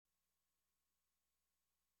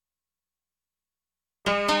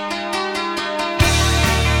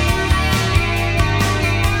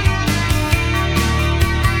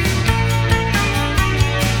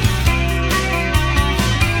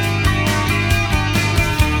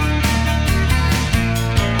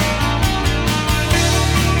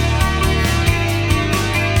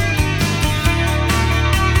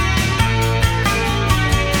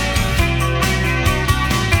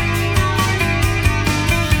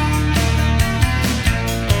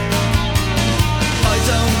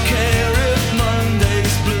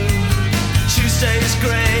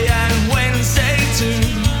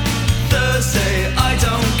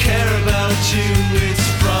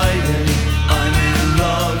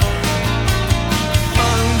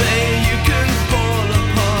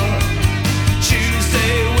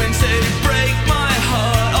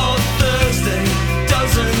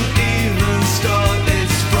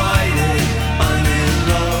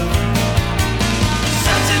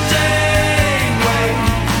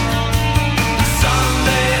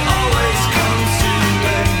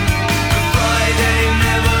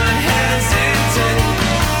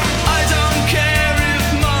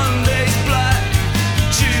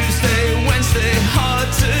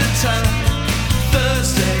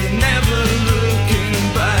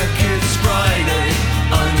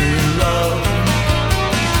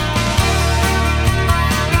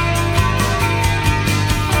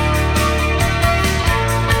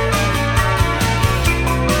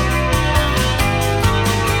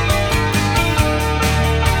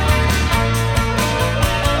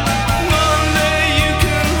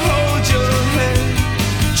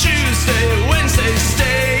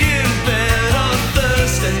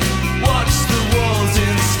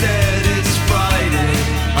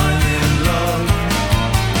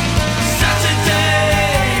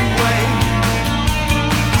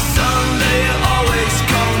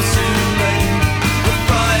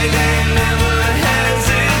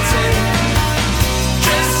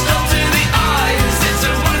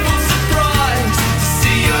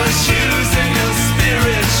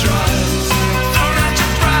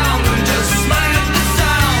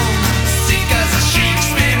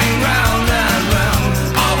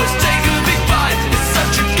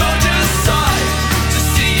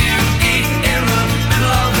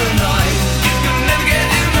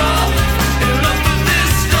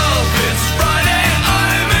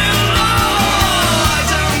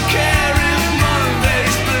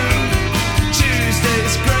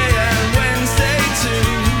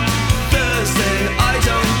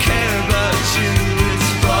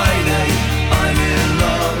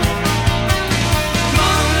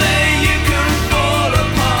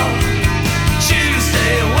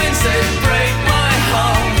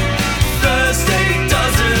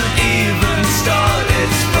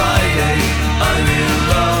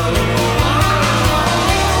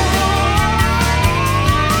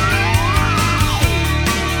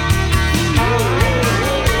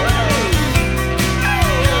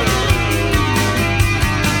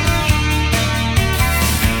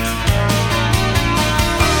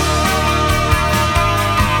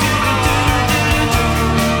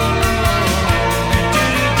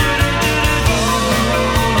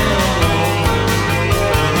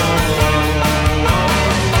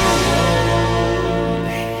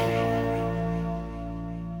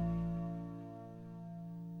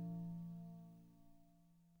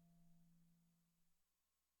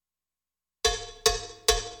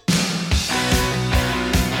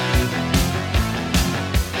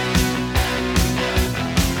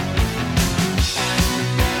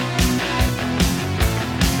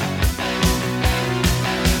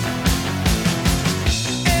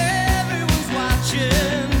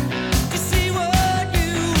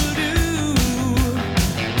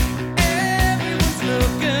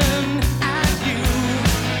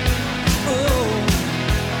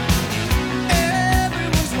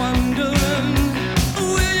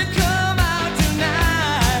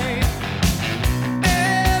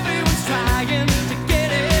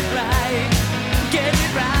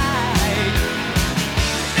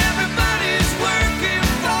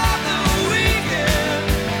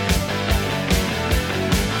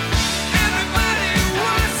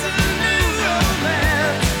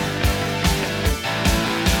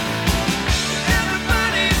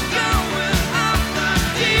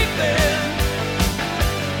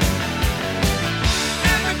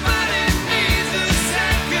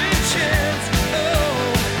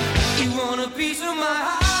Be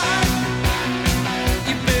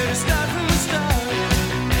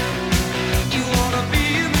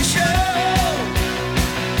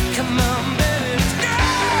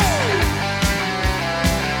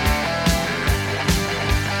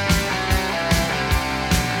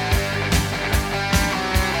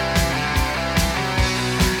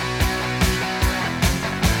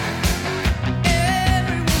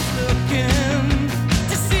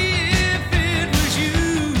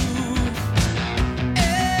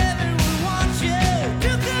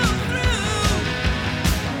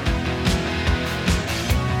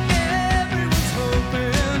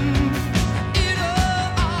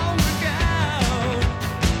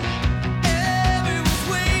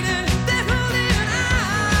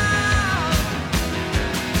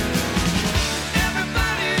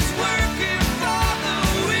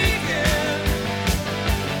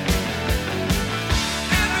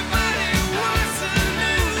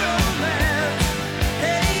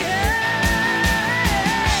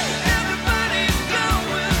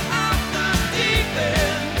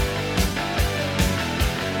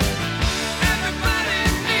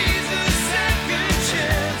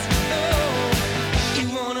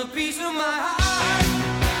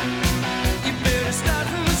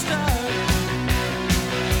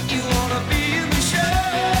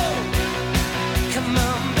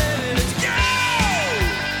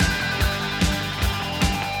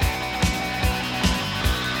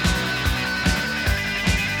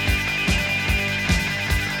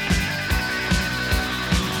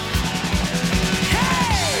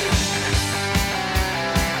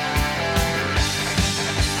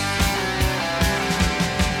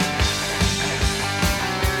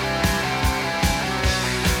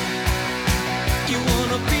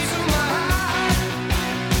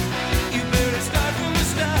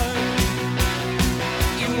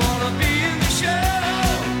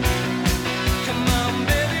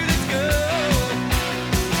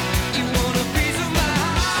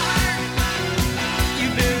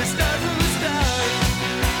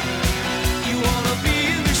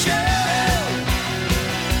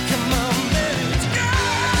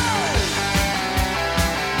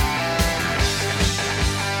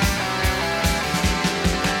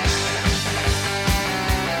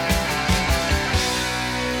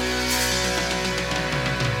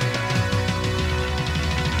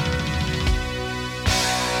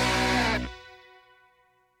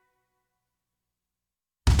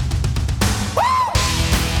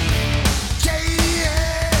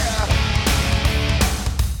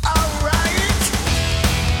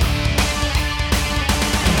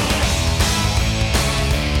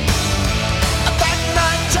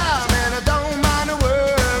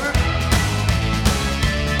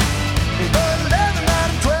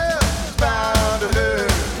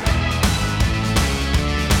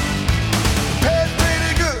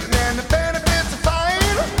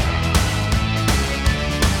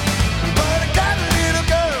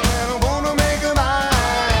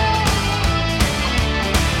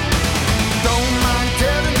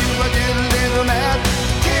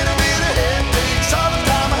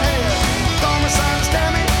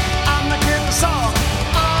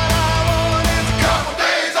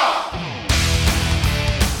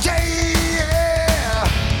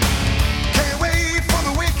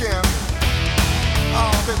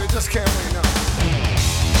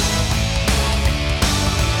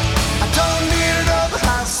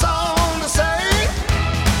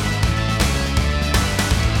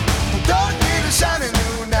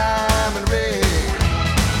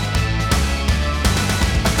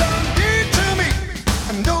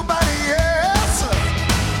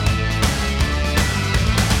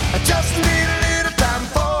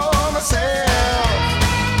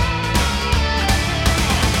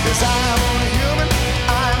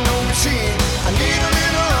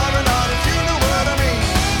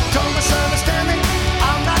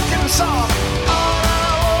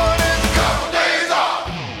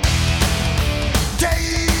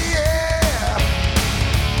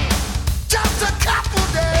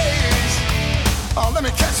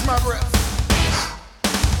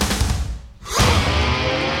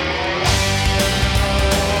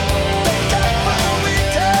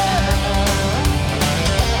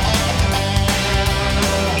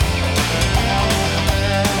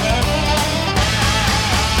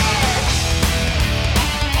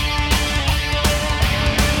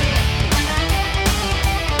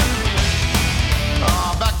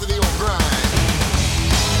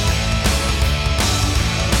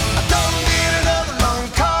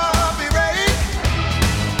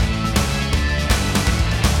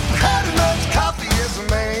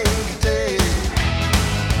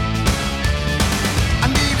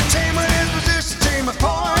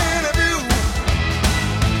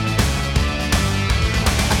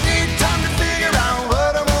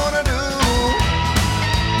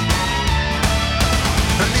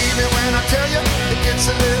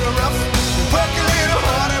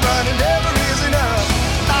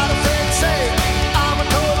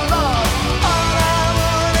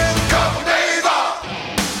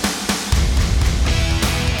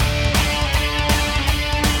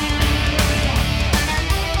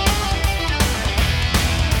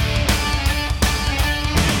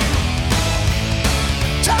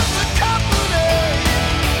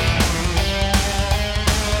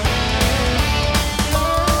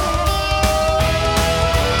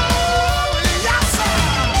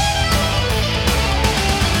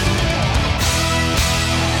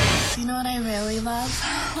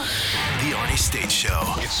Arnie State Show.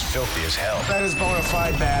 It's filthy as hell. That is bona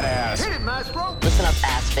fide badass. Hit it, maestro. Listen up,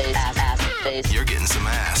 ass face. You're getting some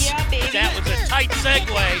ass. Yeah, baby. That was a tight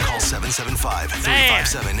segue. Call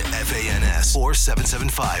 775-357-FANS or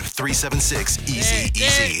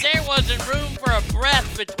 775-376-EASY. There wasn't room for a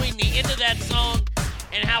breath between the end of that song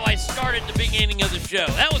and how I started the beginning of the show.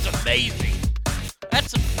 That was amazing.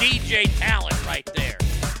 That's some DJ talent right there.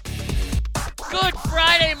 Good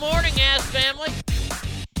Friday morning, ass family.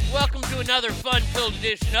 Welcome to another fun-filled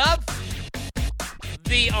edition of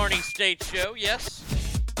the Arnie State Show. Yes,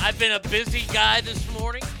 I've been a busy guy this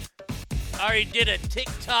morning. I already did a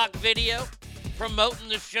TikTok video promoting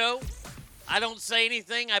the show. I don't say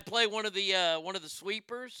anything. I play one of the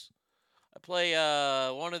sweepers. I play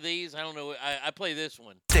one of these. I don't know. I play this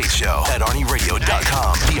one. State Show at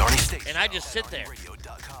ArnieRadio.com. The Arnie State And I just sit there.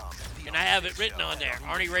 And I have it written on there.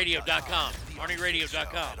 ArnieRadio.com.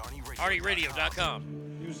 ArnieRadio.com. ArnieRadio.com.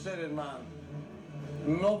 You said it, man.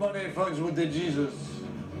 Nobody fucks with the Jesus.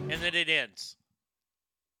 And then it ends.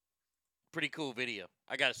 Pretty cool video,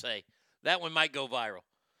 I gotta say. That one might go viral.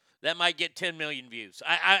 That might get 10 million views.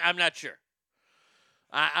 I'm not sure.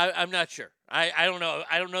 I'm not sure. I don't know.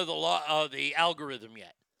 I don't know the algorithm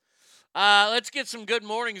yet. Let's get some good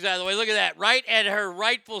mornings out of the way. Look at that. Right at her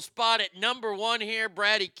rightful spot at number one here,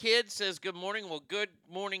 Bratty Kid says good morning. Well, good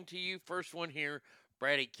morning to you. First one here,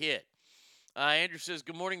 Bratty Kid. Andrew says,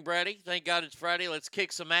 good morning, Bratty. Thank God it's Friday. Let's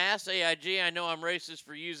kick some ass. AIG, I know I'm racist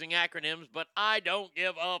for using acronyms, but I don't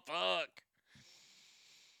give a fuck.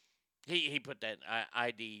 He put that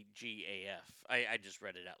IDGAF. I just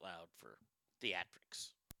read it out loud for theatrics,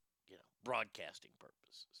 broadcasting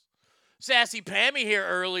purposes. Sassy Pammy here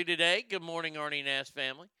early today. Good morning, Arnie and Ass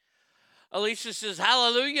family. Alicia says,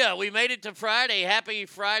 hallelujah. We made it to Friday. Happy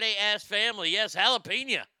Friday, Ass family. Yes,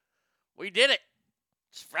 jalapeno. We did it.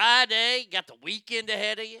 It's Friday. Got the weekend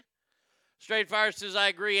ahead of you. Straight Fire says, I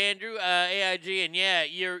agree, Andrew. AIG, and yeah,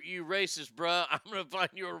 you racist, bruh. I'm going to find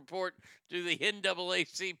you a report to the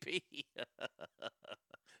NAACP.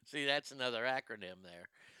 See, that's another acronym there.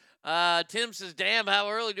 Tim says, damn, how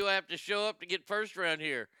early do I have to show up to get first around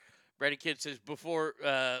here? Brady Kid says, before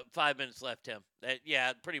 5 minutes left, Tim.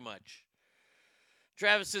 Yeah, pretty much.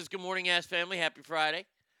 Travis says, good morning, ass family. Happy Friday.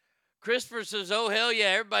 Christopher says, oh, hell yeah,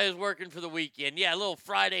 everybody's working for the weekend. Yeah, a little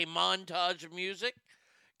Friday montage of music.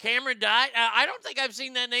 Cameron died. I don't think I've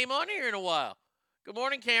seen that name on here in a while. Good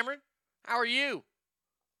morning, Cameron. How are you?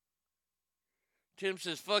 Tim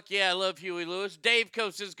says, fuck yeah, I love Huey Lewis. Dave Co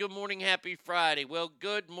says, good morning, happy Friday. Well,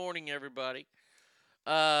 good morning, everybody.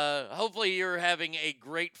 Hopefully you're having a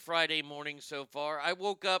great Friday morning so far. I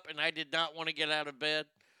woke up and I did not want to get out of bed.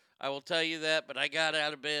 I will tell you that, but I got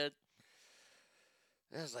out of bed.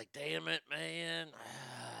 I was like, damn it, man.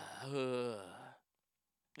 And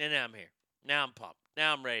now I'm here. Now I'm pumped.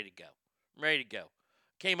 Now I'm ready to go. I'm ready to go.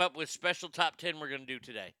 Came up with special top 10 we're going to do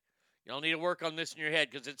today. Y'all need to work on this in your head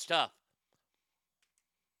because it's tough.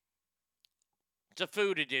 It's a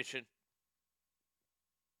food edition.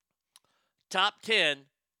 Top 10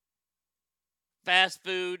 fast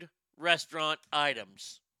food restaurant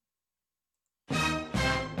items.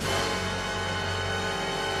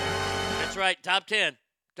 That's right, top 10.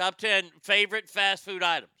 Top 10 favorite fast food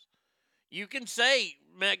items. You can say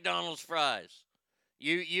McDonald's fries.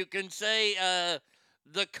 You can say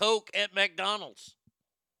the Coke at McDonald's.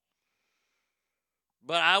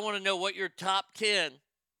 But I want to know what your top 10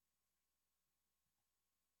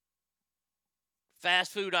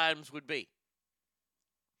 fast food items would be.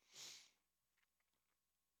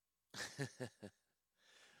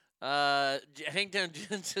 Hangtown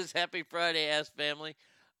Jen says, happy Friday, ass family.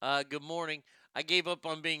 Good morning. I gave up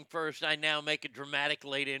on being first. I now make a dramatic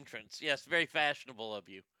late entrance. Yes, very fashionable of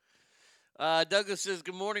you. Douglas says,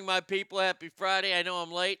 good morning, my people. Happy Friday. I know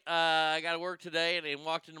I'm late. I got to work today and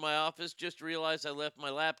walked into my office just to realize I left my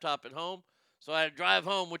laptop at home. So I had to drive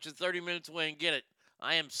home, which is 30 minutes away, and get it.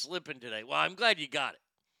 I am slipping today. Well, I'm glad you got it.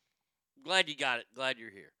 Glad you got it. Glad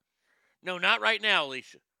you're here. No, not right now,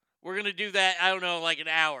 Alicia. We're going to do that, I don't know, like an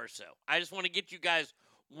hour or so. I just want to get you guys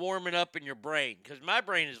warming up in your brain because my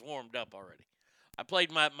brain is warmed up already. I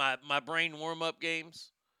played my brain warm-up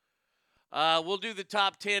games. We'll do the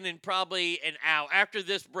top 10 in probably an hour after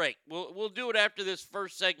this break. We'll do it after this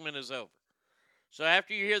first segment is over. So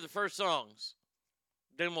after you hear the first songs,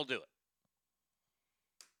 then we'll do it.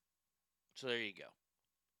 So there you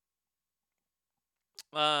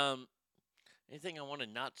go. Anything I want to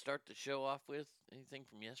not start the show off with? Anything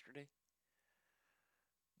from yesterday?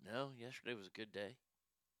 No, yesterday was a good day.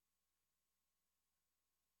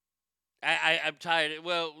 I'm tired.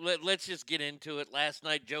 Well, let's just get into it. Last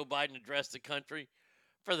night, Joe Biden addressed the country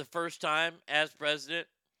for the first time as president.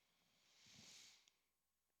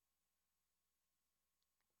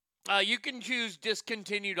 You can choose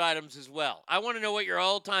discontinued items as well. I want to know what your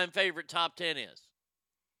all-time favorite top 10 is.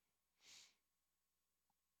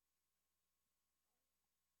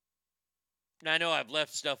 Now, I know I've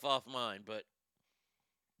left stuff off mine, but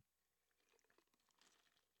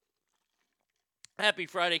happy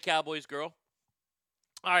Friday, Cowboys girl.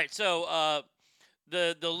 All right, so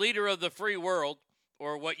the leader of the free world,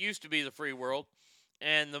 or what used to be the free world,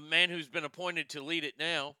 and the man who's been appointed to lead it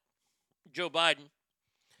now, Joe Biden,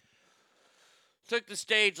 took the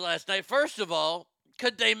stage last night. First of all,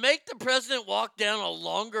 could they make the president walk down a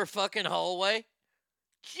longer fucking hallway?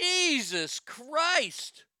 Jesus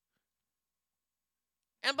Christ.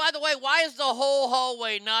 And by the way, why does the whole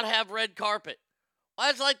hallway not have red carpet?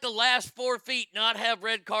 Why does like the last 4 feet not have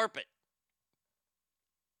red carpet?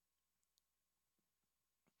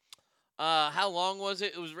 How long was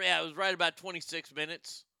it? It was right about 26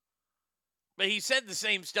 minutes. But he said the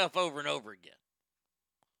same stuff over and over again.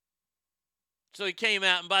 So he came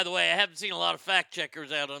out, and by the way, I haven't seen a lot of fact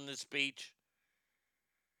checkers out on this speech.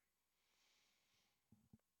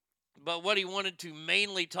 But what he wanted to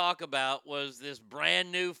mainly talk about was this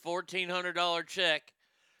brand new $1,400 check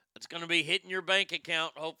that's going to be hitting your bank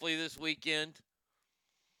account hopefully this weekend.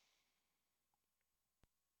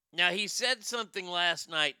 Now, he said something last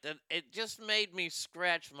night that it just made me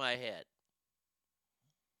scratch my head.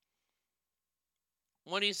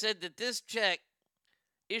 When he said that this check,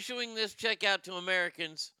 issuing this check out to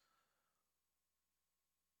Americans,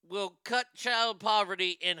 will cut child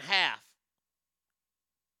poverty in half.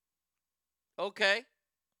 Okay.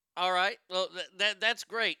 All right. Well, that's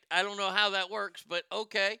great. I don't know how that works, but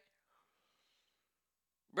okay.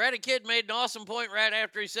 Brady Kidd made an awesome point right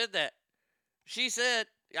after he said that. She said,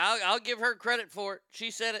 I'll give her credit for it. She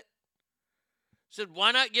said it. Said,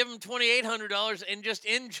 why not give them $2,800 and just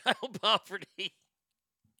end child poverty?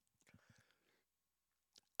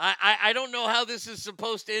 I don't know how this is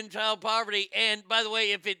supposed to end child poverty. And by the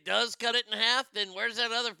way, if it does cut it in half, then where's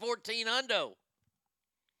that other 14 hundo?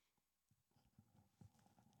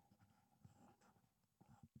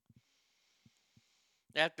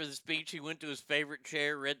 After the speech, he went to his favorite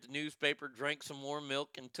chair, read the newspaper, drank some warm milk,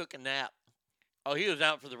 and took a nap. Oh, he was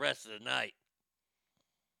out for the rest of the night.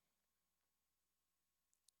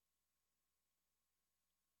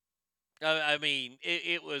 I mean,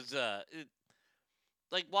 it was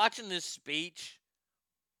like watching this speech.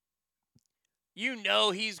 You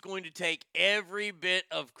know he's going to take every bit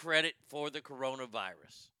of credit for the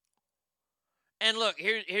coronavirus. And look,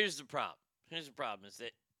 here's the problem. Here's the problem is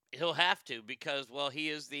that he'll have to because, well, he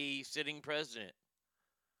is the sitting president.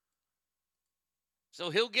 So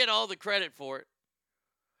he'll get all the credit for it.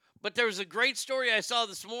 But there was a great story I saw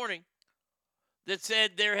this morning that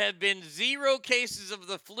said there have been 0 cases of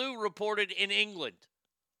the flu reported in England.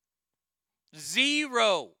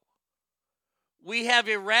 0. We have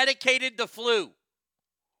eradicated the flu.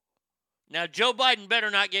 Now, Joe Biden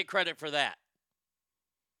better not get credit for that.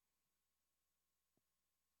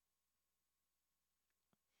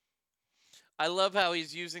 I love how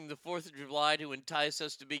he's using the 4th of July to entice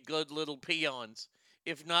us to be good little peons.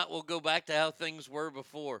 If not, we'll go back to how things were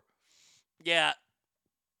before. Yeah.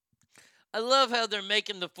 I love how they're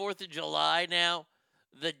making the 4th of July now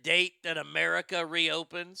the date that America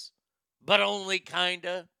reopens, but only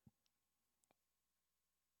kinda.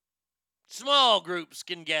 Small groups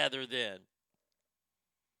can gather then.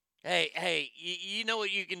 Hey, you know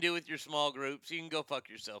what you can do with your small groups? You can go fuck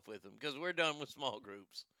yourself with them because we're done with small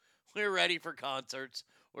groups. We're ready for concerts.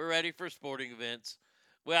 We're ready for sporting events.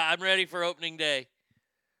 Well, I'm ready for opening day.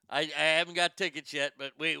 I haven't got tickets yet,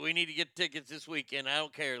 but we need to get tickets this weekend. I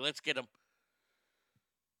don't care. Let's get them.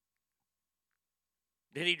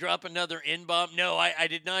 Did he drop another N-bomb? No, I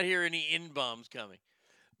did not hear any N-bombs coming.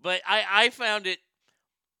 But I found it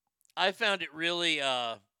really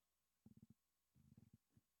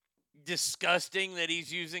disgusting that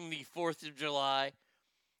he's using the 4th of July,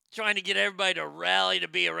 trying to get everybody to rally to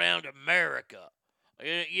be around America.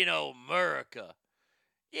 You know, America.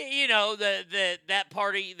 You know, that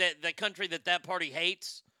party, the country that party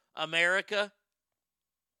hates, America.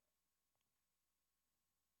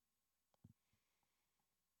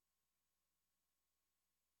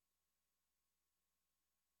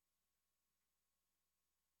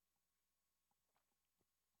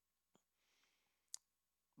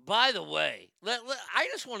 By the way, I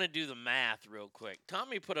just want to do the math real quick.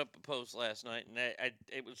 Tommy put up a post last night, and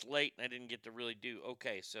it was late, and I didn't get to really do.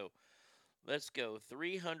 Okay, so let's go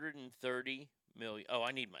 330 million. Oh,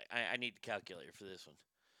 I need the calculator for this one.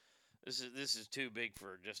 This is too big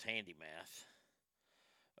for just handy math.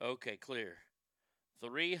 Okay, clear.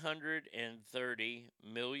 330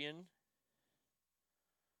 million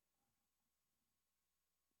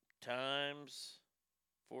times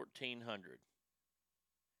 1,400.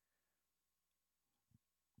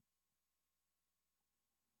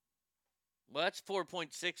 Well, that's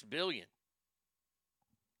 4.6 billion,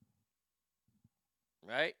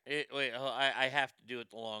 right? I have to do it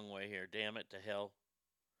the long way here. Damn it to hell,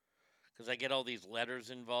 because I get all these letters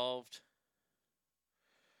involved.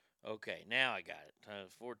 Okay, now I got it.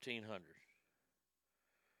 Times 1,400.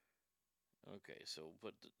 Okay, so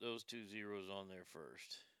put those two zeros on there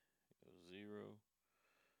first. 0, 0.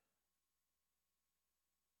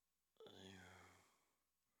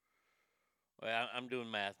 Well, I'm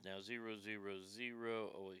doing math now. 0, 0,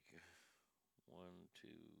 0. Oh, wait. 1, 2,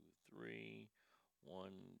 3. 1,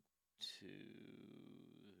 2.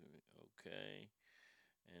 Okay.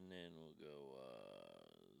 And then we'll go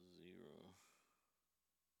 0.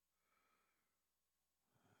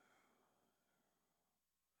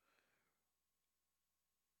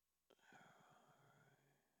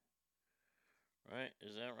 Right?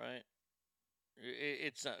 Is that right?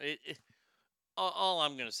 It's not. All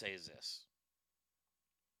I'm going to say is this.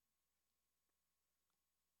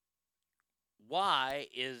 Why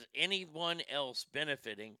is anyone else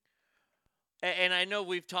benefiting? And I know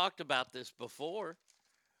we've talked about this before.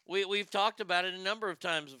 We've talked about it a number of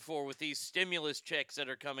times before with these stimulus checks that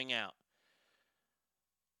are coming out.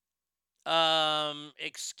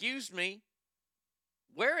 Excuse me.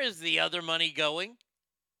 Where is the other money going?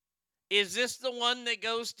 Is this the one that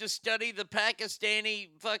goes to study the Pakistani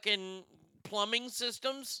fucking plumbing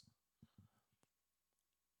systems?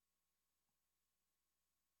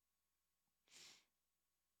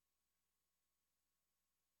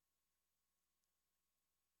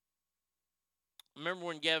 Remember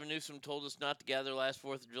when Gavin Newsom told us not to gather last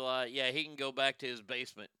 4th of July? Yeah, he can go back to his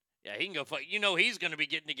basement. Yeah, he can go fight. You know he's going to be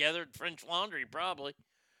getting together at French Laundry, probably.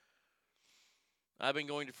 I've been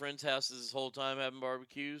going to friends' houses this whole time having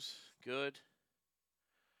barbecues. Good.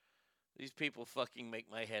 These people fucking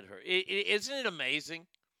make my head hurt. Isn't it amazing?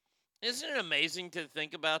 Isn't it amazing to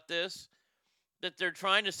think about this? That they're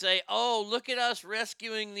trying to say, oh, look at us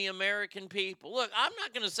rescuing the American people. Look, I'm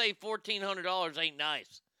not going to say $1,400 ain't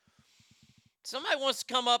nice. Somebody wants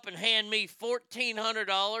to come up and hand me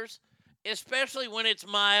 $1,400, especially when it's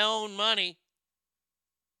my own money.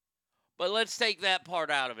 But let's take that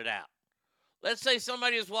part out of it out. Let's say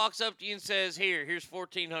somebody just walks up to you and says, here's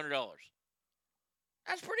 $1,400.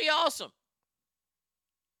 That's pretty awesome.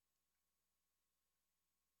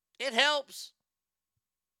 It helps.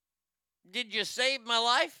 Did you save my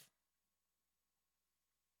life?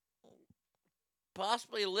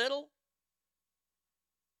 Possibly a little.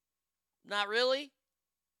 Not really.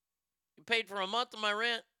 You paid for a month of my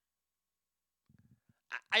rent.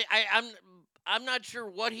 I'm not sure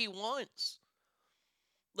what he wants.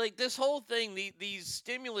 Like this whole thing, these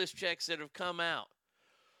stimulus checks that have come out.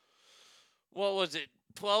 What was it?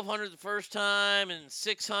 $1,200 the first time, and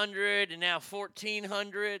 $600, and now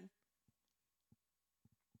 $1,400.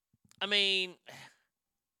 I mean,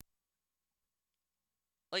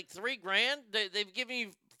 like $3,000. They've given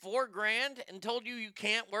you $4,000 and told you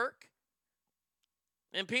can't work,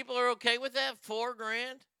 and people are okay with that.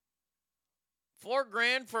 $4,000.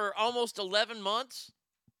 $4,000 for almost 11 months.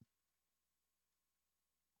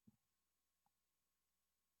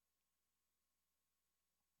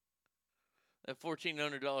 That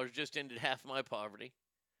 $1,400 just ended half my poverty.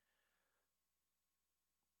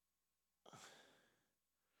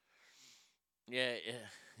 Yeah.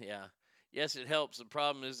 Yes, it helps. The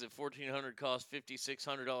problem is that $1,400 costs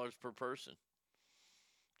 $5,600 per person,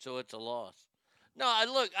 so it's a loss. No,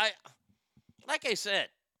 like I said,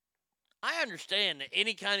 I understand that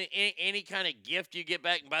any kind of gift you get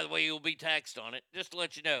back, and by the way, you'll be taxed on it. Just to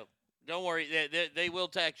let you know, don't worry, they will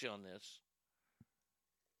tax you on this.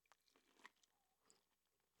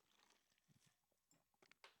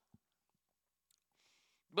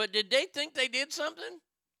 But did they think they did something?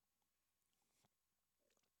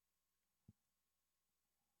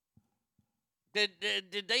 Did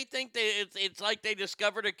they think it's like they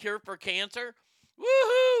discovered a cure for cancer?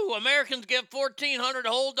 Woohoo! Americans get $1,400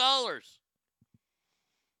 whole dollars.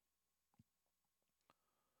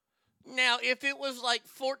 Now, if it was like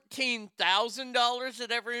 $14,000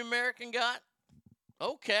 that every American got,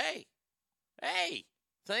 okay. Hey,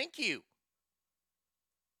 thank you.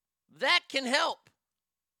 That can help.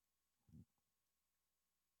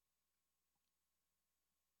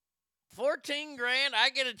 $14,000, I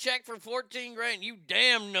get a check for $14,000. You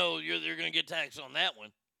damn know they're going to get taxed on that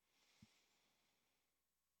one.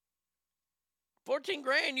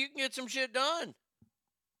 $14,000, you can get some shit done.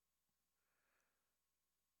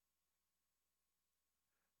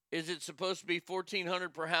 Is it supposed to be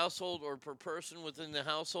 $1,400 per household or per person within the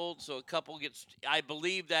household? So a couple gets. I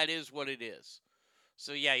believe that is what it is.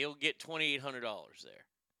 So yeah, you'll get $2,800 there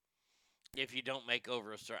if you don't make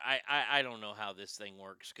over a certain. I don't know how this thing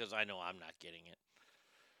works because I know I'm not getting it.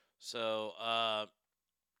 So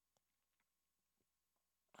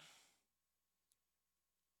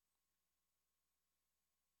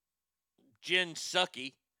Jen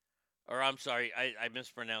Psaki, or I'm sorry, I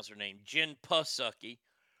mispronounced her name. Jen Psaki,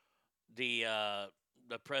 the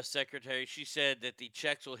press secretary, she said that the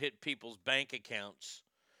checks will hit people's bank accounts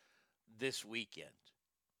this weekend.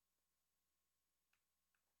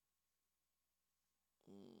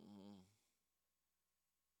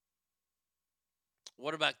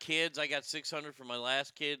 What about kids? I got $600 for my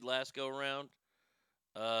last kid last go around.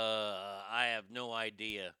 I have no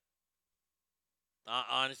idea.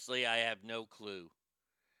 Honestly, I have no clue.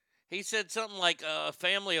 He said something like a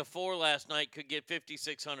family of 4 last night could get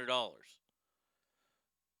 $5,600.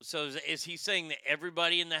 So is he saying that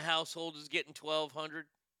everybody in the household is getting $1,200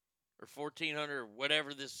 or $1,400 or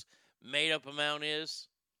whatever this made up amount is?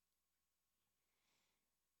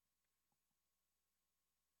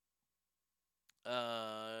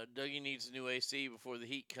 Dougie needs a new AC before the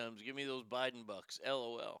heat comes. Give me those Biden bucks.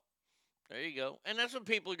 LOL. There you go. And that's what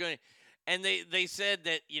people are going to. And they said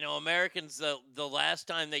that, Americans, the last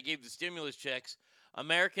time they gave the stimulus checks,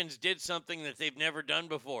 Americans did something that they've never done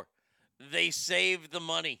before. They saved the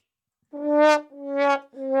money.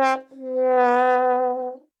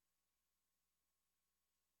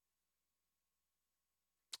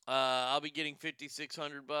 I'll be getting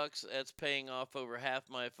 $5,600. That's paying off over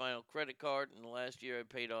half my final credit card. And the last year I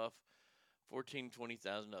paid off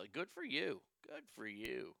 $20,000. Good for you. Good for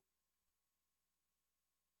you.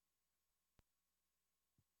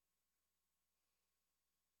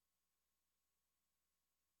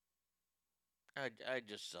 I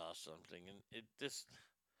just saw something, and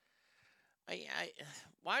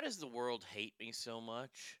why does the world hate me so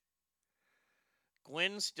much?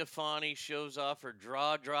 Gwen Stefani shows off her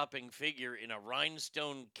jaw-dropping figure in a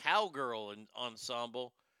rhinestone cowgirl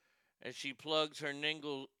ensemble as she plugs her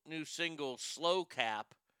new single "Slow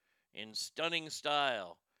Cap" in stunning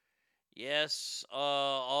style. Yes,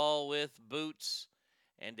 all with boots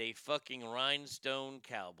and a fucking rhinestone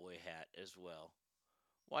cowboy hat as well.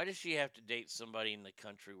 Why does she have to date somebody in the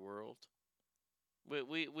country world?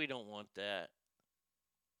 We don't want that.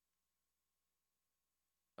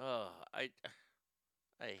 Oh, I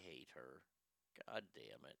hate her. God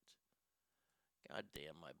damn it. God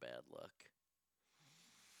damn my bad luck.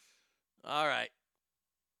 All right.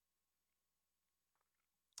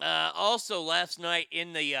 Also, last night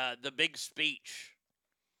in the big speech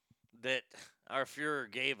that our Fuhrer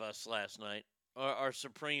gave us last night, our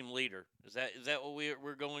supreme leader. Is that what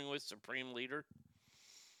we're going with? Supreme leader?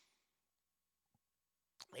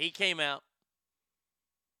 He came out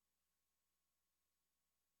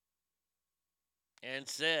and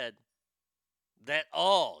said that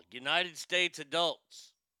all United States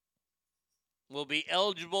adults will be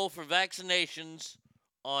eligible for vaccinations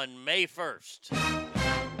on May 1st.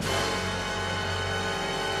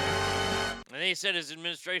 And he said his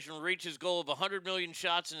administration will reach his goal of 100 million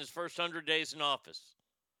shots in his first 100 days in office.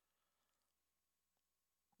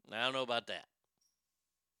 I don't know about that.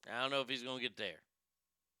 I don't know if he's going to get there.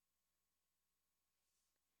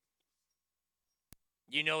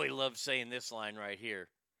 He loves saying this line right here.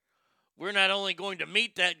 We're not only going to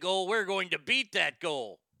meet that goal, we're going to beat that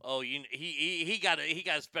goal. Oh, he got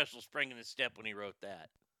a special spring in his step when he wrote that.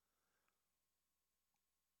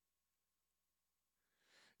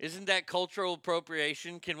 Isn't that cultural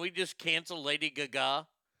appropriation? Can we just cancel Lady Gaga?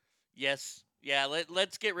 Yes. Yeah,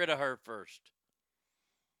 let's get rid of her first.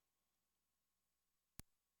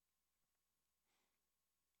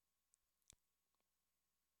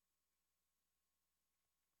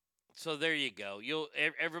 So there you go.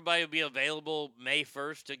 Everybody will be available May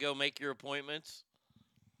 1st to go make your appointments.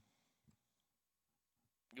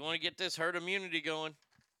 You want to get this herd immunity going?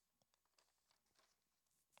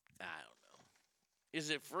 I don't know. Is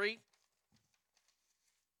it free?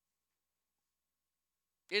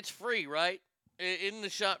 It's free, right? Isn't the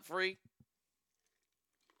shot free?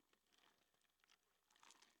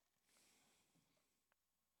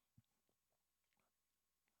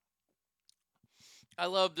 I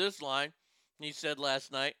love this line he said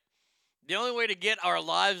last night. The only way to get our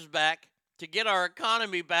lives back, to get our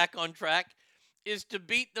economy back on track, is to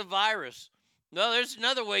beat the virus. No, there's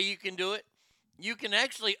another way you can do it. You can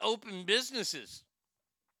actually open businesses.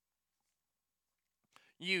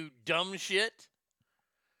 You dumb shit.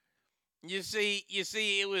 You see,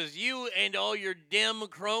 it was you and all your dim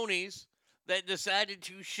cronies that decided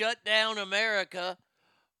to shut down America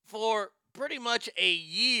for pretty much a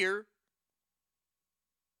year.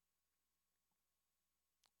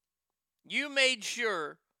 You made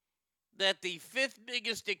sure that the fifth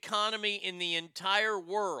biggest economy in the entire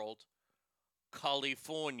world,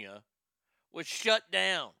 California, was shut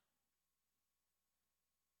down.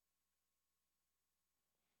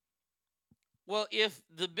 Well, if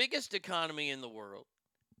the biggest economy in the world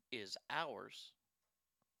is ours,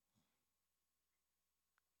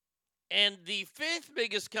 and the fifth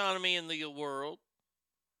biggest economy in the world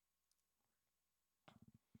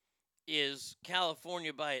is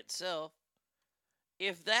California by itself,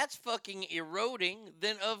 if that's fucking eroding,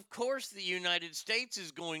 then of course the United States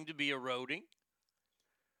is going to be eroding.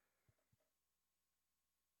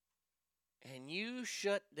 And you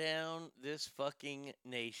shut down this fucking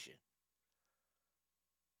nation.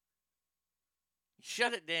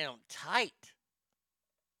 Shut it down tight.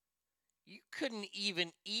 You couldn't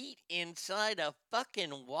even eat inside a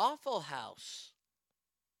fucking Waffle House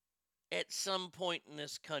at some point in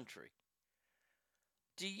this country.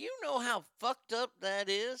 Do you know how fucked up that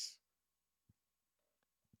is?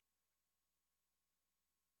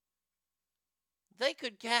 They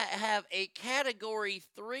could have a Category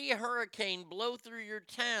 3 hurricane blow through your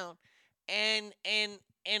town, and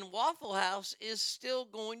Waffle House is still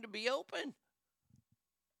going to be open.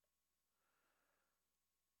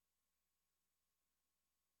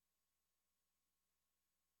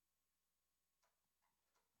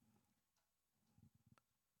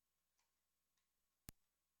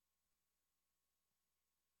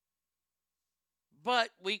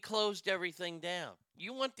 But we closed everything down.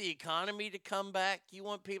 You want the economy to come back? You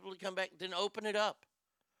want people to come back? Then open it up.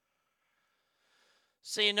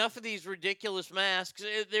 See, enough of these ridiculous masks.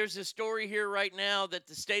 There's a story here right now that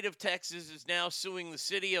the state of Texas is now suing the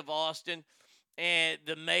city of Austin and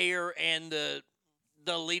the mayor and the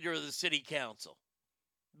leader of the city council.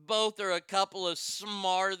 Both are a couple of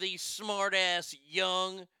smart-ass,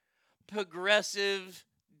 young, progressive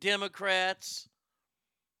Democrats.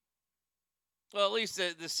 Well, at least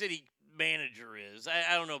the city manager is.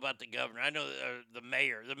 I don't know about the governor. I know the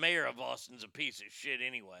mayor. The mayor of Austin's a piece of shit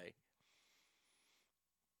anyway.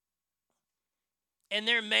 And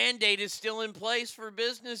their mandate is still in place for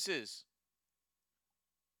businesses.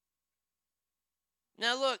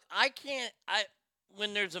 Now, look,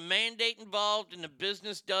 when there's a mandate involved and the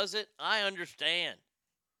business does it, I understand.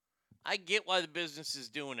 I get why the business is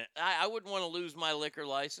doing it. I wouldn't want to lose my liquor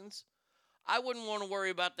license. I wouldn't want to worry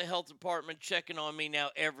about the health department checking on me now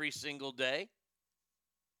every single day.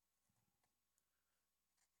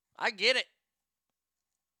 I get it.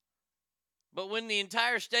 But when the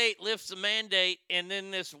entire state lifts the mandate and then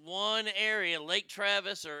this one area, Lake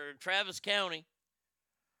Travis or Travis County,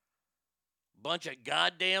 bunch of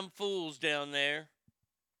goddamn fools down there,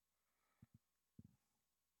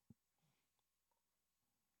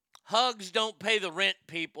 hugs don't pay the rent,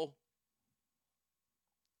 people.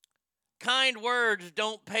 Kind words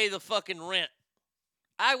don't pay the fucking rent.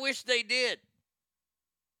 I wish they did.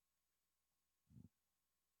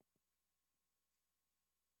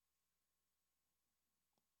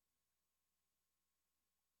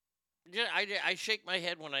 I shake my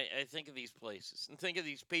head when I think of these places and think of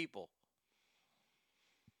these people.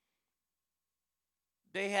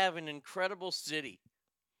 They have an incredible city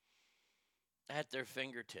at their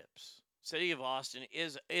fingertips. City of Austin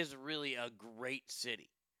is really a great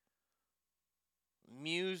city.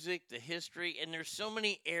 Music, the history, and there's so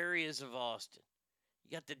many areas of Austin.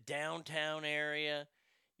 You got the downtown area.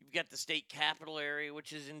 You've got the state capital area,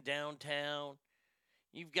 which is in downtown.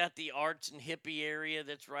 You've got the arts and hippie area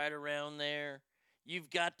that's right around there. You've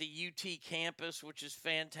got the UT campus, which is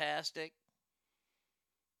fantastic.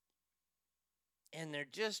 And they're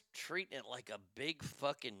just treating it like a big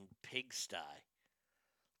fucking pigsty.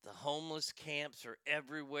 The homeless camps are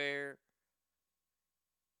everywhere.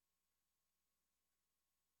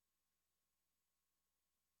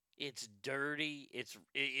 It's dirty.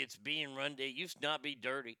 It's being run. It used to not be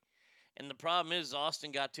dirty. And the problem is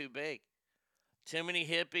Austin got too big. Too many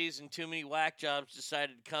hippies and too many whack jobs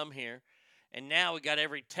decided to come here. And now we got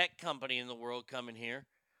every tech company in the world coming here.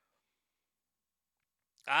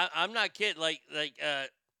 I'm not kidding.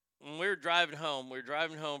 When we were driving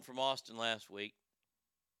home from Austin last week.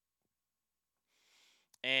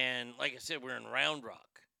 And like I said, we're in Round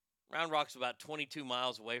Rock. Round Rock's about 22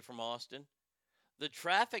 miles away from Austin. The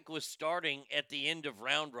traffic was starting at the end of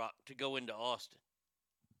Round Rock to go into Austin.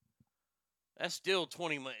 That's still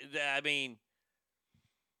 20 minutes. I mean,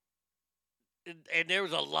 and there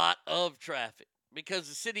was a lot of traffic because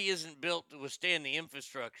the city isn't built to withstand the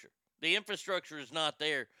infrastructure. The infrastructure is not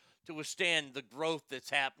there to withstand the growth that's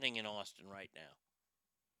happening in Austin right now.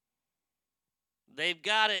 They've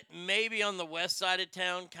got it maybe on the west side of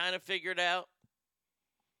town kind of figured out.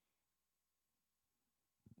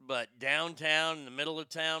 But downtown, in the middle of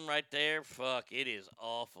town right there, fuck, it is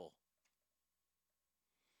awful.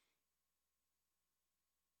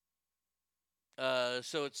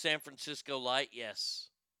 So it's San Francisco light, yes.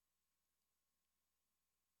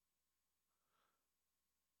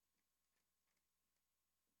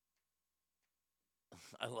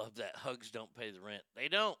 I love that. Hugs don't pay the rent. They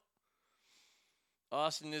don't.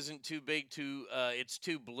 Austin isn't too big to, it's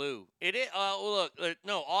too blue. It is,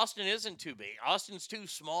 no, Austin isn't too big. Austin's too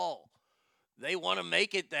small. They want to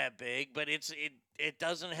make it that big, but it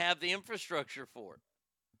doesn't have the infrastructure for it.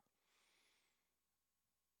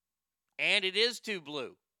 And it is too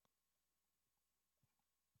blue.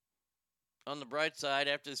 On the bright side,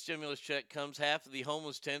 after the stimulus check comes, half of the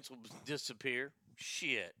homeless tents will disappear.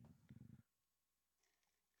 Shit.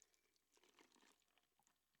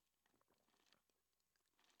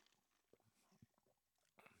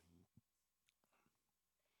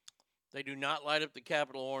 They do not light up the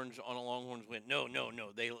Capitol orange on a Longhorns win. No.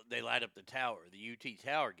 They light up the tower. The UT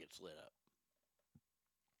tower gets lit up.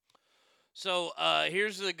 So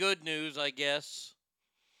here's the good news, I guess,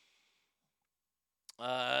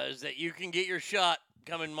 is that you can get your shot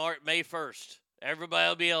coming May 1st. Everybody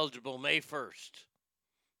will be eligible May 1st.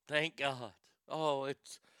 Thank God. Oh,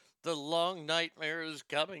 it's the long nightmare is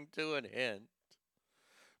coming to an end.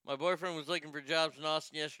 My boyfriend was looking for jobs in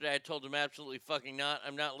Austin yesterday. I told him absolutely fucking not.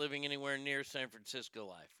 I'm not living anywhere near San Francisco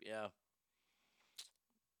life. Yeah.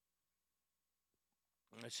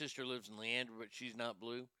 My sister lives in Leander, but she's not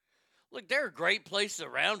blue. Look, there are great places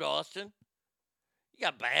around Austin. You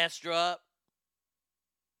got Bastrop.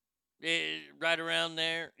 Right around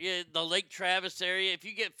there. Yeah, the Lake Travis area. If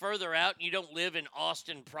you get further out and you don't live in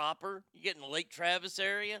Austin proper, you get in the Lake Travis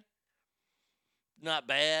area. Not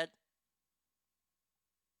bad.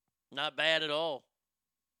 Not bad at all.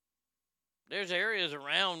 There's areas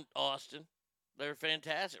around Austin that are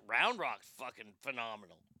fantastic. Round Rock's fucking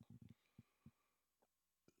phenomenal.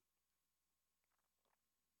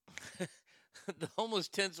 The homeless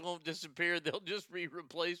tents won't disappear. They'll just be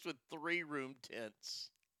replaced with 3-room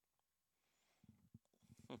tents.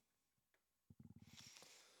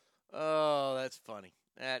 Oh, that's funny.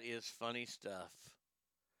 That is funny stuff.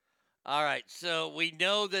 All right, so we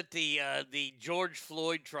know that the George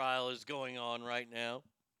Floyd trial is going on right now,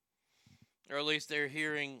 or at least they're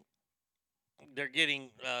getting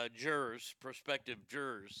jurors, prospective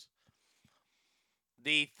jurors.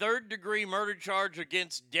 The third-degree murder charge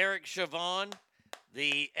against Derek Chauvin,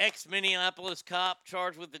 the ex-Minneapolis cop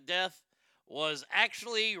charged with the death, was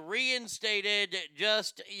actually reinstated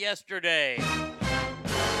just yesterday.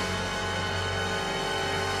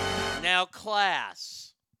 Now, class,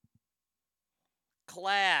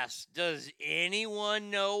 does anyone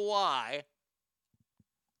know why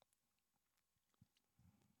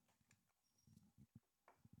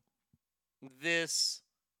this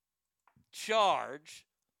charge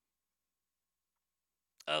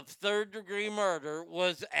of third-degree murder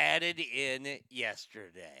was added in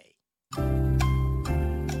yesterday?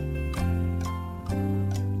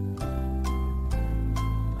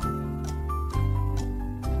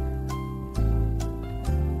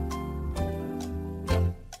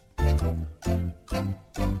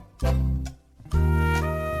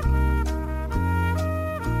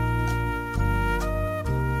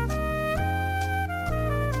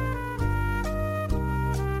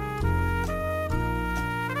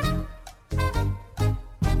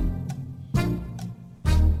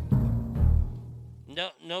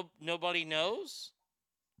 Nobody knows?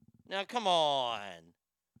 Now, come on.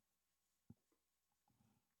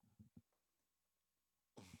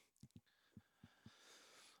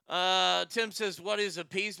 Tim says, what is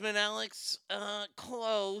appeasement, Alex?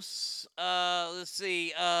 Close. Let's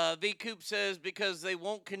see. V. Coop says, because they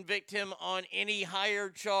won't convict him on any higher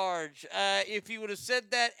charge. If you would have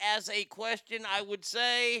said that as a question, I would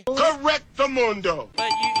say... Correctamundo.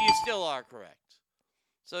 But you still are correct.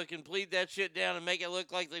 So they can plead that shit down and make it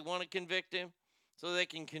look like they want to convict him. So they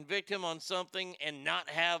can convict him on something and not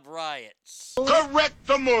have riots.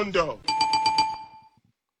 Correctamundo.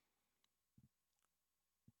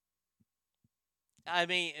 I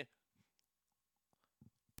mean,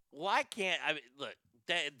 why can't... I mean, look,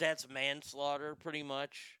 that's manslaughter, pretty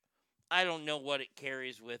much. I don't know what it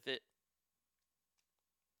carries with it.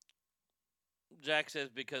 Jack says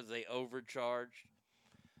because they overcharged.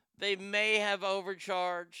 They may have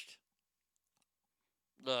overcharged.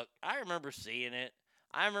 Look, I remember seeing it.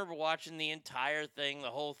 I remember watching the entire thing, the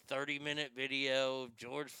whole 30-minute video of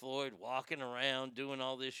George Floyd walking around doing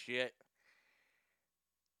all this shit.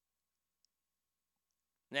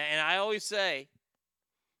 Now, and I always say,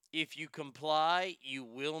 if you comply, you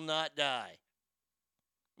will not die.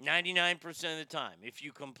 99% of the time. If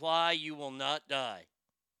you comply, you will not die.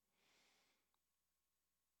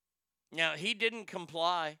 Now, he didn't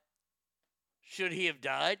comply. Should he have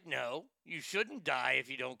died? No. You shouldn't die if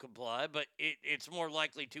you don't comply, but it's more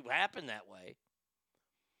likely to happen that way.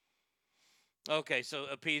 Okay, so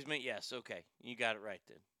appeasement, yes. Okay, you got it right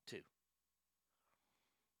then, too.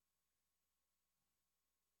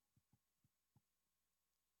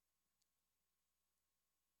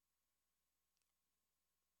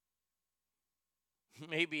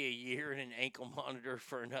 Maybe a year and an ankle monitor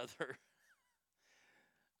for another.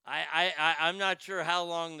 I'm not sure how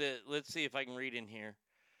long let's see if I can read in here.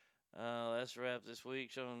 Let's wrap this week.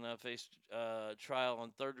 Showing faced trial on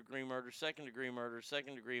third-degree murder, second-degree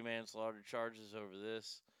manslaughter charges over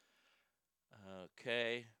this.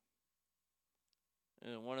 Okay.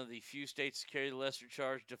 One of the few states to carry the lesser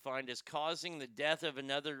charge defined as causing the death of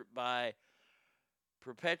another by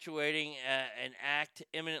perpetuating an act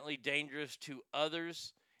eminently dangerous to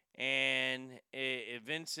others and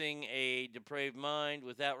evincing a depraved mind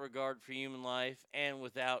without regard for human life and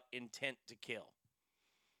without intent to kill.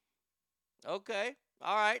 Okay.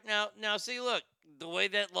 All right. Now see, look, the way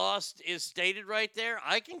that law is stated right there,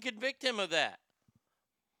 I can convict him of that.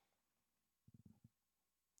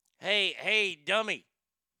 Hey, dummy.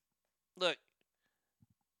 Look,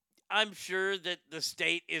 I'm sure that the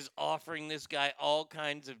state is offering this guy all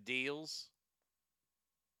kinds of deals.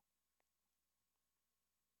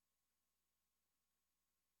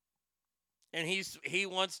 And he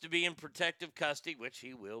wants to be in protective custody, which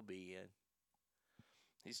he will be in.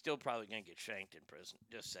 He's still probably going to get shanked in prison.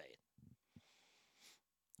 Just saying.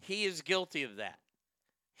 He is guilty of that.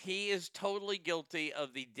 He is totally guilty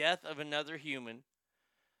of the death of another human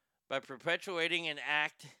by perpetuating an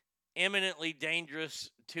act eminently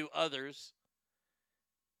dangerous to others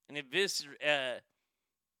and evincing,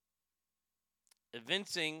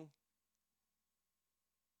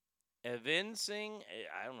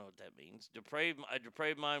 I don't know what that means, a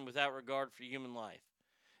depraved mind without regard for human life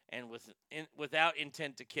and without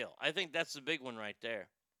intent to kill. I think that's the big one right there.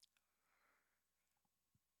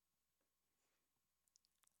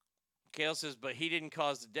 Kale says, but he didn't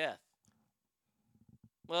cause the death.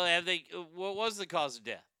 Well, what was the cause of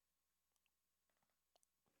death?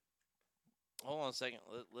 Hold on a second.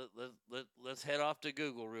 Let's head off to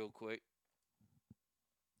Google real quick.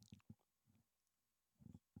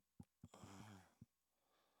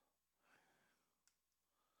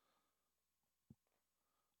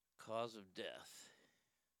 Cause of death.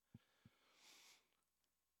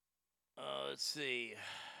 Let's see.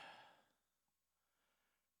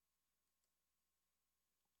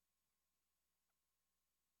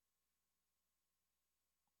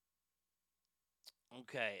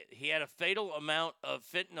 Okay, he had a fatal amount of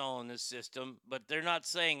fentanyl in his system, but they're not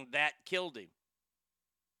saying that killed him.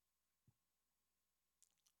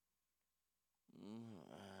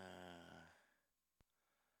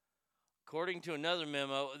 According to another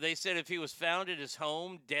memo, they said if he was found at his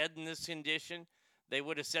home dead in this condition, they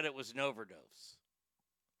would have said it was an overdose.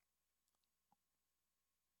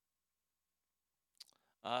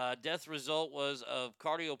 Death result was of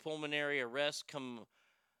cardiopulmonary arrest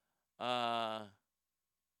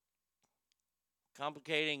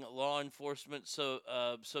complicating law enforcement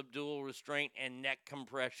subdual restraint and neck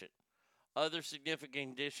compression. Other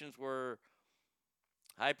significant conditions were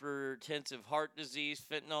hypertensive heart disease,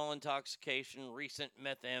 fentanyl intoxication, recent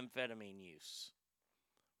methamphetamine use.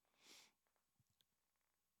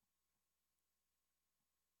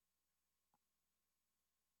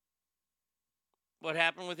 What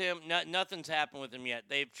happened with him? Nothing's happened with him yet.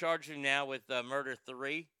 They've charged him now with murder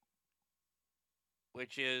 3,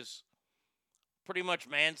 which is pretty much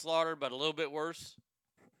manslaughter, but a little bit worse.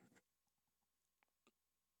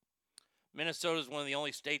 Minnesota is one of the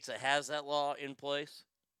only states that has that law in place.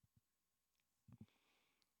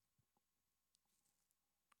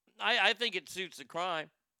 I think it suits the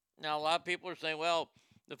crime. Now, a lot of people are saying, well,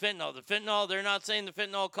 the fentanyl, they're not saying the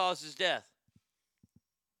fentanyl causes death.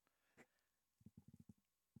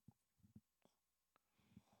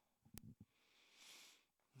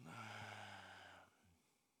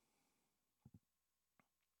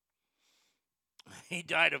 He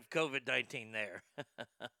died of COVID-19 there.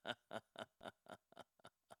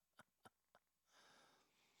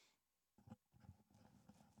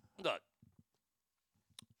 Look,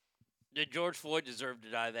 did George Floyd deserve to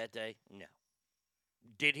die that day? No.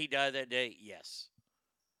 Did he die that day? Yes.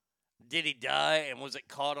 Did he die and was it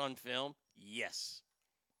caught on film? Yes.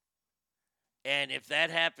 And if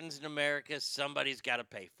that happens in America, somebody's got to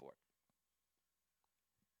pay for it.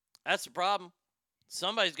 That's the problem.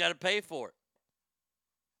 Somebody's got to pay for it.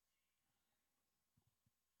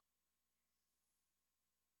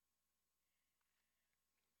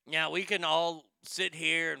 Now, we can all sit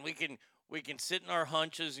here and we can sit in our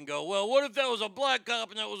hunches and go, well, what if that was a black cop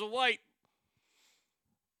and that was a white?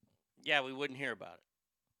 Yeah, we wouldn't hear about it.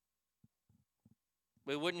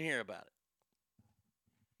 We wouldn't hear about it.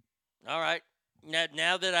 All right.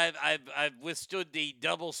 Now that I've withstood the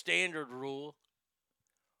double standard rule,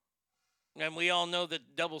 and we all know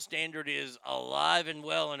that double standard is alive and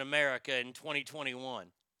well in America in 2021.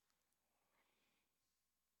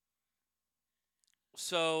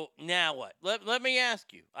 So now what? Let me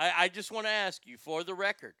ask you. I just want to ask you for the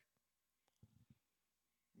record.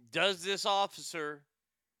 Does this officer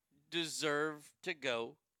deserve to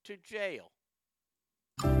go to jail?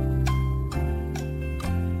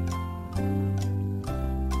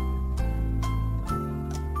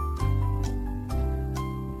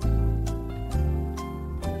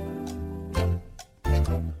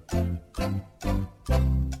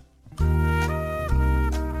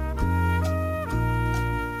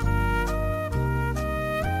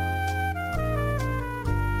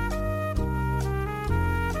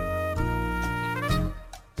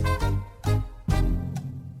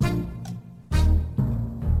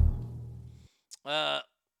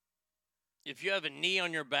 If you have a knee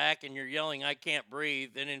on your back and you're yelling, I can't breathe,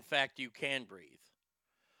 then in fact you can breathe.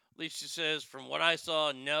 Alicia says, from what I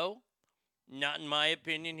saw, no. Not in my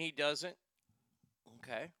opinion, he doesn't.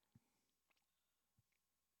 Okay.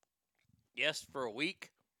 Yes, for a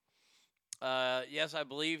week. Yes, I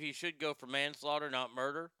believe he should go for manslaughter, not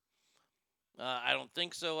murder. I don't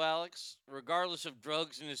think so, Alex. Regardless of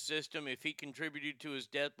drugs in his system, if he contributed to his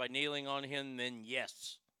death by kneeling on him, then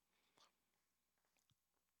yes.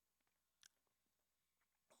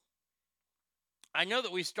 I know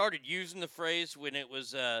that we started using the phrase when it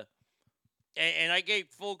was, and I gave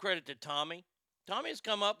full credit to Tommy. Tommy's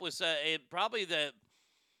come up with probably the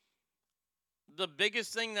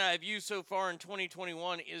biggest thing that I've used so far in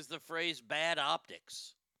 2021 is the phrase bad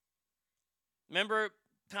optics. Remember,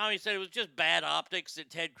 Tommy said it was just bad optics that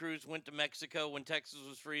Ted Cruz went to Mexico when Texas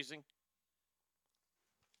was freezing?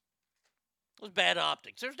 It was bad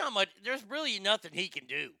optics. There's really nothing he can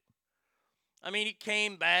do. I mean, he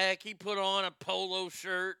came back, he put on a polo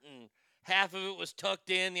shirt, and half of it was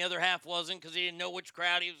tucked in, the other half wasn't because he didn't know which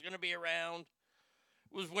crowd he was going to be around.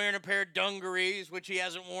 Was wearing a pair of dungarees, which he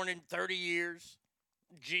hasn't worn in 30 years.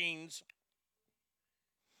 Jeans.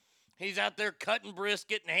 He's out there cutting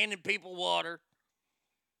brisket and handing people water.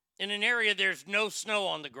 In an area there's no snow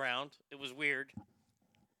on the ground. It was weird.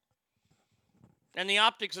 And the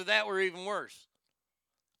optics of that were even worse.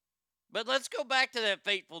 But let's go back to that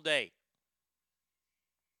fateful day.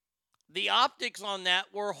 The optics on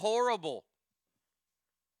that were horrible.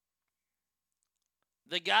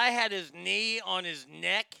 The guy had his knee on his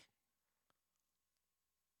neck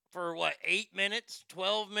for 8 minutes,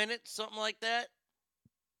 12 minutes, something like that.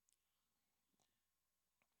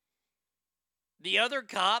 The other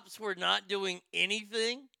cops were not doing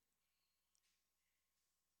anything.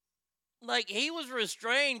 Like, he was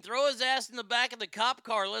restrained. Throw his ass in the back of the cop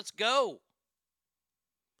car. Let's go.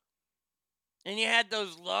 And you had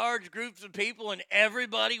those large groups of people and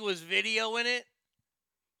everybody was videoing it.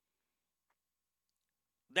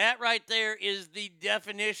 That right there is the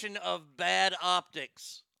definition of bad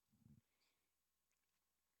optics.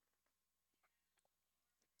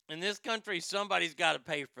 In this country, somebody's got to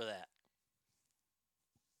pay for that.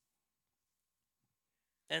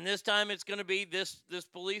 And this time it's going to be this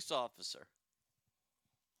police officer.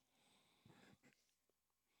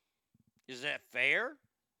 Is that fair?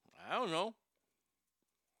 I don't know.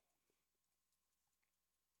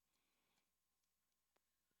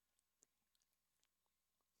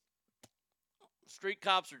 Street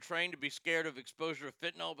cops are trained to be scared of exposure to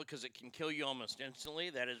fentanyl because it can kill you almost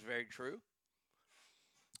instantly. That is very true.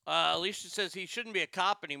 Alicia says he shouldn't be a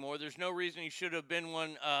cop anymore. There's no reason he should have been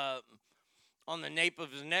one on the nape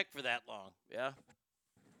of his neck for that long. Yeah.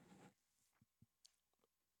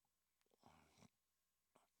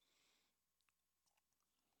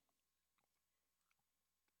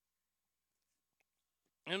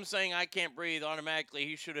 Him saying I can't breathe automatically,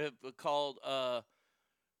 he should have called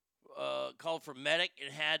for medic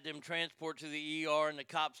and had them transport to the ER and the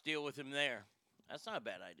cops deal with him there. That's not a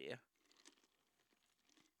bad idea.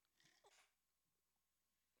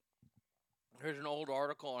 Here's an old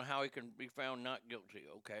article on how he can be found not guilty.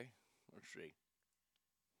 Okay, let's see.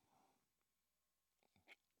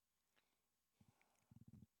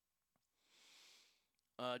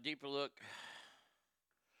 Deeper look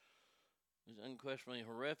is unquestionably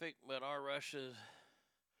horrific, but our Russia,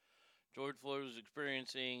 George Floyd was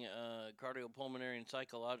experiencing cardiopulmonary and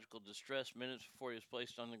psychological distress minutes before he was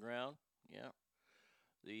placed on the ground. Yeah.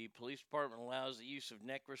 The police department allows the use of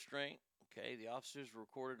neck restraint. Okay, the officers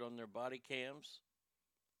recorded on their body cams.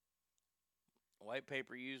 White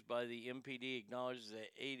paper used by the MPD acknowledges that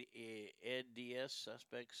EDS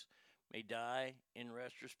suspects may die in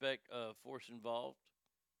retrospect of force involved.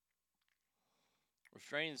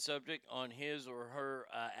 Restraining the subject on his or her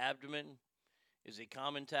abdomen is a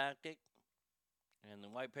common tactic, and the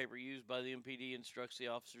white paper used by the MPD instructs the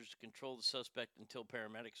officers to control the suspect until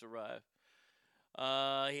paramedics arrive.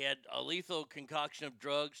 He had a lethal concoction of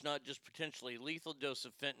drugs, not just potentially lethal dose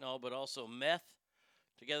of fentanyl, but also meth.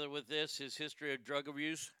 Together with this, his history of drug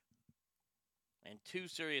abuse and 2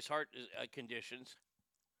 serious heart conditions.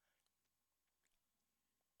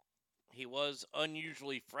 He was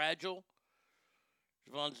unusually fragile.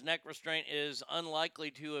 Javon's neck restraint is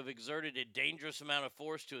unlikely to have exerted a dangerous amount of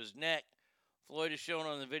force to his neck. Floyd is shown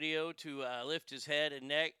on the video to lift his head and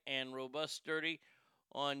neck, and robust, sturdy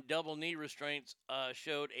on double knee restraints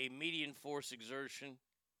showed a median force exertion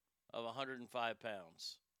of 105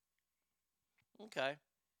 pounds. Okay.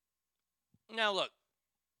 Now, look,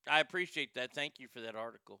 I appreciate that. Thank you for that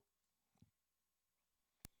article.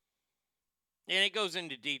 And it goes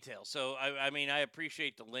into detail. So, I mean, I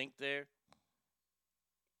appreciate the link there.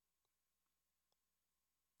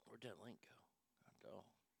 Where'd that link go?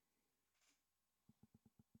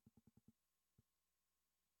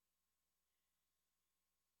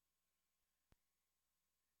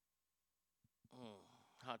 Oh.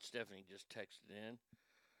 Hot Stephanie just texted in.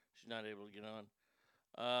 She's not able to get on.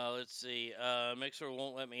 Let's see. Mixer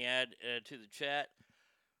won't let me add to the chat.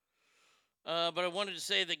 But I wanted to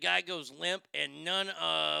say the guy goes limp, and none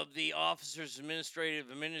of the officers'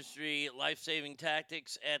 administrative ministry life-saving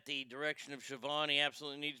tactics at the direction of Siobhan. He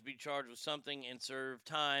absolutely needs to be charged with something and serve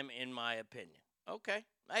time, in my opinion. Okay.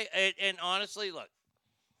 And honestly, look,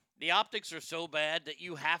 the optics are so bad that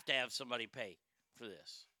you have to have somebody pay for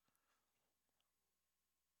this.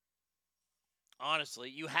 Honestly,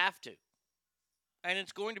 you have to. And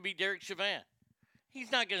it's going to be Derek Chauvin.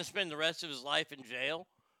 He's not going to spend the rest of his life in jail.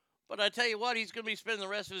 But I tell you what, he's going to be spending the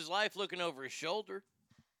rest of his life looking over his shoulder.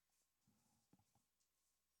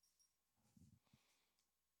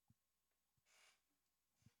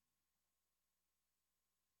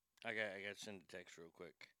 I got to send a text real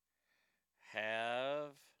quick.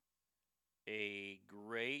 Have a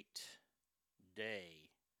great day.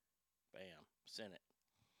 Bam. Send it.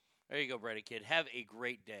 There you go, Brady Kid. Have a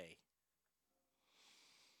great day.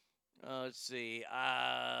 Let's see.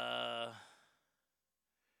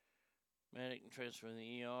 Medic and transfer in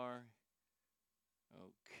the ER.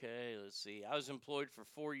 Okay, let's see. I was employed for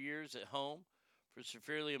 4 years at home for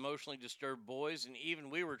severely emotionally disturbed boys, and even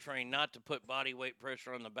we were trained not to put body weight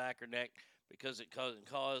pressure on the back or neck because it can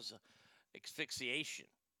cause asphyxiation.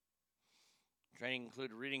 Training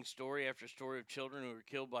included reading story after story of children who were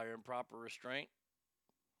killed by improper restraint.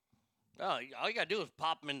 Oh, all you got to do is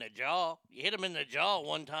pop them in the jaw. You hit them in the jaw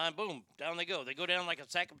one time, boom, down they go. They go down like a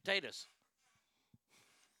sack of potatoes.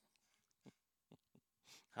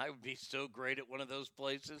 I would be so great at one of those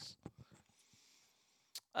places.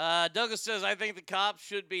 Douglas says, I think the cops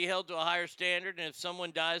should be held to a higher standard, and if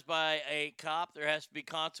someone dies by a cop, there has to be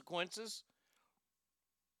consequences.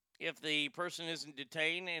 If the person isn't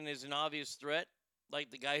detained and is an obvious threat,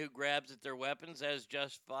 like the guy who grabs at their weapons, that is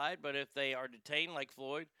justified. But if they are detained, like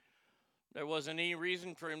Floyd, there wasn't any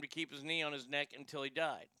reason for him to keep his knee on his neck until he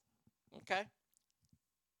died. Okay?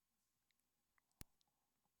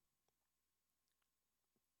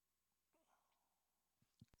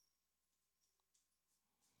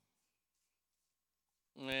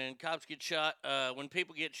 When cops get shot, when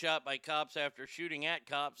people get shot by cops after shooting at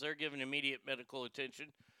cops, they're given immediate medical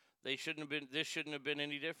attention. This shouldn't have been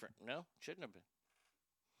any different. No, shouldn't have been.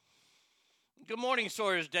 Good morning,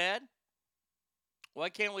 Sawyer's dad. Why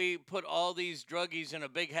can't we put all these druggies in a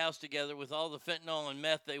big house together with all the fentanyl and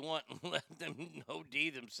meth they want and let them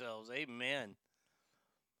OD themselves? Amen.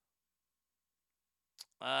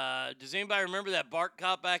 Does anybody remember that BART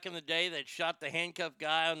cop back in the day that shot the handcuffed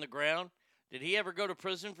guy on the ground? Did he ever go to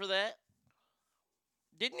prison for that?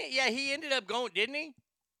 Didn't he? Yeah, he ended up going, didn't he?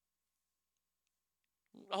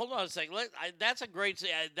 Hold on a second. That's a great...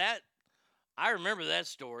 I remember that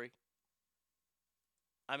story.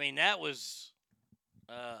 I mean, that was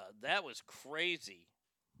crazy.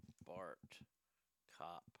 BART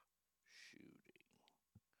cop shooting.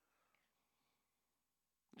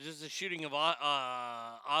 Is this the shooting of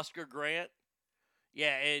Oscar Grant?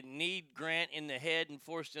 Yeah, it kneed Grant in the head and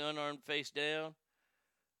forced the unarmed face down.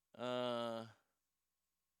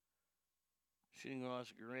 Shooting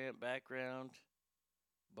Oscar Grant, background.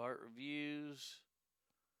 Bart reviews.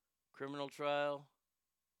 Criminal trial.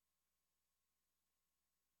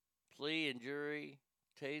 Plea and jury.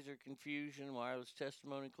 Taser confusion. Wireless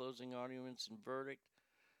testimony. Closing arguments and verdict.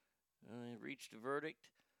 They reached a verdict.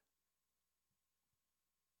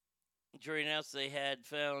 The jury announced they had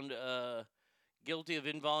found guilty of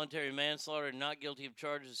involuntary manslaughter and not guilty of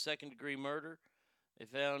charges of second-degree murder. They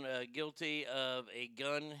found guilty of a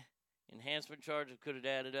gun enhancement charge that could have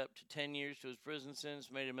added up to 10 years to his prison sentence,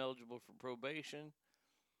 made him eligible for probation.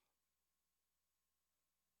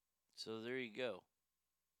 So there you go.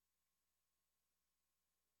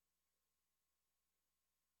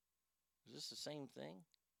 Is this the same thing?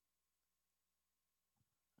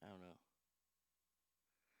 I don't know.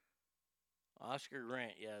 Oscar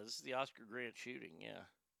Grant. Yeah, this is the Oscar Grant shooting. Yeah.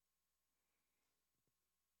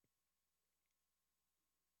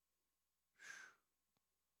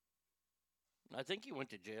 I think he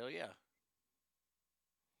went to jail. Yeah.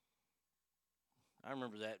 I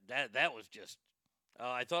remember that. That was just.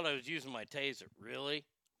 Oh, I thought I was using my taser. Really?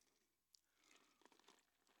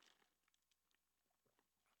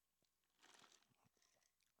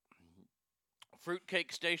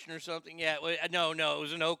 Fruitcake Station or something? Yeah. No, it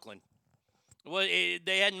was in Oakland. Well,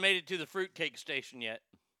 they hadn't made it to the Fruitcake Station yet.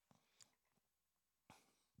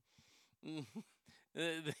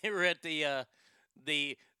 They were at the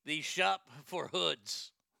shop for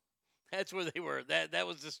hoods. That's where they were. That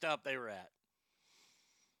was the stop they were at.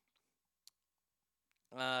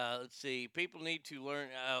 Let's see. People need to learn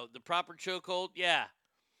the proper chokehold. Yeah.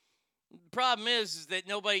 The problem is that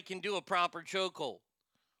nobody can do a proper chokehold.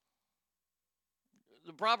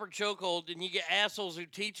 The proper chokehold, and you get assholes who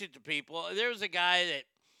teach it to people. There was a guy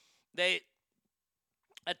that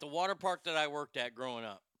at the water park that I worked at growing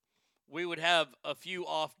up, we would have a few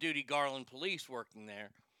off-duty Garland police working there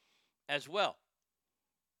as well.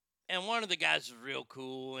 And one of the guys was real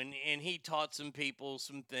cool, and he taught some people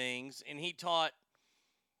some things, and he taught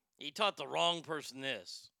the wrong person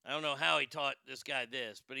this. I don't know how he taught this guy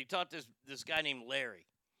this, but he taught this guy named Larry.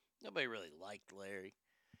 Nobody really liked Larry.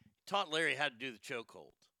 Taught Larry how to do the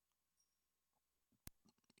chokehold.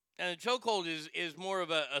 And the chokehold is more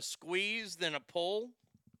of a squeeze than a pull.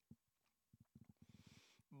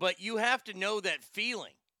 But you have to know that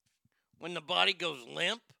feeling when the body goes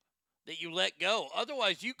limp that you let go.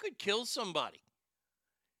 Otherwise, you could kill somebody.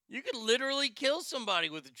 You could literally kill somebody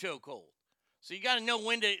with a chokehold. So you got to know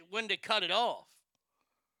when to cut it off.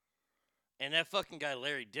 And that fucking guy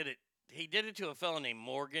Larry did it. He did it to a fellow named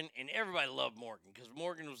Morgan, and everybody loved Morgan because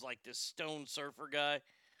Morgan was like this stone surfer guy.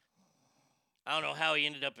 I don't know how he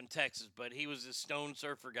ended up in Texas, but he was this stone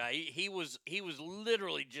surfer guy. He was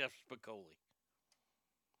literally Jeff Spicoli.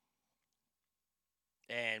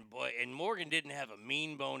 And Morgan didn't have a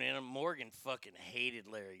mean bone in him. Morgan fucking hated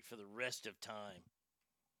Larry for the rest of time.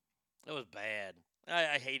 That was bad.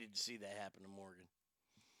 I hated to see that happen to Morgan.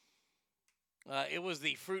 It was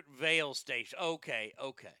the Fruitvale Station. Okay.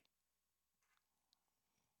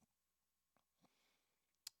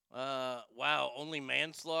 Wow, only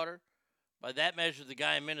manslaughter? By that measure, the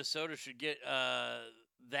guy in Minnesota should get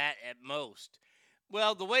that at most.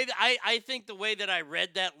 Well, the way that I think the way that I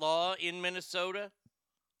read that law in Minnesota,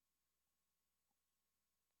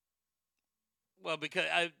 well, because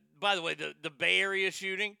by the way, the Bay Area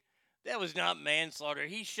shooting, that was not manslaughter.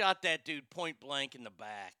 He shot that dude point blank in the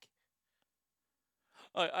back.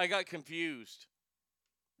 I got confused.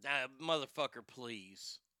 Motherfucker,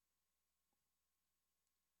 please.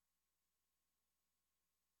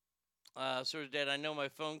 Sir Dad, I know my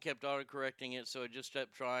phone kept autocorrecting it, so I just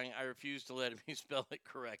kept trying. I refused to let me spell it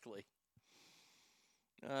correctly.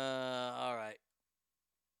 All right.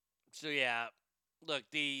 So, yeah. Look,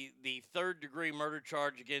 the third-degree murder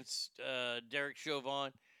charge against Derek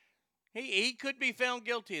Chauvin, he could be found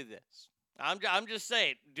guilty of this. I'm just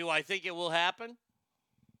saying, do I think it will happen?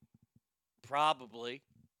 Probably.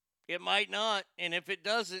 It might not, and if it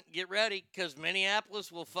doesn't, get ready, because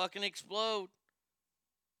Minneapolis will fucking explode.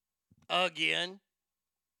 Again.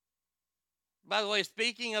 By the way,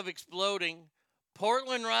 speaking of exploding,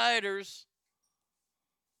 Portland rioters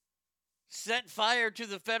set fire to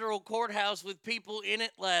the federal courthouse with people in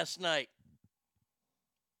it last night.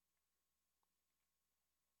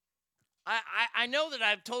 I know that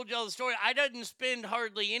I've told y'all the story. I didn't spend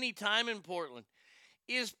hardly any time in Portland.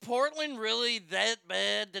 Is Portland really that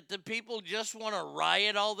bad that the people just want to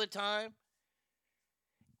riot all the time?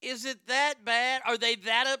 Is it that bad? Are they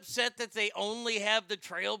that upset that they only have the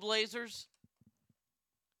Trailblazers?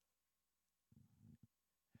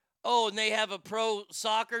 Oh, and they have a pro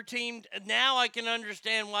soccer team. Now I can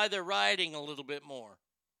understand why they're rioting a little bit more.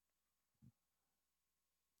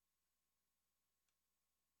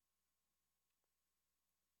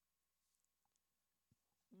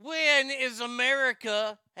 When is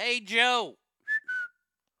America? Hey, Joe,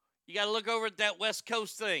 you got to look over at that West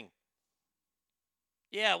Coast thing.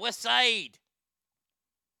 Yeah, West Side.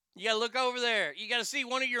 You got to look over there. You got to see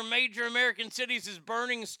one of your major American cities is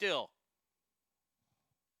burning still.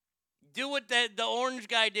 Do what the orange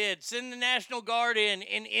guy did. Send the National Guard in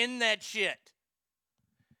and end that shit.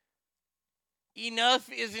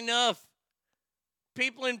 Enough is enough.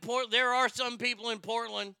 People in Portland, there are some people in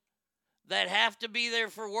Portland that have to be there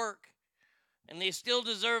for work, and they still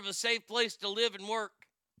deserve a safe place to live and work.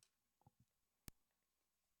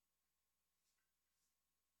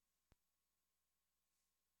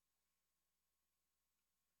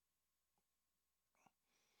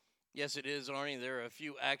 Yes, it is, Arnie. There are a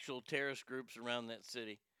few actual terrorist groups around that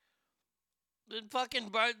city. Then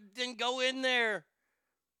go in there.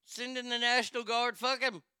 Send in the National Guard. Fuck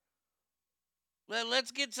them.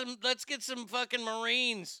 Let's get some fucking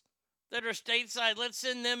Marines that are stateside. Let's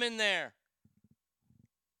send them in there.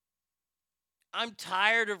 I'm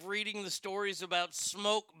tired of reading the stories about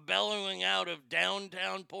smoke bellowing out of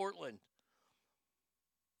downtown Portland.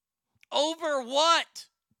 Over what?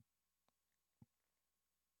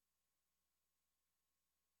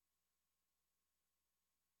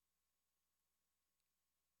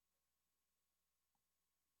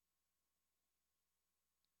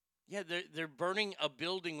 Yeah, they're burning a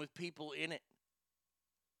building with people in it.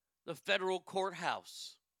 The federal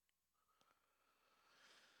courthouse.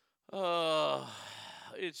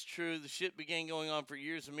 It's true. The shit began going on for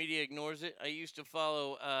years. The media ignores it. I used to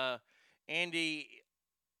follow Andy.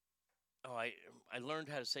 Oh, I learned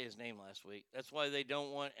how to say his name last week. That's why they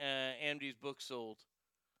don't want Andy's book sold.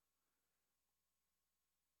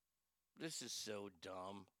 This is so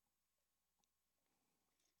dumb.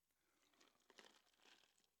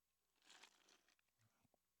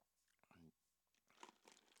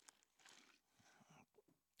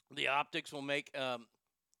 The optics will make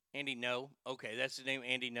Andy No. Okay, that's the name,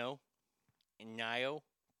 Andy No. And Nio.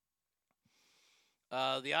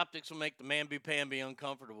 The optics will make the mamby-pamby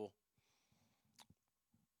uncomfortable.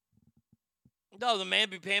 No, the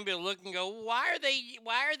mamby-pamby will look and go, why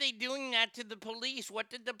are they doing that to the police? What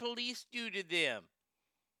did the police do to them?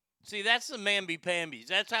 See, that's the mamby-pambies.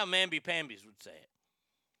 That's how mamby-pambies would say it.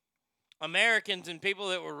 Americans and people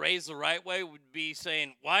that were raised the right way would be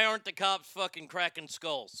saying, why aren't the cops fucking cracking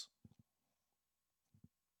skulls?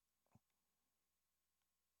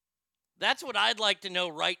 That's what I'd like to know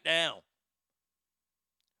right now.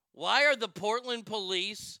 Why are the Portland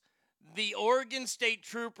police, the Oregon State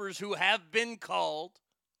Troopers who have been called,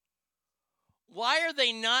 why are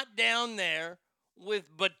they not down there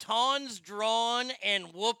with batons drawn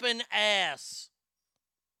and whooping ass?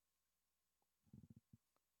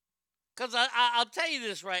 Because I'll tell you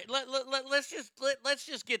this right. Let's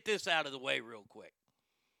just get this out of the way real quick.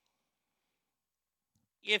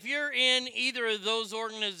 If you're in either of those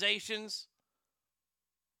organizations,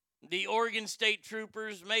 the Oregon State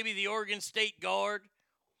Troopers, maybe the Oregon State Guard,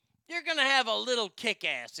 you're going to have a little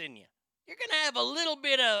kick-ass in you. You're going to have a little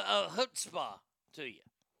bit of chutzpah to you.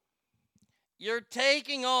 You're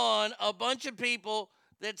taking on a bunch of people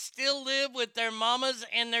that still live with their mamas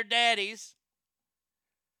and their daddies.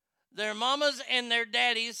 Their mamas and their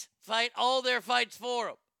daddies fight all their fights for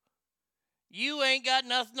them. You ain't got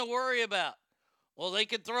nothing to worry about. Well, they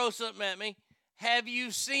could throw something at me. Have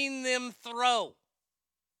you seen them throw?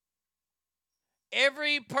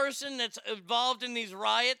 Every person that's involved in these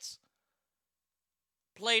riots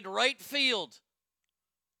played right field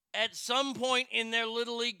at some point in their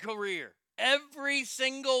Little League career. Every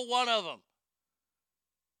single one of them.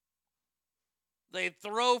 They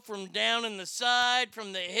throw from down in the side,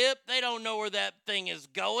 from the hip. They don't know where that thing is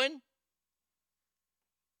going.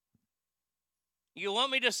 You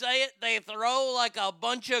want me to say it? They throw like a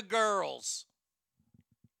bunch of girls.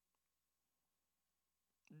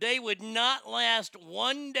 They would not last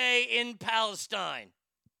one day in Palestine.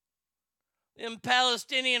 Them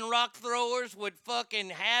Palestinian rock throwers would fucking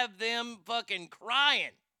have them fucking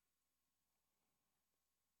crying.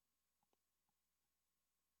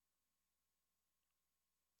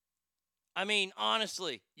 I mean,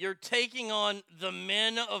 honestly, you're taking on the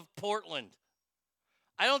men of Portland.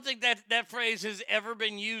 I don't think that phrase has ever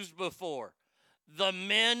been used before. The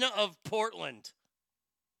men of Portland.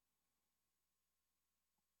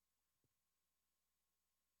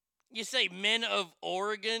 You say men of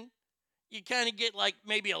Oregon, you kind of get like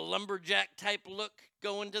maybe a lumberjack type look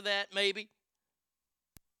going to that, maybe.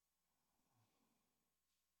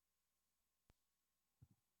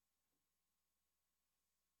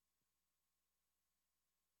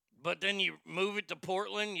 But then you move it to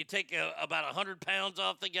Portland, you take about 100 pounds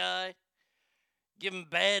off the guy, give him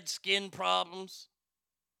bad skin problems.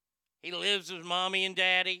 He lives with mommy and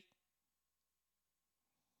daddy.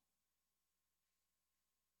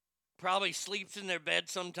 Probably sleeps in their bed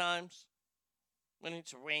sometimes when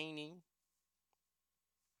it's raining.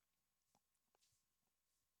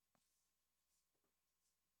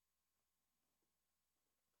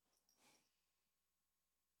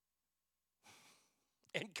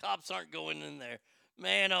 And cops aren't going in there.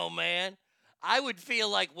 Man, oh man. I would feel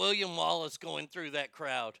like William Wallace going through that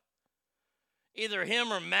crowd. Either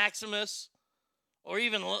him or Maximus or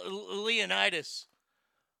even Leonidas.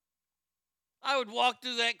 I would walk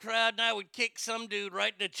through that crowd and I would kick some dude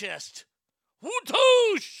right in the chest.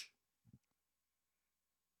 Whootoosh!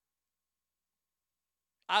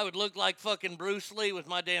 I would look like fucking Bruce Lee with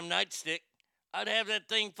my damn nightstick. I'd have that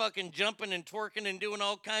thing fucking jumping and twerking and doing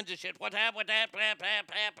all kinds of shit. What happened?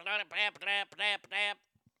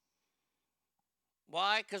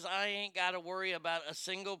 Why? Because I ain't got to worry about a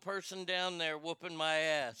single person down there whooping my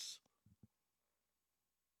ass.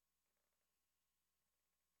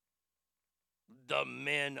 The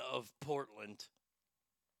men of Portland.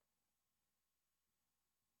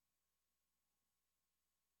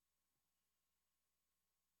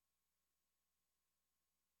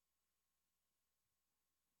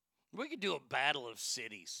 We could do a battle of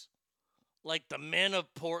cities. Like the men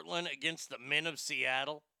of Portland against the men of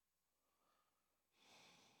Seattle.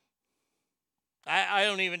 I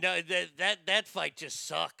don't even know. That fight just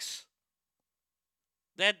sucks.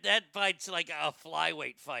 That fight's like a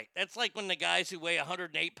flyweight fight. That's like when the guys who weigh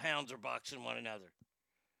 108 pounds are boxing one another.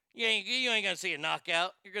 You ain't going to see a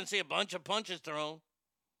knockout. You're going to see a bunch of punches thrown.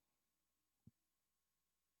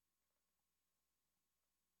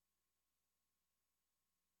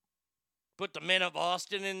 Put the men of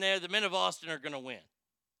Austin in there. The men of Austin are going to win.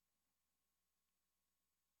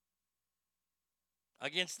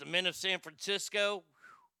 Against the men of San Francisco,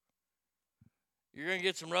 you're going to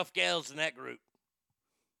get some rough gals in that group.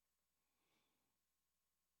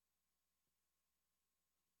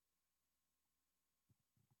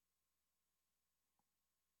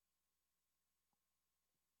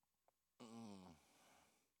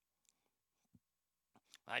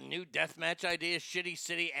 A new deathmatch idea, Shitty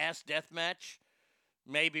City Ass Deathmatch?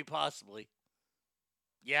 Maybe, possibly.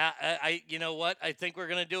 Yeah, I you know what? I think we're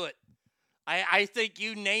going to do it. I think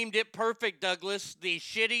you named it perfect, Douglas. The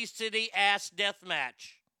Shitty City Ass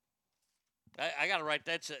Deathmatch. I got to write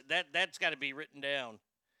that's got to be written down.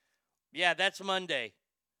 Yeah, that's Monday.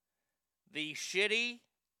 The Shitty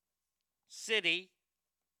City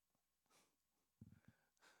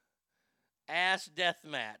Ass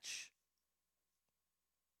Deathmatch.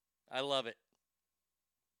 I love it.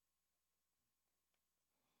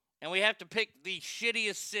 And we have to pick the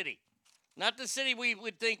shittiest city. Not the city we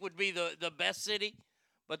would think would be the best city,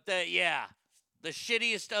 but the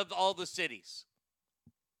shittiest of all the cities.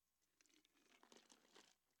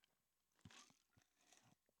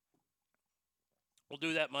 We'll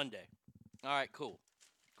do that Monday. All right, cool.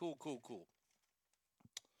 Cool.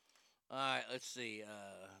 All right, let's see.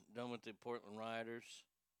 Done with the Portland Riders.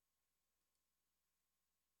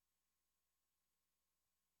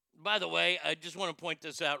 By the way, I just want to point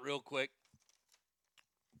this out real quick.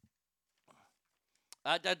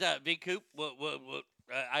 V Coop,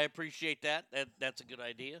 I appreciate that. That's a good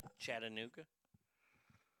idea. Chattanooga.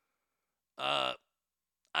 I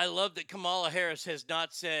love that Kamala Harris has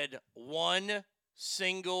not said one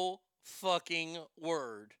single fucking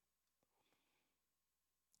word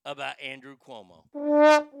about Andrew Cuomo.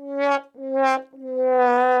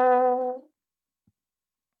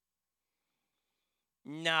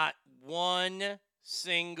 Not one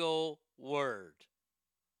single word.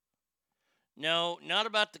 No, not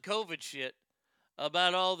about the COVID shit.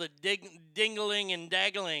 About all the dingling and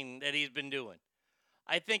daggling that he's been doing.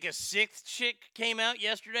 I think a sixth chick came out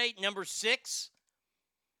yesterday, number 6,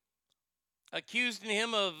 accusing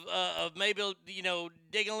him of maybe,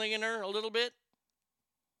 diggling her a little bit.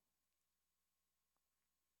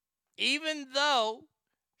 Even though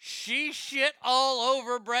she shit all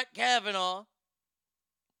over Brett Kavanaugh.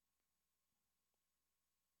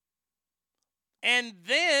 And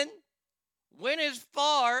then went as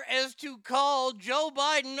far as to call Joe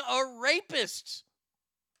Biden a rapist.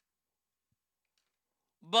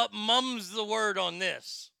 But mum's the word on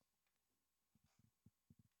this.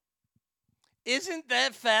 Isn't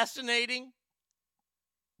that fascinating?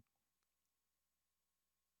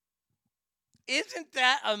 Isn't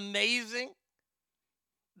that amazing?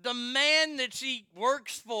 The man that she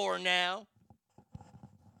works for now,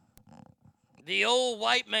 the old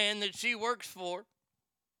white man that she works for,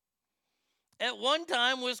 at one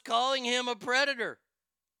time was calling him a predator,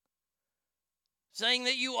 saying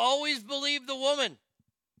that you always believe the woman.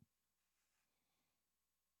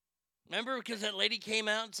 Remember, because that lady came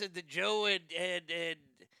out and said that Joe had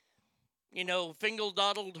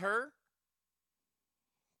fingle-doddled her?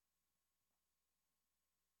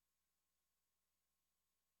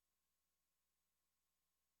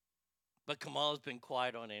 But Kamala's been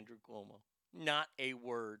quiet on Andrew Cuomo. Not a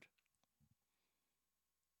word.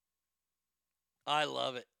 I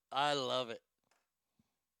love it. I love it.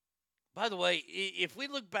 By the way, if we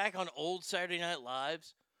look back on old Saturday Night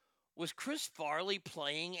Lives, was Chris Farley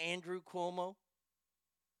playing Andrew Cuomo?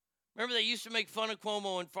 Remember, they used to make fun of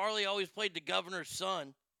Cuomo, and Farley always played the governor's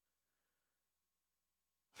son.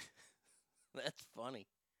 That's funny.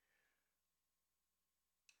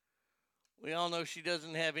 We all know she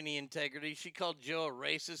doesn't have any integrity. She called Joe a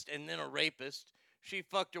racist and then a rapist. She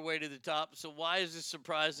fucked her way to the top, so why is it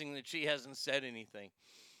surprising that she hasn't said anything?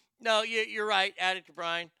 No, you're right, Addict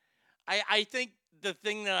Brian. I think the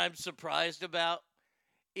thing that I'm surprised about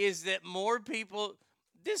is that more people,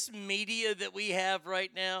 this media that we have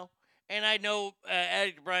right now, and I know,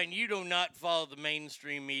 Addict Brian, you do not follow the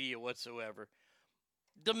mainstream media whatsoever.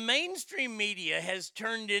 The mainstream media has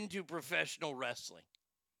turned into professional wrestling.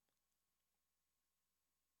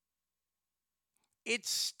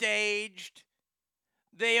 It's staged.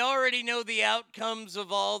 They already know the outcomes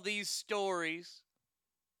of all these stories.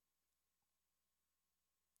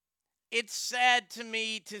 It's sad to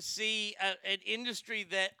me to see an industry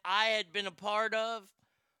that I had been a part of,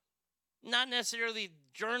 not necessarily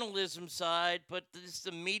journalism side, but just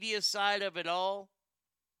the media side of it all.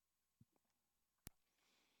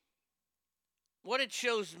 What it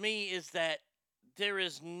shows me is that there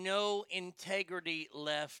is no integrity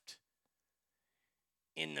left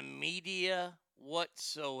in the media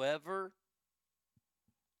whatsoever.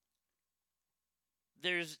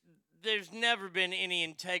 There's never been any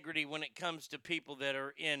integrity when it comes to people that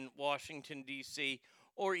are in Washington, D.C.,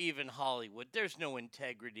 or even Hollywood. There's no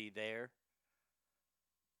integrity there.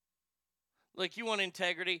 Look, you want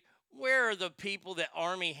integrity? Where are the people that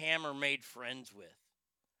Armie Hammer made friends with?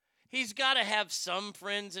 He's got to have some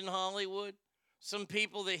friends in Hollywood, some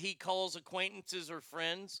people that he calls acquaintances or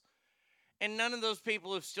friends, and none of those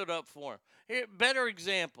people have stood up for him. Here, better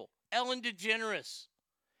example, Ellen DeGeneres.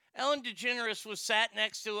 Ellen DeGeneres was sat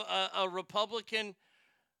next to a Republican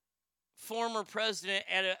former president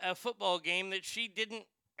at a football game that she didn't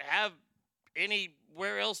have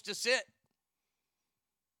anywhere else to sit.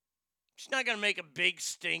 She's not going to make a big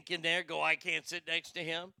stink in there, go, I can't sit next to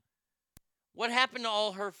him. What happened to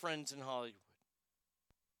all her friends in Hollywood?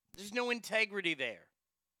 There's no integrity there.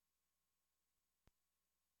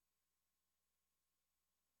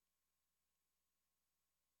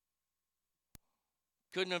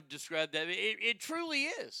 Couldn't have described that. It truly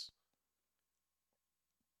is.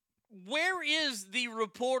 Where is the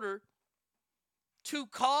reporter to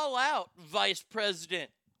call out Vice President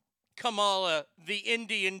Kamala, the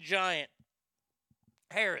Indian giant,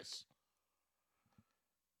 Harris?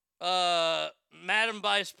 Madam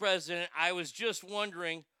Vice President, I was just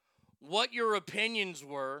wondering what your opinions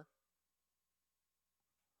were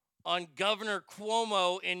on Governor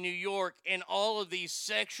Cuomo in New York and all of these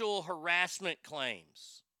sexual harassment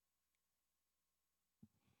claims.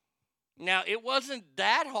 Now, it wasn't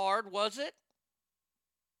that hard, was it?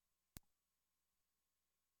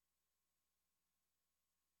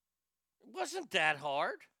 It wasn't that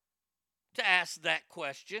hard to ask that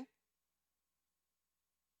question.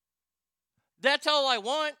 That's all I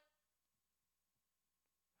want.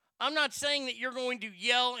 I'm not saying that you're going to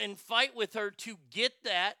yell and fight with her to get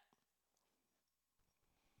that.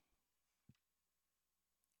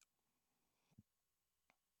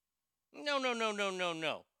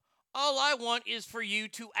 No. All I want is for you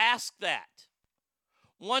to ask that.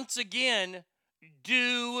 Once again,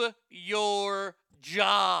 do your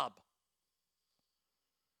job.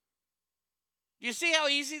 You see how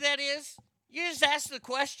easy that is? You just ask the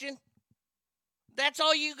question. That's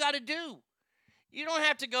all you got to do. You don't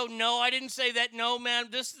have to go, no, I didn't say that. No, man,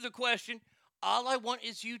 this is the question. All I want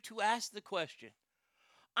is you to ask the question.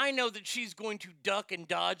 I know that she's going to duck and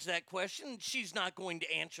dodge that question. She's not going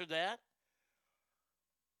to answer that.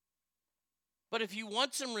 But if you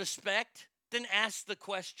want some respect, then ask the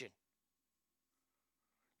question.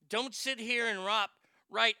 Don't sit here and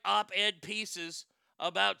write op-ed pieces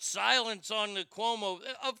about silence on the Cuomo.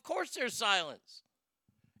 Of course there's silence.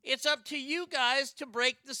 It's up to you guys to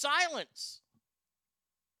break the silence.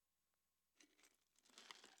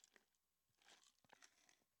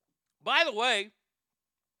 By the way,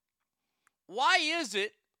 why is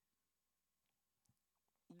it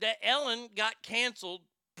that Ellen got canceled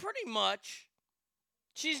pretty much.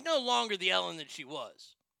 She's no longer the Ellen that she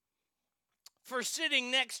was for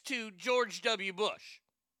sitting next to George W. Bush.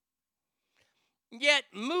 Yet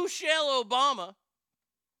Michelle Obama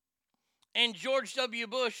and George W.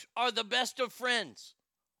 Bush are the best of friends.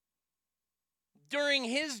 During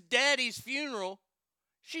his daddy's funeral,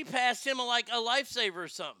 she passed him like a lifesaver or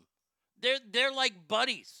something. They're like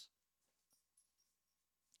buddies.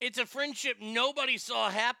 It's a friendship nobody saw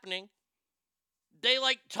happening. They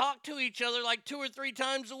like talk to each other like 2 or 3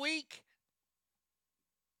 times a week.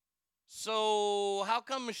 So how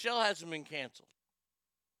come Michelle hasn't been canceled?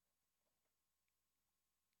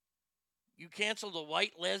 You canceled a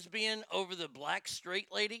white lesbian over the black straight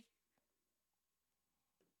lady?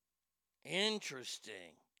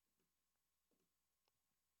 Interesting.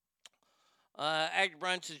 Aggie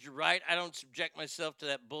Brian says, you're right. I don't subject myself to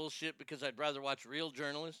that bullshit because I'd rather watch real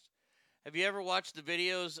journalists. Have you ever watched the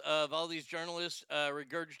videos of all these journalists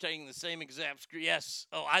regurgitating the same exact script? Yes.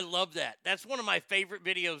 Oh, I love that. That's one of my favorite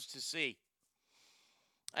videos to see.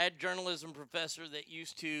 I had a journalism professor that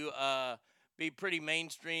used to be pretty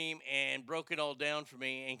mainstream and broke it all down for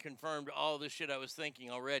me and confirmed all the shit I was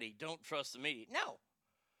thinking already. Don't trust the media. No.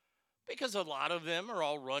 Because a lot of them are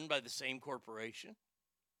all run by the same corporation.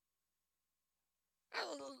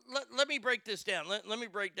 Let me break this down. Let me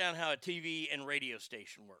break down how a TV and radio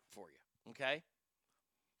station work for you, okay?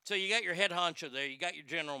 So you got your head honcho there. You got your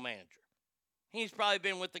general manager. He's probably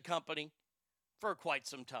been with the company for quite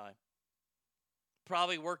some time.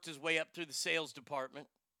 Probably worked his way up through the sales department.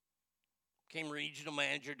 Became regional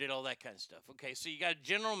manager, did all that kind of stuff. Okay, so you got a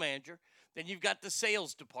general manager. Then you've got the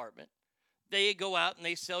sales department. They go out and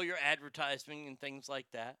they sell your advertising and things like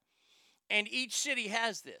that. And each city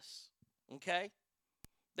has this, okay?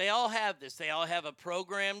 They all have this. They all have a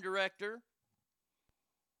program director,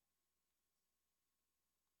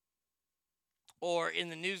 or in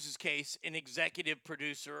the news's case, an executive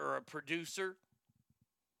producer or a producer.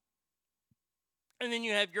 And then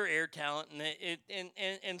you have your air talent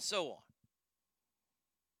and so on.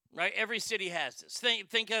 Right? Every city has this.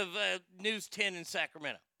 Think of News 10 in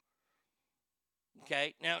Sacramento.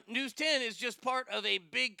 Okay? Now, News 10 is just part of a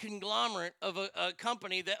big conglomerate of a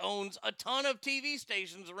company that owns a ton of TV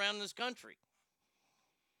stations around this country.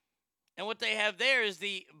 And what they have there is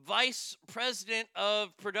the vice president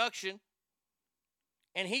of production.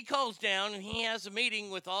 And he calls down and he has a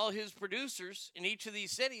meeting with all his producers in each of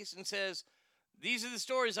these cities and says, these are the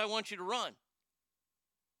stories I want you to run.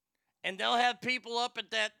 And they'll have people up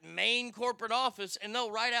at that main corporate office and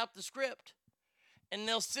they'll write out the script. And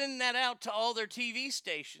they'll send that out to all their TV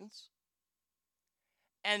stations.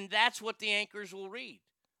 And that's what the anchors will read.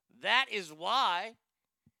 That is why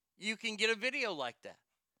you can get a video like that.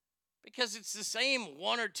 Because it's the same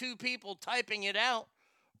 1 or 2 people typing it out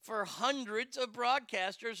for hundreds of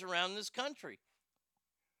broadcasters around this country.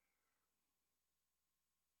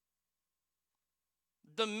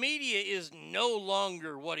 The media is no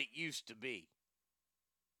longer what it used to be.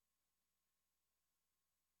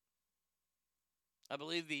 I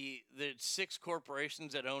believe the 6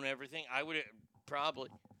 corporations that own everything, I would probably.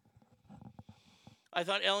 I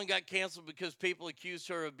thought Ellen got canceled because people accused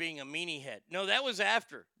her of being a meanie head. No, that was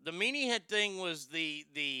after. The meanie head thing was the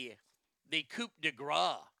coup de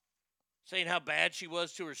grace, saying how bad she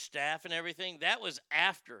was to her staff and everything. That was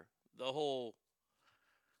after the whole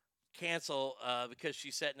cancel because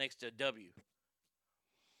she sat next to a W.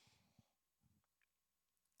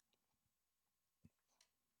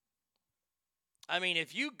 I mean,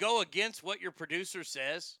 if you go against what your producer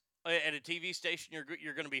says at a TV station,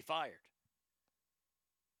 you're going to be fired.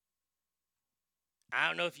 I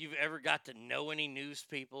don't know if you've ever got to know any news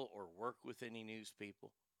people or work with any news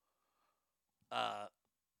people.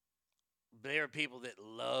 There are people that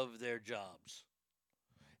love their jobs.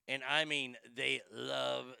 And I mean, they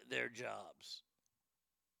love their jobs.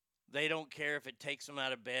 They don't care if it takes them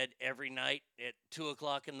out of bed every night at 2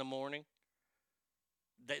 o'clock in the morning.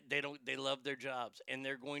 They love their jobs, and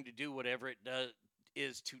they're going to do whatever it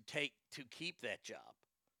is to keep that job,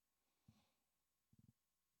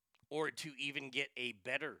 or to even get a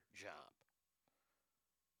better job.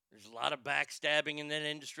 There's a lot of backstabbing in that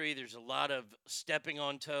industry. There's a lot of stepping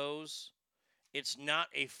on toes. It's not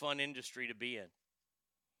a fun industry to be in.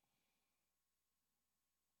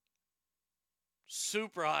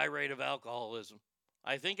 Super high rate of alcoholism.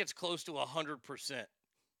 I think it's close to 100%.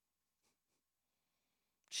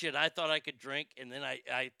 Shit, I thought I could drink, and then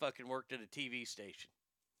I fucking worked at a TV station.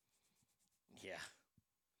 Yeah.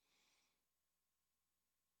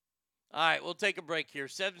 All right, we'll take a break here.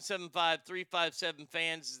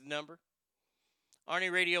 775-357-FANS is the number.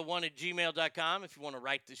 ArnieRadio1@gmail.com if you want to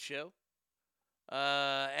write this show.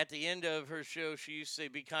 At the end of her show, she used to say,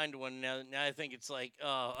 be kind to one another. Now I think it's like,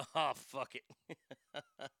 oh fuck it.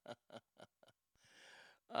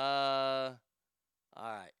 All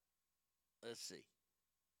right. Let's see.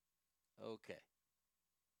 Okay.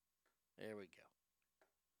 There we go.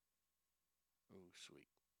 Oh, sweet.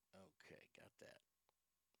 Okay, got that.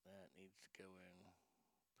 That needs to go in.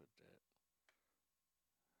 Put that.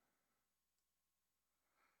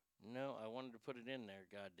 No, I wanted to put it in there,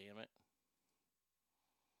 God damn it.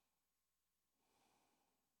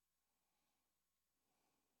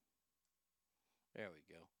 There we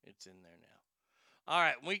go. It's in there now. All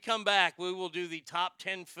right, when we come back, we will do the top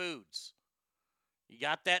 10 foods. You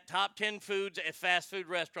got that top 10 foods at fast food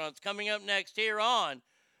restaurants coming up next here on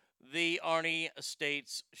the Arnie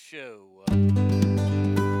Estates Show.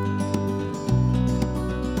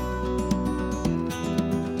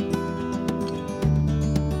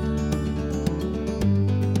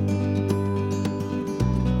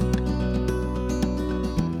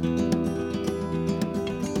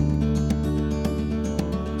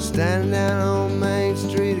 Standing down on Main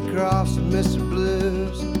Street across from Mr.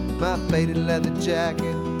 Blues, my faded leather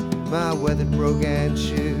jacket, my weathered brogan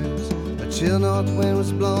shoes. A chill north wind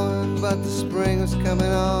was blowing, but the spring was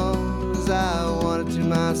coming on, as I wondered to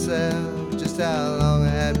myself just how long I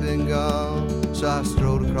had been gone. So I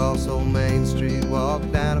strolled across old Main Street,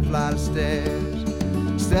 walked down a flight of stairs,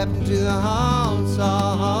 stepped into the hall and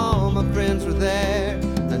saw all my friends were there.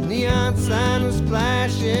 A neon sign was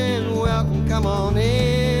flashing, welcome, come on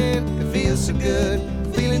in. It feels so good,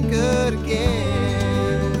 feeling good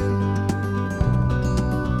again.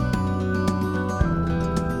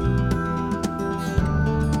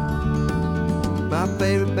 My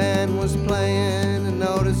favorite band was playing an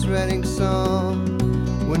Otis Redding song.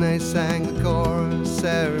 When they sang the chorus,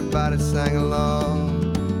 everybody sang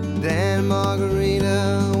along. Dan and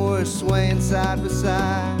Margarita were swaying side by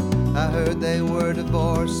side. I heard they were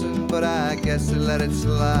divorcing, but I guess they let it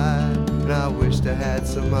slide. And I wished I had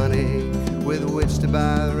some money with which to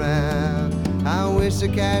buy around. I wished I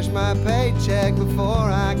cashed my paycheck before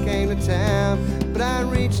I came to town. But I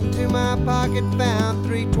reached into my pocket, found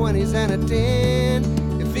 3 20s and a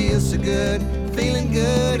 10. It feels so good, feeling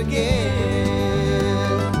good again.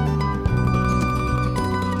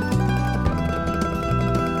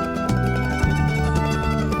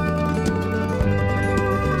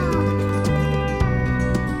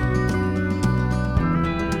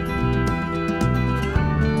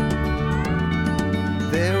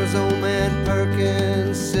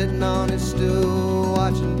 Sitting on his stool,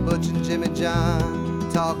 watching Butch and Jimmy John,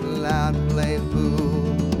 talking loud and playing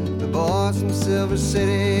pool. The boys from Silver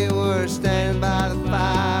City were standing by the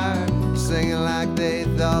fire, singing like they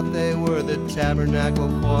thought they were the Tabernacle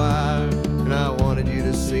Choir. And I wanted you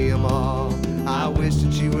to see them all, I wish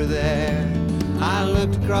that you were there. I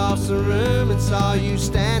looked across the room and saw you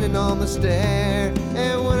standing on the stair.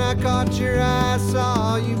 And when I caught your eye, I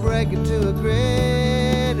saw you break into a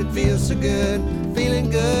grin. It feels so good, feeling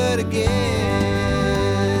good again.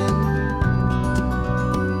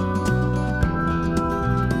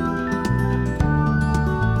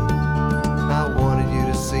 I wanted you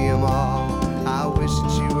to see them all, I wish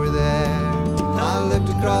that you were there. I looked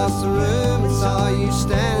across the room and saw you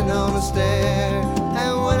standing on the stair.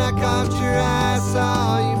 And when I caught your eye, I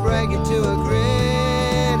saw you break into a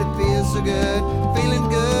grin. It feels so good, feeling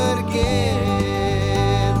good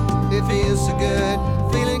again. It feels so good,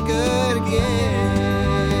 feeling good again.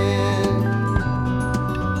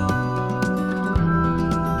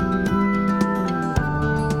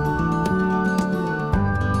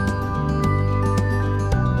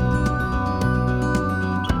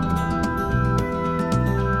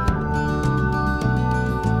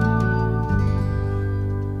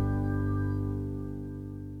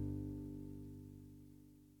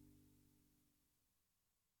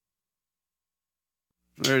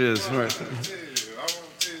 There it is. Right.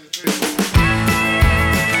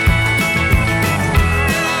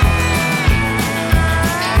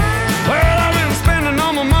 Well, I've been spending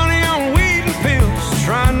all my money on weed and pills,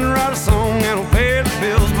 trying to write a song that'll pay the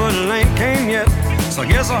bills, but it ain't came yet, so I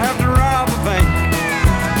guess I'll have to rob a bank.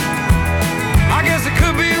 I guess it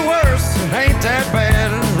could be worse, it ain't that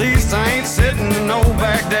bad. At least I ain't sitting in no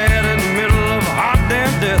Baghdad in the middle of a hot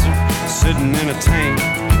damn desert, sitting in a tank.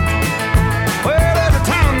 Well, every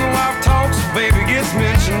time the wife talks, the baby gets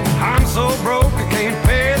mentioned. I'm so broke I can't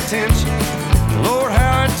pay attention. Lord,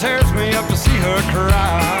 how it tears me up to see her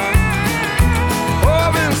cry. Oh,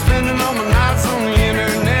 I've been spending all my nights on the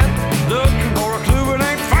internet, looking for a clue but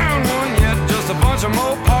ain't found one yet. Just a bunch of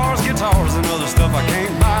Mopars, guitars, and other stuff I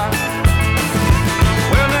can't buy.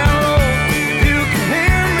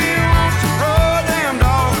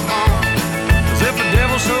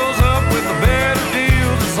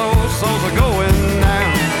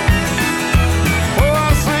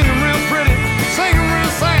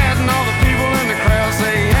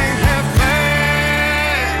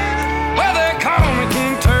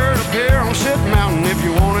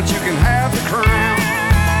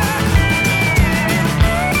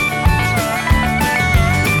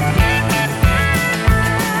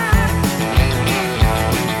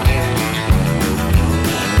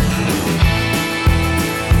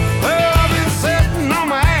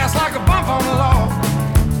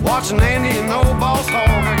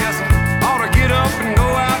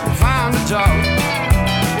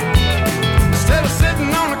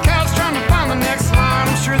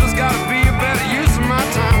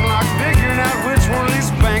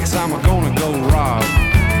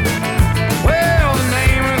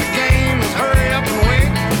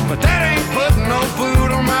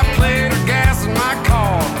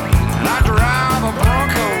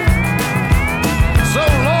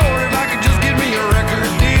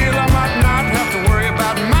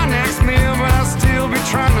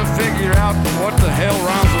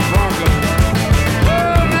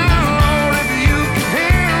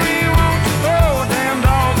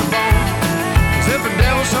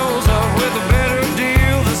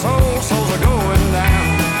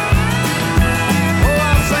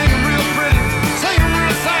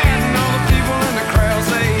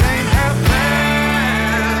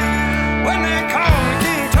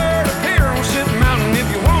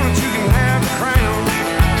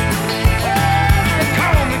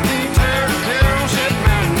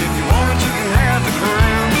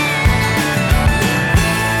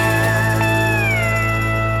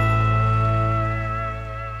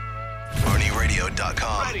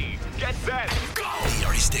 Get set. Go. The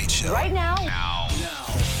Arnie State Show. Right now.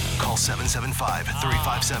 Call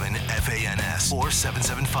 775-357-FANS or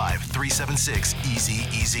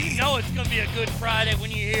 775-376-EASY-EASY. You know it's going to be a good Friday when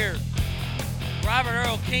you hear Robert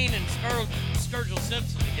Earl Keen and Sturgill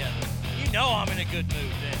Simpson together. You know I'm in a good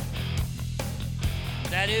mood then.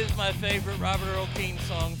 That is my favorite Robert Earl Keen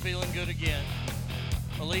song, Feeling Good Again.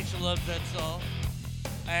 Alicia loves that song.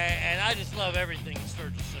 And I just love everything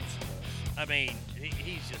Sturgill Simpson does. I mean,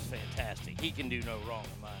 he's just fantastic. He can do no wrong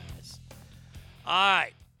in my eyes. All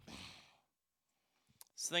right. I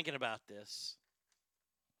was thinking about this.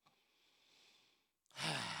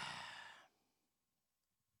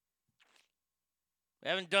 We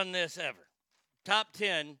haven't done this ever. Top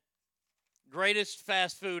 10 greatest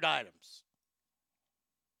fast food items.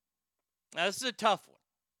 Now, this is a tough one.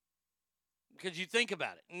 Because you think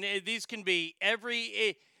about it. And these can be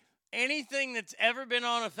anything that's ever been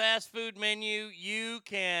on a fast food menu, you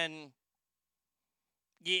can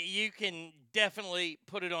definitely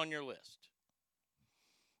put it on your list.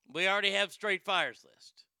 We already have Straight Fire's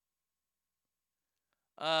list.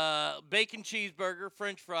 Bacon cheeseburger,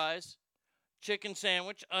 French fries, chicken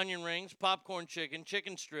sandwich, onion rings, popcorn chicken,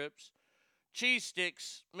 chicken strips, cheese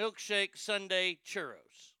sticks, milkshake, sundae,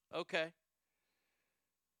 churros. Okay.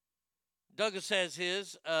 Douglas has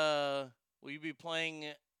his. Will you be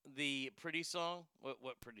playing the pretty song?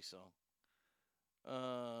 What pretty song?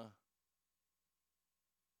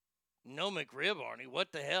 No McRib, Arnie.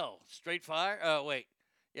 What the hell? Straight Fire? Wait.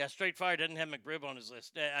 Yeah, Straight Fire doesn't have McRib on his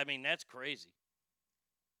list. I mean, that's crazy.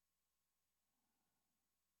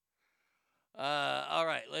 All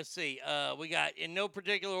right, let's see. We got, in no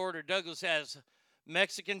particular order, Douglas has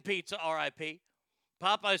Mexican pizza, R.I.P.,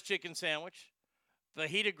 Popeye's chicken sandwich,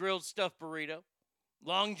 fajita grilled stuffed burrito,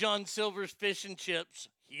 Long John Silver's fish and chips,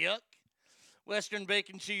 yuck, Western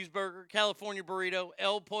bacon cheeseburger, California burrito,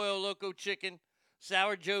 El Pollo Loco chicken,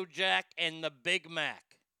 Sour Joe Jack, and the Big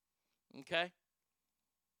Mac. Okay?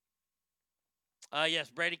 Yes,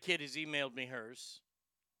 Brady Kid has emailed me hers.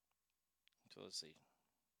 So let's see.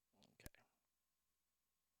 Okay.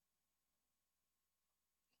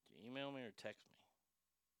 Did you email me or text me?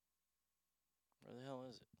 Where the hell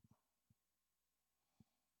is it?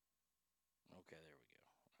 Okay, there we go.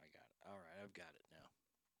 I got it. All right, I've got it now.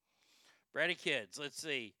 Brady Kids, let's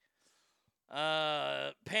see.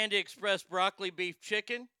 Panda Express broccoli beef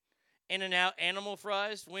chicken, In-N-Out animal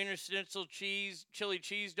fries, Wiener Schnitzel cheese, chili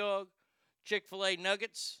cheese dog, Chick-fil-A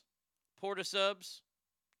nuggets, Porta subs,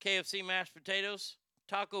 KFC mashed potatoes,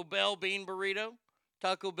 Taco Bell bean burrito,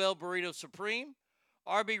 Taco Bell burrito supreme,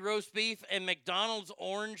 Arby roast beef, and McDonald's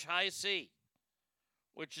orange high C,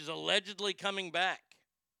 which is allegedly coming back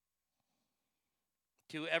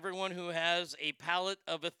to everyone who has a palate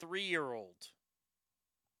of a 3-year-old.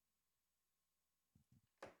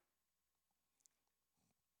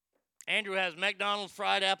 Andrew has McDonald's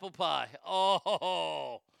fried apple pie.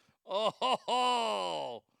 Oh,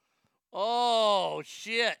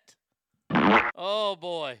 shit. Oh,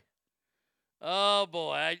 boy.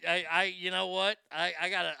 I you know what? I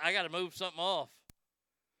gotta move something off.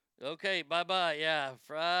 Okay, bye-bye. Yeah,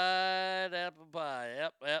 fried apple pie.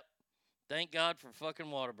 Yep. Thank God for fucking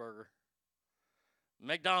Whataburger.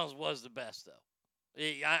 McDonald's was the best, though.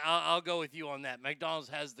 I'll go with you on that. McDonald's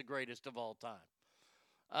has the greatest of all time.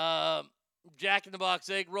 Jack in the Box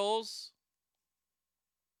egg rolls.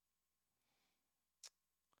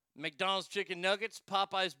 McDonald's chicken nuggets.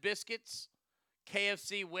 Popeye's biscuits.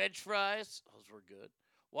 KFC wedge fries. Those were good.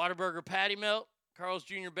 Whataburger patty melt. Carl's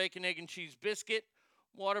Jr. bacon, egg, and cheese biscuit.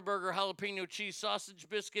 Whataburger jalapeno cheese sausage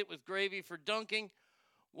biscuit with gravy for dunking.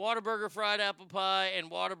 Whataburger fried apple pie. And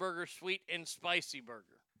Whataburger sweet and spicy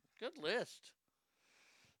burger. Good list.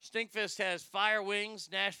 Stinkfist has fire wings,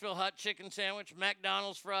 Nashville hot chicken sandwich,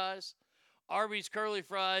 McDonald's fries, Arby's curly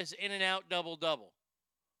fries, In-N-Out double-double.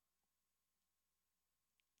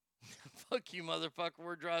 Fuck you, motherfucker.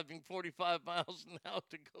 We're driving 45 miles an hour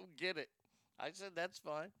to go get it. I said that's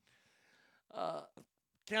fine.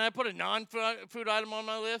 Can I put a non-food item on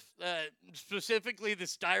my list? Specifically the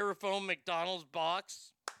styrofoam McDonald's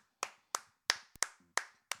box.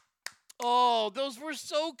 Oh, those were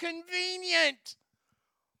so convenient.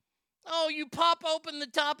 Oh, you pop open the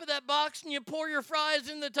top of that box and you pour your fries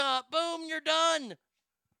in the top. Boom, you're done.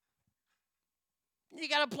 You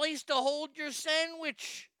got a place to hold your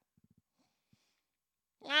sandwich.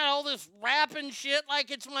 Not all this wrapping shit like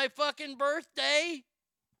it's my fucking birthday.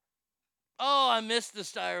 Oh, I missed the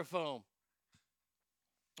styrofoam.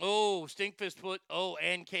 Oh, Stinkfist put,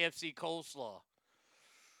 and KFC coleslaw.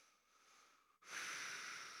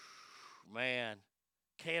 Man.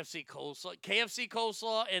 KFC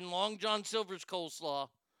coleslaw and Long John Silver's coleslaw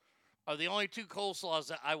are the only two coleslaws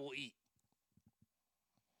that I will eat.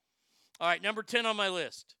 All right, number 10 on my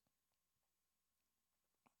list.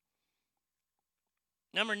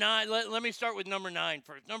 Number 9, let me start with number 9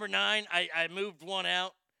 first. Number 9, I moved one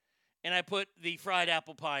out, and I put the fried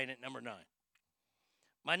apple pie in at number 9.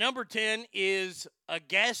 My number 10 is a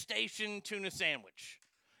gas station tuna sandwich.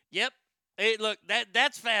 Yep. Hey, look,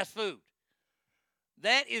 that's fast food.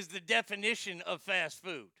 That is the definition of fast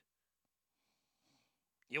food.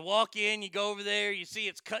 You walk in, you go over there, you see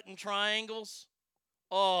it's cut in triangles.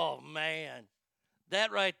 Oh, man.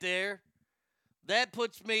 That right there, that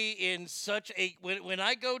puts me in such a... When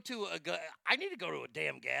I go to I need to go to a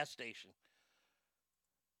damn gas station.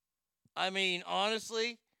 I mean,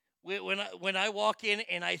 honestly, when I walk in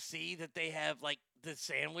and I see that they have, like, the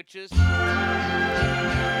sandwiches...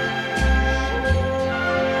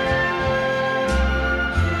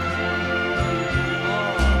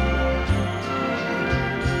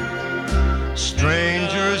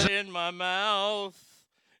 Strangers in my mouth,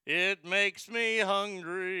 it makes me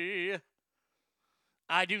hungry.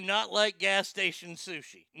 I do not like gas station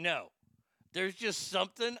sushi. No. There's just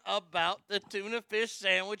something about the tuna fish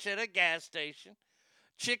sandwich at a gas station.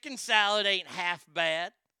 Chicken salad ain't half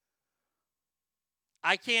bad.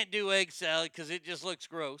 I can't do egg salad because it just looks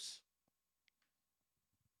gross.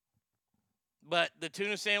 But the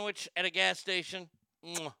tuna sandwich at a gas station,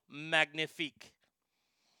 magnifique.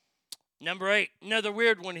 Number 8, another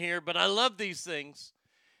weird one here, but I love these things.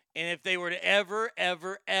 And if they were to ever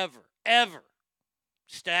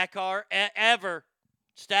stack our,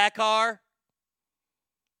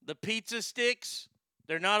 the pizza sticks,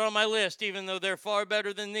 they're not on my list, even though they're far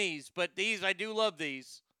better than these. But these, I do love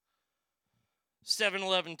these.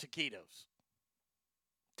 7-Eleven taquitos.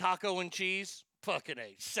 Taco and cheese, fucking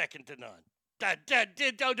A, second to none.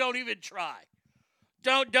 Don't even try.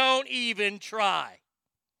 Don't even try.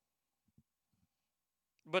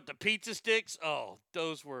 But the pizza sticks, oh,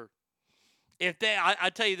 those were...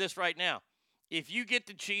 I tell you this right now. If you get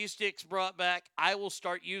the cheese sticks brought back, I will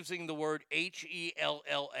start using the word Hella.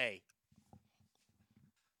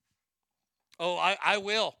 Oh, I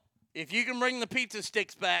will. If you can bring the pizza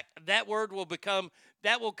sticks back, that word will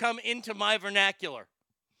come into my vernacular.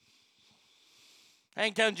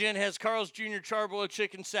 Hangtown Gin has Carl's Jr. Charbroiled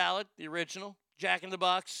Chicken Salad, the original. Jack in the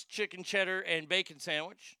Box Chicken Cheddar and Bacon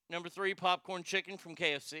Sandwich. Number 3, Popcorn Chicken from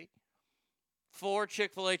KFC. 4,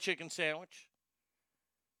 Chick-fil-A Chicken Sandwich.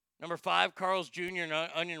 Number 5, Carl's Jr.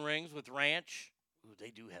 Onion Rings with Ranch. Ooh, they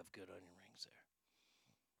do have good onion rings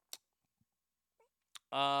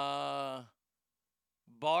there.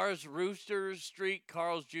 Bars, Roosters Street,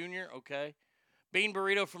 Carl's Jr. Okay. Bean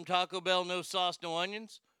Burrito from Taco Bell, no sauce, no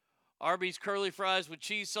onions. Arby's Curly Fries with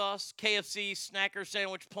cheese sauce. KFC Snacker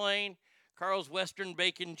Sandwich plain. Carl's Western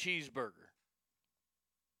Bacon Cheeseburger.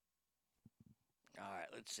 All right,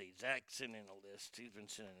 let's see. Zach's sending a list. He's been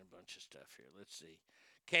sending a bunch of stuff here. Let's see.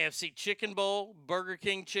 KFC Chicken Bowl, Burger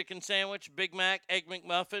King Chicken Sandwich, Big Mac Egg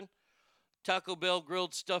McMuffin, Taco Bell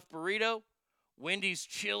Grilled Stuffed Burrito, Wendy's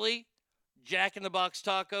Chili, Jack in the Box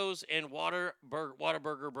Tacos, and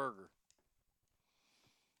Whataburger Burger.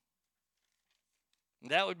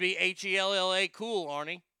 That would be Hella cool,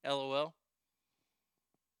 Arnie. LOL.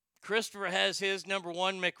 Christopher has his number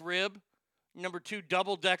 1 McRib, number 2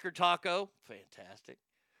 Double Decker Taco, fantastic.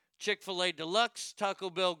 Chick-fil-A Deluxe,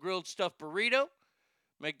 Taco Bell Grilled Stuffed Burrito,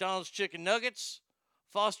 McDonald's Chicken Nuggets,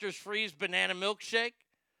 Foster's Freeze Banana Milkshake,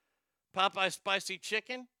 Popeye Spicy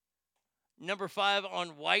Chicken, number 5 on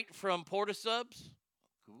white from Porta Subs,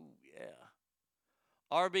 ooh yeah.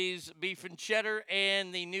 Arby's Beef and Cheddar,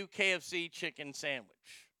 and the new KFC Chicken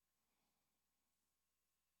Sandwich.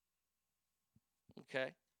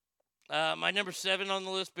 Okay. My number 7 on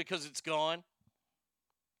the list, because it's gone,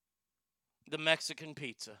 the Mexican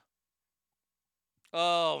pizza.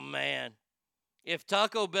 Oh, man. If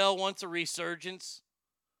Taco Bell wants a resurgence,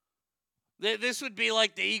 this would be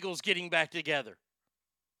like the Eagles getting back together.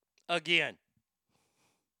 Again.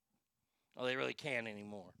 Oh, they really can't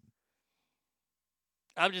anymore.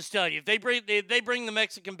 I'm just telling you, if they bring the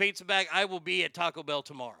Mexican pizza back, I will be at Taco Bell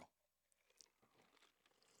tomorrow.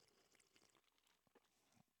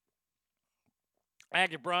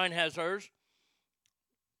 Active Brian has hers.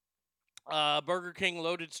 Burger King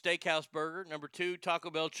Loaded Steakhouse Burger. Number 2, Taco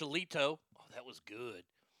Bell Chilito. Oh, that was good.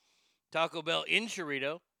 Taco Bell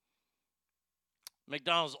Enchilito.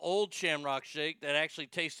 McDonald's Old Shamrock Shake that actually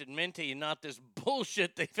tasted minty and not this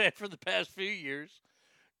bullshit they've had for the past few years.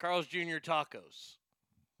 Carl's Jr. Tacos.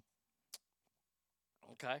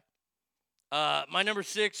 Okay. My number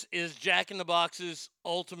 6 is Jack in the Box's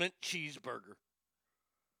Ultimate Cheeseburger.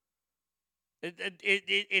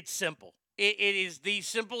 It's simple. It is the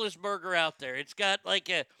simplest burger out there. It's got like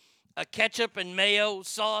a ketchup and mayo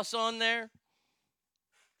sauce on there.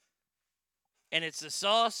 And it's the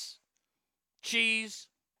sauce, cheese,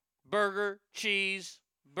 burger,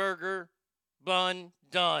 bun,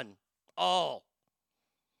 done. All.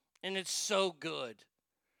 And it's so good.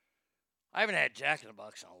 I haven't had Jack in the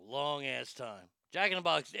Box in a long ass time. Jack in the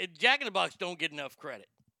Box don't get enough credit.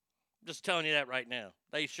 I'm just telling you that right now.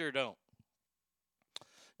 They sure don't.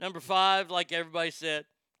 Number 5, like everybody said,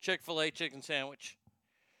 Chick-fil-A chicken sandwich.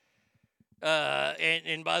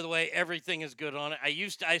 And by the way, everything is good on it.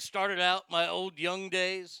 I started out my old young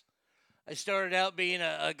days. I started out being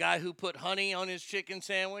a guy who put honey on his chicken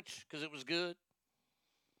sandwich because it was good.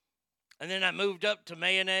 And then I moved up to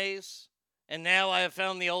mayonnaise. And now I have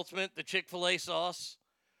found the ultimate, the Chick-fil-A sauce,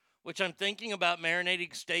 which I'm thinking about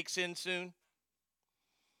marinating steaks in soon.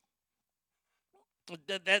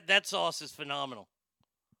 That sauce is phenomenal.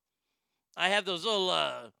 I have those little,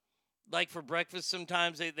 like for breakfast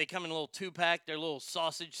sometimes, they come in a little 2-pack. They're little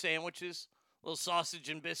sausage sandwiches, little sausage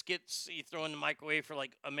and biscuits you throw in the microwave for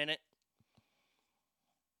like a minute.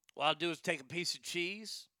 What I'll do is take a piece of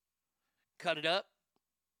cheese, cut it up,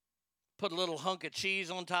 put a little hunk of cheese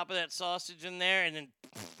on top of that sausage in there, and then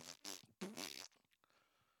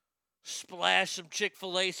splash some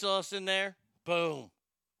Chick-fil-A sauce in there. Boom.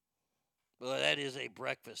 Well, that is a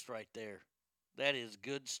breakfast right there. That is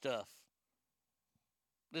good stuff.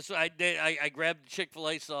 This I did. I grabbed the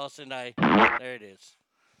Chick-fil-A sauce and there it is.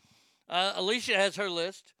 Alicia has her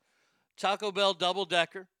list: Taco Bell double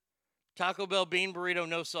decker, Taco Bell bean burrito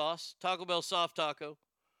no sauce, Taco Bell soft taco,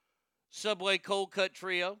 Subway cold cut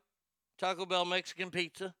trio, Taco Bell Mexican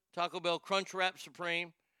pizza, Taco Bell Crunch Wrap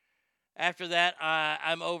Supreme. After that,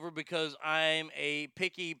 I'm over because I'm a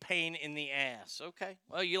picky pain in the ass. Okay.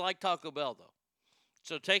 Well, you like Taco Bell, though.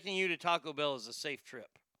 So taking you to Taco Bell is a safe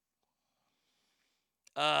trip.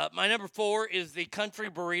 My number 4 is the country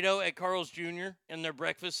burrito at Carl's Jr. in their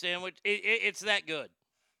breakfast sandwich. It's that good.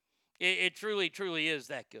 It truly, truly is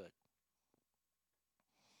that good.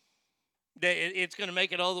 It's going to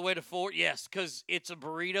make it all the way to 4? Yes, because it's a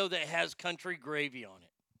burrito that has country gravy on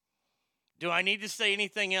it. Do I need to say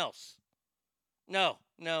anything else? No.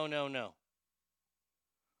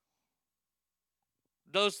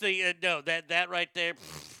 Those things, no, that right there,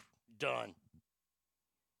 done.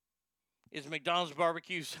 Is McDonald's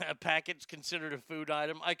barbecue packets considered a food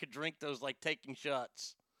item? I could drink those like taking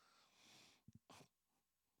shots.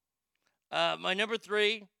 My number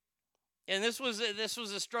 3, and this was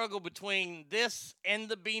a struggle between this and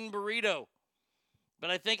the bean burrito, but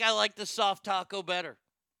I think I like the soft taco better.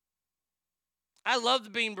 I love the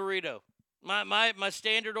bean burrito. My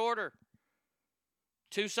standard order: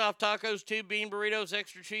 2 soft tacos, 2 bean burritos,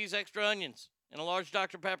 extra cheese, extra onions, and a large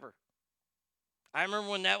Dr. Pepper. I remember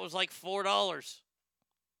when that was like $4.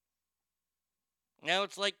 Now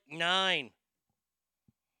it's like $9.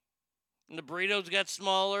 And the burritos got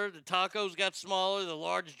smaller, the tacos got smaller, the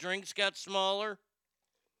large drinks got smaller.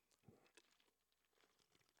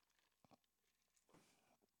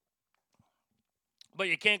 But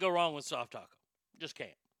you can't go wrong with soft taco. Just can't.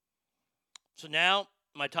 So now,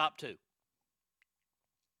 my top 2.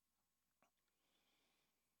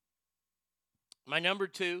 My number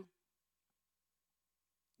 2,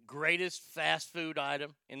 greatest fast food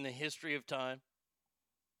item in the history of time.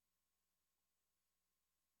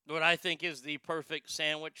 What I think is the perfect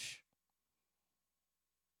sandwich,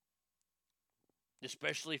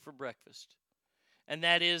 especially for breakfast. And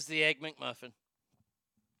that is the Egg McMuffin.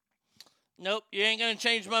 Nope, you ain't going to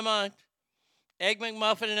change my mind. Egg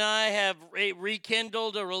McMuffin and I have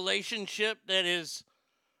rekindled a relationship that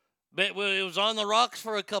it was on the rocks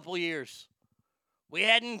for a couple years. We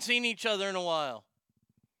hadn't seen each other in a while.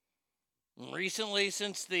 And recently,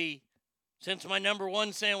 since my number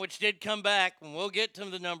 1 sandwich did come back, and we'll get to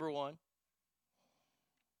the number 1,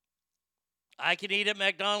 I can eat at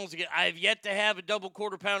McDonald's again. I've yet to have a double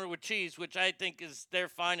quarter pounder with cheese, which I think is their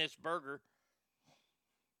finest burger.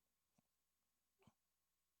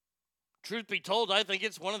 Truth be told, I think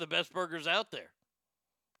it's one of the best burgers out there.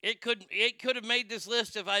 It could have made this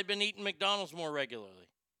list if I'd been eating McDonald's more regularly.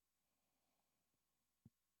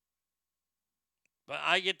 But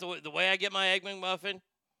I get the way I get my Egg McMuffin,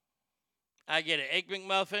 I get an Egg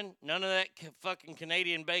McMuffin, none of that fucking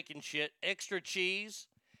Canadian bacon shit, extra cheese,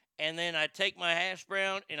 and then I take my hash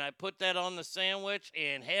brown and I put that on the sandwich,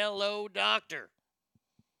 and hello, doctor.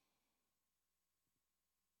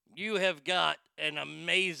 You have got an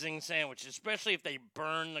amazing sandwich, especially if they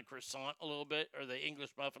burn the croissant a little bit or the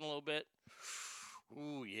English muffin a little bit.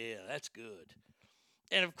 Ooh, yeah, that's good.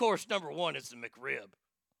 And, of course, number 1 is the McRib.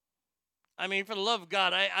 I mean, for the love of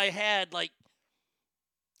God, I had like,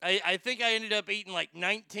 I think I ended up eating like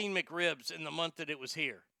 19 McRibs in the month that it was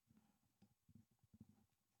here.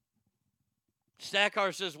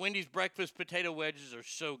 Stackar says Wendy's breakfast potato wedges are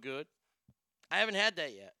so good. I haven't had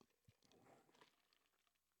that yet.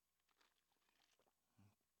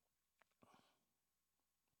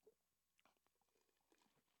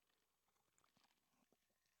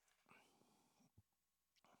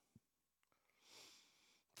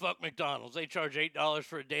 Fuck McDonald's. They charge $8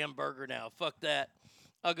 for a damn burger now. Fuck that.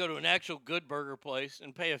 I'll go to an actual good burger place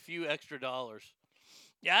and pay a few extra dollars.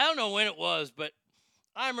 Yeah, I don't know when it was, but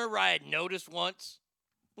I remember I had noticed once,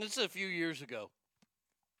 this is a few years ago,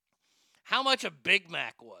 how much a Big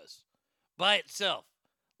Mac was by itself.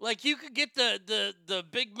 Like, you could get the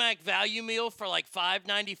Big Mac value meal for like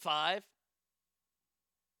 $5.95.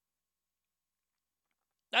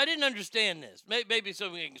 I didn't understand this. Maybe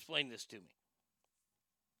somebody can explain this to me.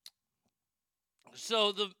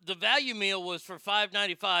 So the value meal was for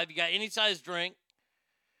 $5.95. You got any size drink,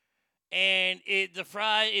 and the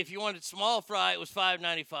fry, if you wanted small fry, it was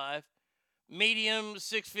 $5.95. Medium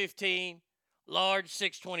 $6.15. Large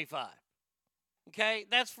 $6.25. Okay,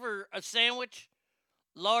 that's for a sandwich,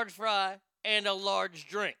 large fry, and a large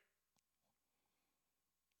drink.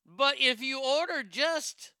 But if you order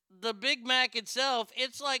just the Big Mac itself,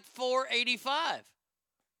 it's like $4.85.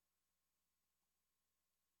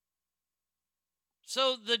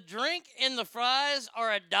 So the drink and the fries are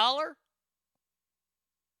 $1.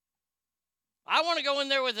 I want to go in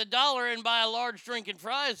there with $1 and buy a large drink and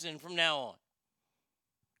fries then from now on.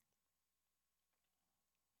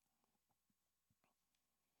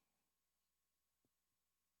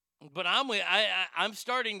 But I'm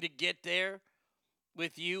starting to get there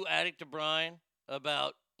with you, Addict O'Brien,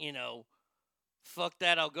 about, fuck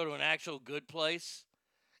that, I'll go to an actual good place.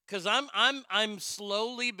 Cause I'm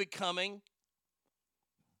slowly becoming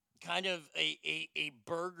kind of a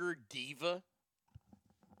burger diva.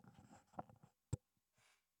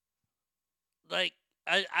 Like,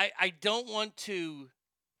 I don't want to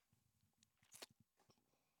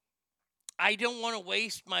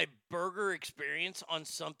waste my burger experience on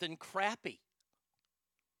something crappy.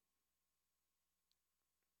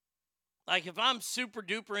 Like, if I'm super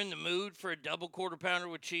duper in the mood for a double quarter pounder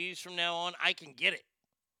with cheese from now on, I can get it.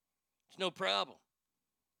 It's no problem.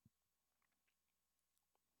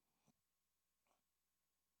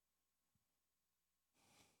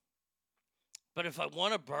 But if I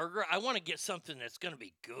want a burger, I want to get something that's going to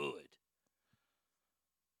be good.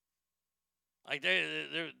 Like,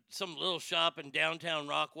 there's some little shop in downtown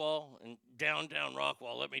Rockwall. And downtown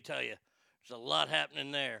Rockwall, let me tell you, there's a lot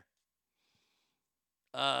happening there.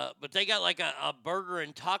 But they got like a burger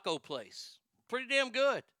and taco place. Pretty damn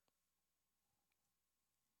good.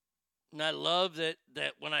 And I love that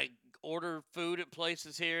when I order food at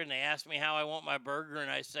places here and they ask me how I want my burger and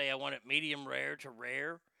I say I want it medium rare to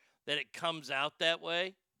rare, that it comes out that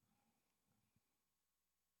way.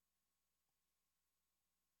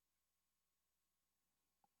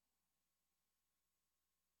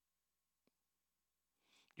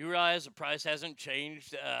 You realize the price hasn't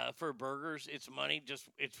changed for burgers? It's money, just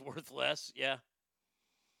it's worth less. Yeah.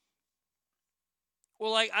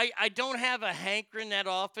 Well, like, I don't have a hankering that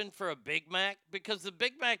often for a Big Mac because the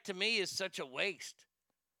Big Mac to me is such a waste.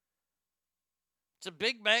 It's a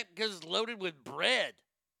Big Mac because it's loaded with bread.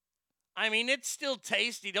 I mean, it's still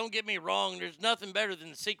tasty. Don't get me wrong. There's nothing better than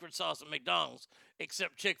the secret sauce at McDonald's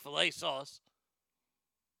except Chick-fil-A sauce.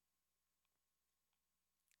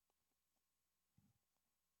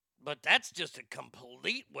 But that's just a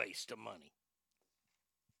complete waste of money.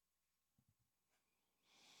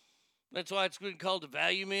 That's why it's been called a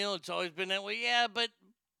value meal. It's always been that way. Yeah, but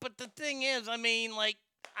the thing is, I mean, like,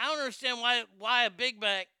 I don't understand why a Big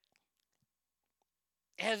Mac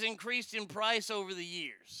has increased in price over the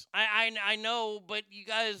years. I know, but you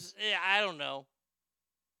guys, I don't know.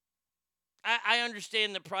 I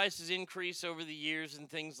understand the prices increase over the years and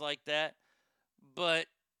things like that, but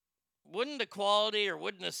wouldn't the quality or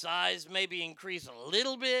wouldn't the size maybe increase a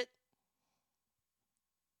little bit?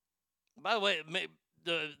 By the way,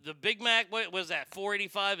 the Big Mac, what was that,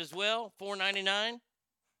 $4.85 as well? $4.99? That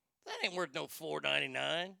ain't worth no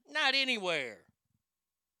 $4.99. Not anywhere.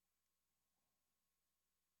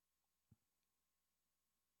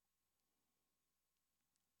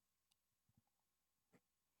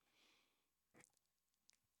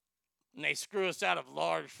 And they screw us out of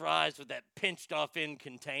large fries with that pinched off end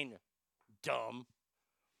container. Dumb.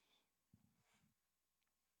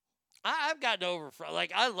 I've gotten over fries.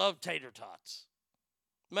 Like, I love tater tots.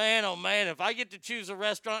 Man, oh man, if I get to choose a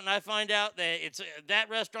restaurant and I find out that it's that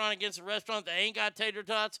restaurant against a restaurant that ain't got tater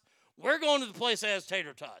tots, We're going to the place that has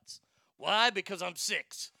tater tots. Why? Because I'm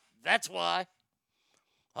 6. That's why.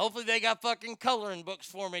 Hopefully they got fucking coloring books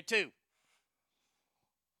for me, too.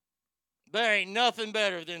 There ain't nothing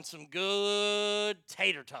better than some good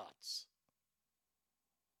tater tots.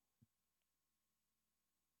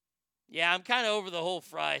 Yeah, I'm kind of over the whole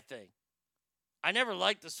fry thing. I never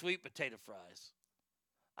liked the sweet potato fries.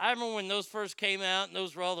 I remember when those first came out and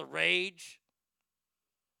those were all the rage.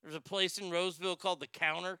 There's a place in Roseville called The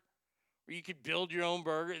Counter where you could build your own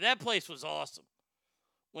burger. That place was awesome.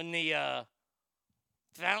 When the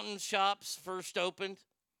Fountain Shops first opened,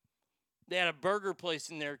 they had a burger place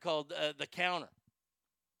in there called The Counter.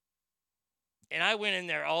 And I went in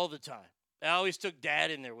there all the time. I always took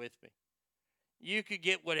Dad in there with me. You could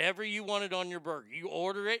get whatever you wanted on your burger. You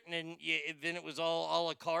order it, and then it was all a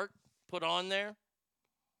la carte put on there.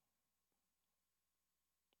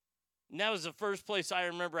 And that was the first place I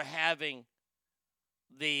remember having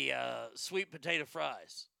the sweet potato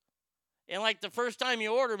fries. And like the first time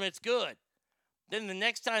you order them, it's good. Then the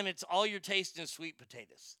next time, it's all you're tasting is sweet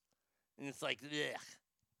potatoes. And it's like, ugh,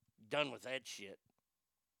 done with that shit.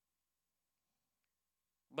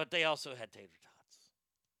 But they also had tater tots.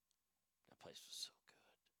 That place was so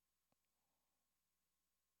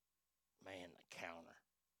good. Man, The Counter.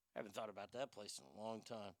 I haven't thought about that place in a long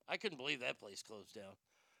time. I couldn't believe that place closed down.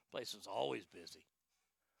 Place was always busy.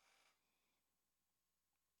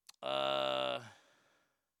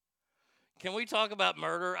 Can we talk about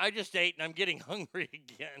murder? I just ate and I'm getting hungry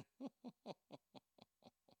again.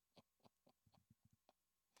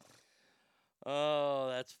 Oh,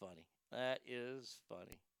 that's funny. That is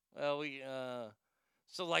funny. Well,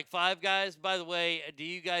 so like Five Guys, by the way, do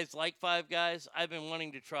you guys like Five Guys? I've been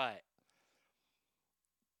wanting to try it.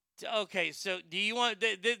 Okay, so do you want,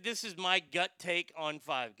 this is my gut take on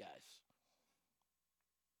Five Guys.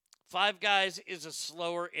 Five Guys is a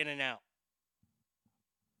slower in and out.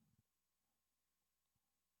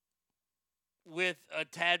 With a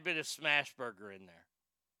tad bit of smash burger in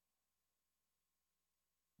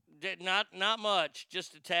there. Not much,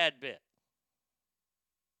 just a tad bit.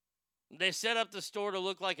 They set up the store to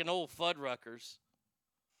look like an old Fuddruckers.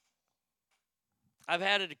 I've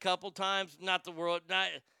had it a couple times. I'm not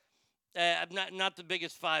the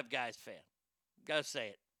biggest Five Guys fan. Gotta say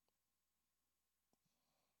it.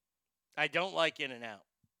 I don't like In-N-Out.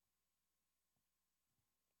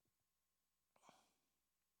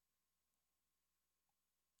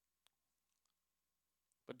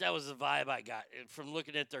 But that was the vibe I got from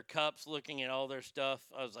looking at their cups, looking at all their stuff.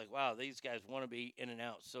 I was like, wow, these guys want to be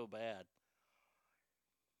In-N-Out so bad.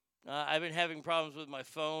 I've been having problems with my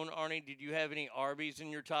phone. Arnie, did you have any Arby's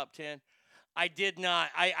in your top 10? I did not.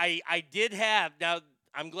 I did have. Now,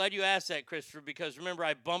 I'm glad you asked that, Christopher, because remember,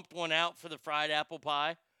 I bumped one out for the fried apple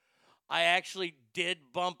pie. I actually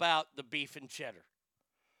did bump out the beef and cheddar.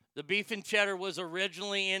 The beef and cheddar was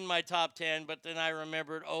originally in my top 10, but then I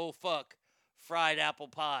remembered, oh, fuck, fried apple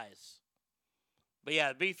pies. But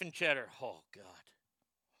yeah, beef and cheddar, oh, God.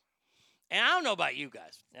 And I don't know about you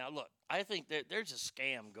guys. Now, look, I think that there's a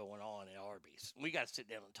scam going on at Arby's. We got to sit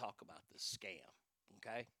down and talk about this scam,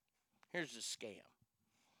 okay? Here's the scam.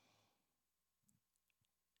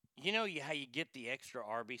 You know how you get the extra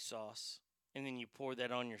Arby's sauce, and then you pour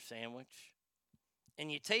that on your sandwich?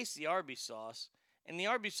 And you taste the Arby's sauce, and the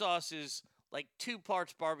Arby's sauce is like 2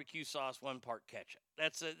 parts barbecue sauce, 1 part ketchup.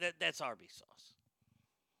 That's Arby's sauce.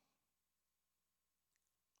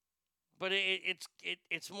 But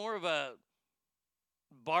it's more of a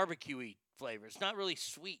barbecue-y flavor. It's not really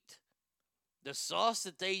sweet. The sauce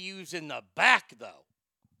that they use in the back, though,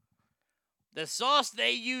 the sauce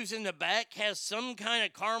they use in the back has some kind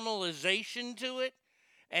of caramelization to it,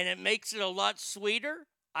 and it makes it a lot sweeter.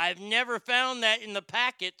 I've never found that in the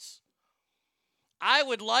packets. I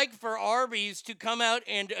would like for Arby's to come out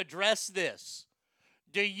and address this.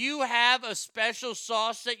 Do you have a special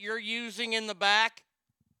sauce that you're using in the back?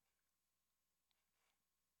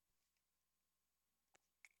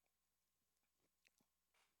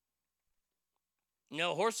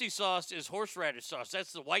 No, horsey sauce is horseradish sauce.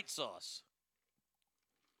 That's the white sauce.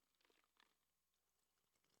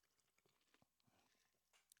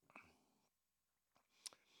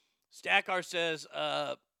 Stackar says,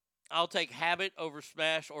 I'll take Habit over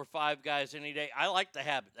Smash or Five Guys any day. I like the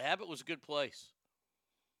Habit. The Habit was a good place.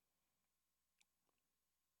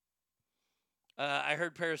 I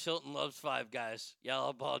heard Paris Hilton loves Five Guys. Yeah, I'll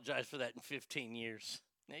apologize for that in 15 years.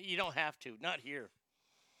 You don't have to. Not here.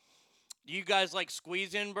 Do you guys like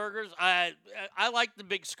squeeze-in burgers? I like the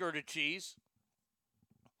big skirt of cheese.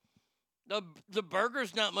 The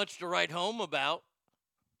burger's not much to write home about.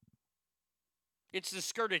 It's the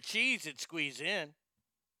skirt of cheese that squeeze in.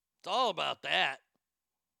 It's all about that.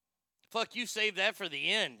 Fuck, you save that for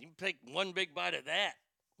the end. You take one big bite of that.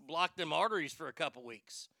 Block them arteries for a couple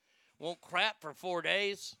weeks. Won't crap for 4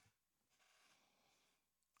 days.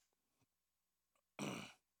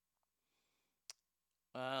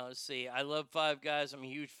 Let's see. I love Five Guys. I'm a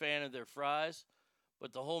huge fan of their fries,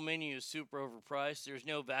 but the whole menu is super overpriced. There's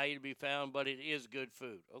no value to be found, but it is good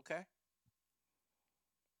food. Okay.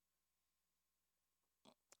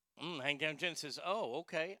 Hangdown Jen says, "Oh,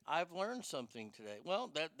 okay. I've learned something today."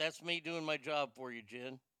 Well, that's me doing my job for you,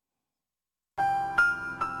 Jen.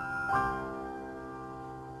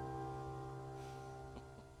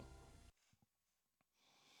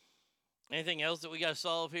 Anything else that we got to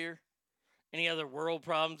solve here? Any other world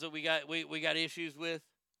problems that we got issues with?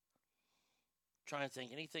 Trying to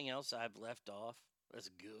think. Anything else I've left off that's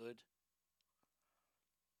good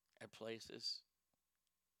at places?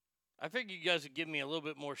 I figured you guys would give me a little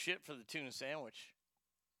bit more shit for the tuna sandwich.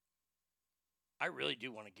 I really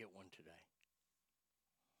do want to get one today.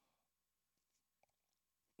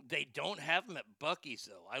 They don't have them at Buc-ee's,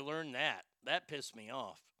 though. I learned that. That pissed me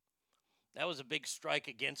off. That was a big strike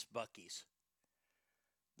against Buc-ee's.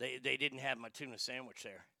 They didn't have my tuna sandwich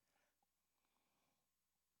there.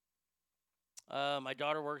 My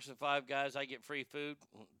daughter works at Five Guys. I get free food.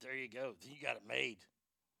 There you go. You got it made.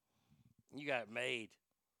 You got it made.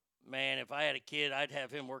 Man, if I had a kid, I'd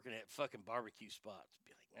have him working at fucking barbecue spots.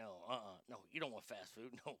 Be like, no, you don't want fast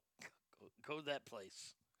food. No, go to that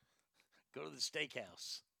place. Go to the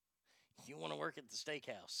steakhouse. You want to work at the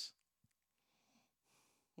steakhouse.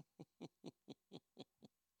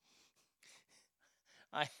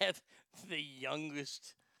 I have the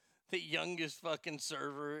youngest fucking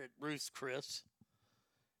server at Ruth's Chris.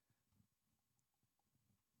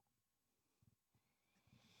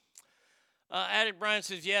 Addict Brian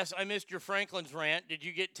says, yes, I missed your Franklin's rant. Did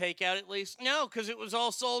you get takeout at least? No, because it was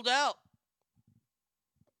all sold out.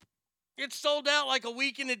 It's sold out like a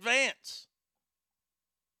week in advance.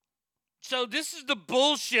 So this is the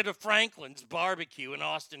bullshit of Franklin's Barbecue in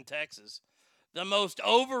Austin, Texas. The most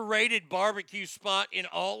overrated barbecue spot in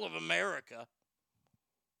all of America.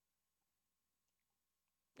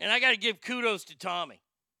 And I got to give kudos to Tommy.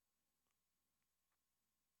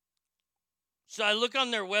 So I look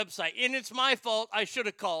on their website, and it's my fault. I should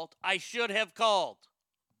have called. I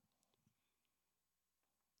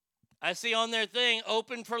see on their thing,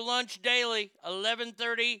 open for lunch daily,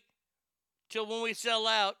 11:30 till when we sell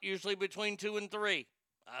out, usually between 2 and 3.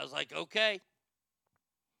 I was like, okay.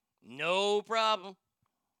 No problem.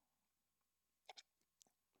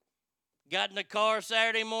 Got in the car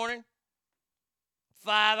Saturday morning,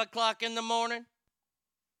 5 o'clock in the morning.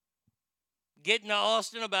 Getting to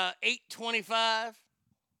Austin about 8:25.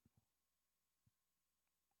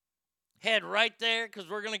 Head right there because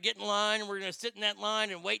we're going to get in line and we're going to sit in that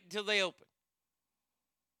line and wait until they open.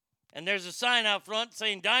 And there's a sign out front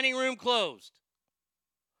saying dining room closed.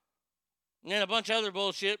 And then a bunch of other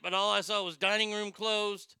bullshit, but all I saw was dining room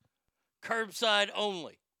closed, curbside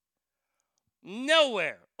only.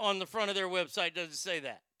 Nowhere on the front of their website does it say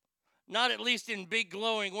that. Not at least in big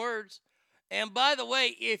glowing words. And by the way,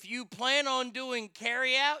 if you plan on doing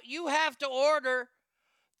carry out, you have to order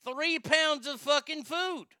 3 pounds of fucking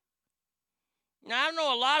food. Now, I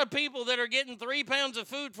know a lot of people that are getting 3 pounds of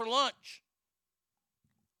food for lunch.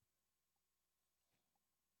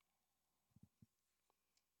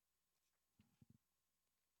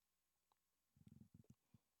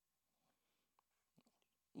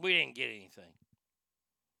 We didn't get anything.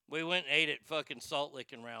 We went and ate at fucking Salt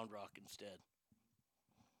Lick and Round Rock instead.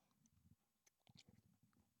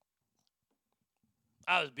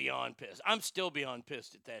 I was beyond pissed. I'm still beyond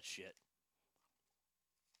pissed at that shit.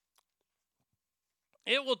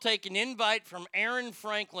 It will take an invite from Aaron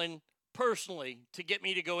Franklin personally to get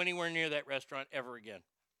me to go anywhere near that restaurant ever again.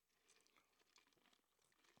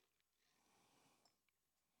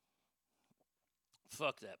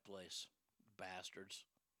 Fuck that place. Bastards.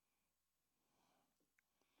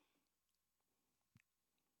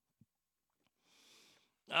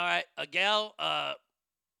 All right, a gal,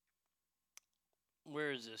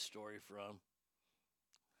 where is this story from?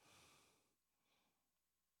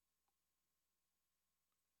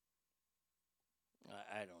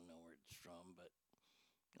 I don't know where it's from, but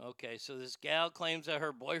okay, so this gal claims that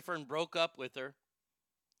her boyfriend broke up with her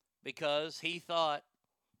because he thought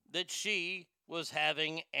that she was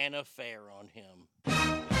having an affair on him.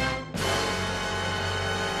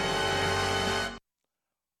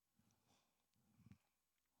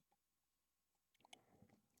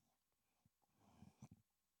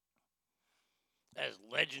 That is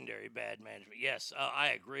legendary bad management. Yes, I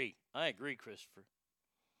agree. I agree, Christopher.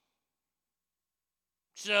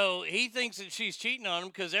 So he thinks that she's cheating on him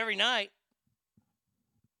because every night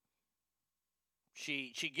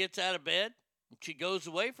she gets out of bed and she goes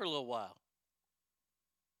away for a little while.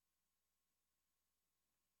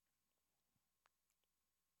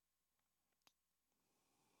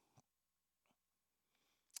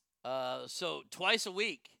 So twice a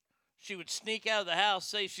week, she would sneak out of the house,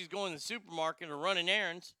 say she's going to the supermarket or running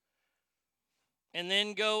errands, and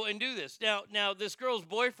then go and do this. Now this girl's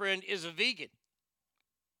boyfriend is a vegan.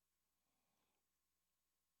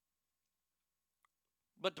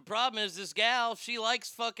 But the problem is this gal, she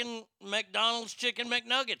likes fucking McDonald's chicken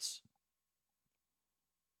McNuggets.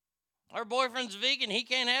 Her boyfriend's vegan. He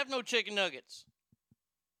can't have no chicken nuggets.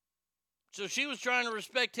 So she was trying to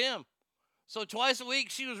respect him. So twice a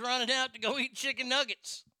week, she was running out to go eat chicken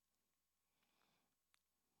nuggets.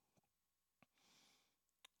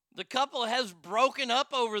 The couple has broken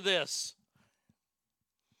up over this.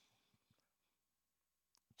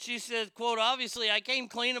 She said, quote, obviously, I came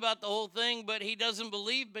clean about the whole thing, but he doesn't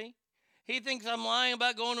believe me. He thinks I'm lying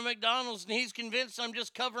about going to McDonald's, and he's convinced I'm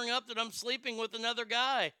just covering up that I'm sleeping with another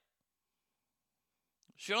guy.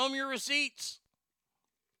 Show him your receipts.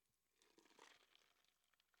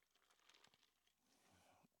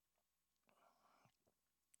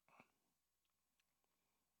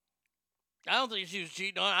 I don't think she was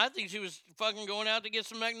cheating on. I think she was fucking going out to get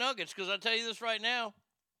some McNuggets, because I'll tell you this right now.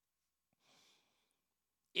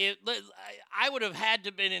 I would have had to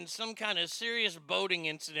have been in some kind of serious boating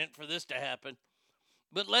incident for this to happen.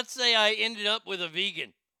 But let's say I ended up with a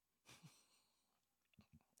vegan.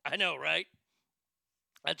 I know, right?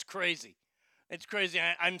 That's crazy. It's crazy.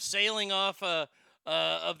 I'm sailing off of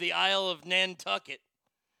the Isle of Nantucket,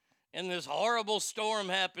 and this horrible storm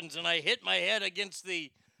happens, and I hit my head against the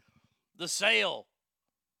sail.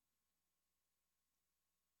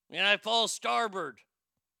 And I fall starboard.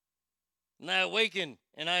 And I awaken,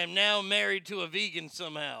 and I am now married to a vegan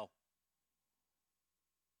somehow.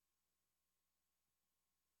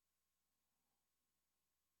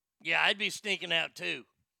 Yeah, I'd be sneaking out too.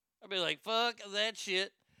 I'd be like, fuck that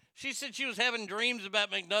shit. She said she was having dreams about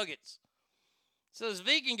McNuggets. So this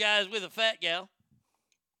vegan guy is with a fat gal.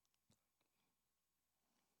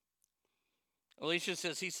 Alicia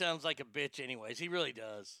says he sounds like a bitch anyways. He really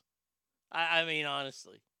does. I mean,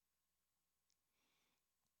 honestly.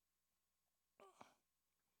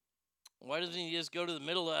 Why doesn't he just go to the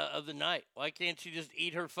middle of the night? Why can't she just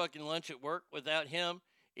eat her fucking lunch at work without him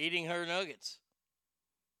eating her nuggets?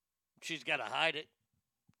 She's got to hide it.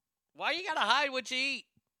 Why you got to hide what you eat?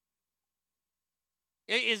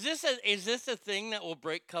 Is this a thing that will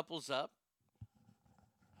break couples up?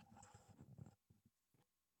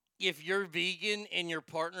 If you're vegan and your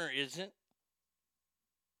partner isn't?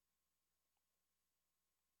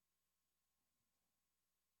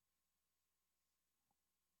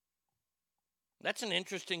 That's an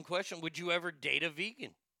interesting question. Would you ever date a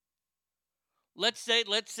vegan? Let's say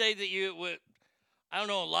that you would. I don't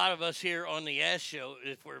know a lot of us here on the Ash Show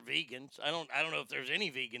if we're vegans. I don't know if there's any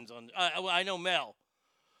vegans on. I know Mel.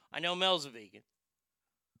 I know Mel's a vegan.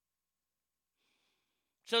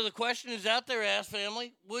 So the question is out there, Ass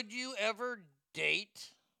Family. Would you ever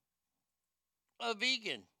date a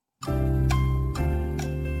vegan?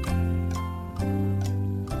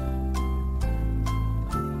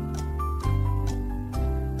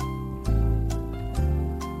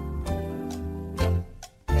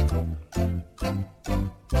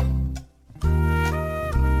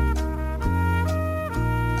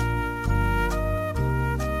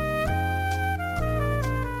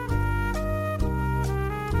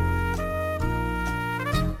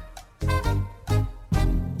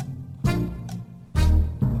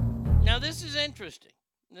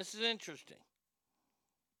 This is interesting.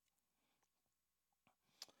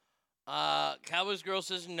 Cowboys Girl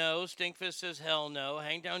says no. Stinkfist says hell no.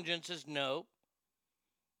 Hangdown Jen says no.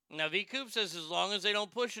 Now V Coop says as long as they don't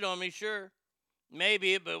push it on me, sure.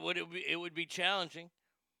 Maybe, but it would be challenging.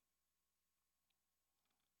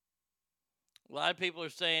 A lot of people are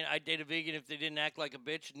saying I'd date a vegan if they didn't act like a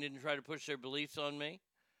bitch and didn't try to push their beliefs on me.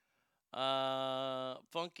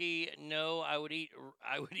 Funky, no, I would eat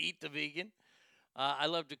the vegan. I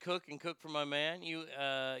love to cook and cook for my man. You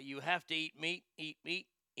have to eat meat, eat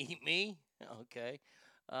me. Okay.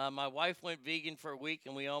 My wife went vegan for a week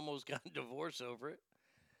and we almost got a divorce over it.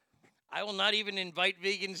 I will not even invite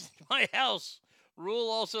vegans to my house. Rule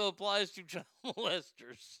also applies to child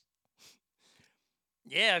molesters.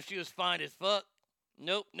 Yeah, if she was fine as fuck.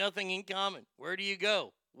 Nope, nothing in common. Where do you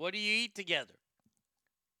go? What do you eat together?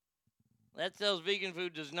 That sells vegan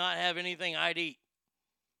food does not have anything I'd eat.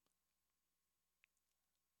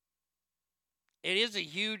 It is a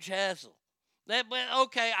huge hassle.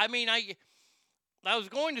 Okay. I mean, I was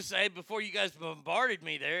going to say before you guys bombarded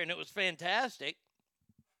me there, and it was fantastic.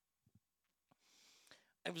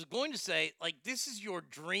 I was going to say, like, this is your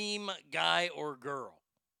dream guy or girl.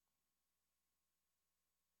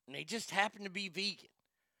 And they just happen to be vegan.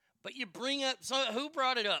 But you bring up, so who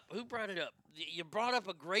brought it up? Who brought it up? You brought up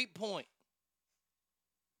a great point.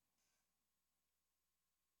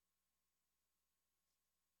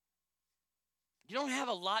 You don't have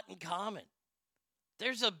a lot in common.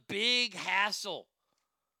 There's a big hassle.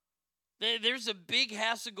 There's a big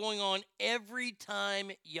hassle going on every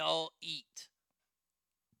time y'all eat.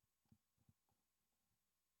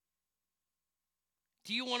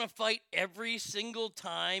 Do you want to fight every single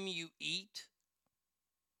time you eat?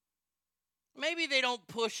 Maybe they don't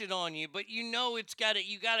push it on you, but you know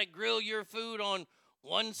you got to grill your food on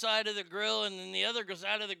one side of the grill, and then the other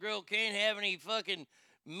side of the grill can't have any fucking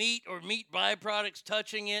meat or meat byproducts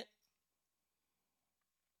touching it.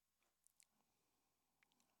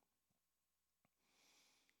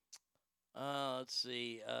 Let's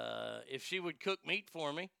see. If she would cook meat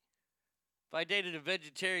for me. If I dated a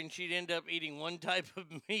vegetarian, she'd end up eating one type of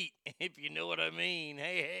meat, if you know what I mean.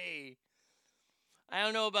 Hey. I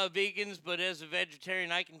don't know about vegans, but as a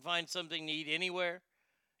vegetarian, I can find something to eat anywhere.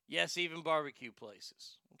 Yes, even barbecue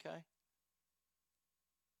places. Okay?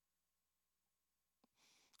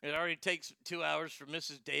 It already takes 2 hours for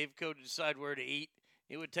Mrs. Daveco to decide where to eat.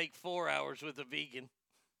 It would take 4 hours with a vegan.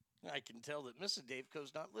 I can tell that Mrs.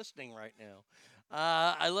 Daveco's not listening right now.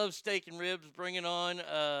 I love steak and ribs. Bring it on.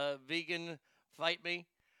 Vegan, fight me.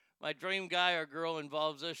 My dream guy or girl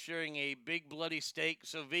involves us sharing a big bloody steak,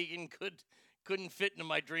 so vegan couldn't fit into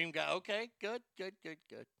my dream guy. Okay, good.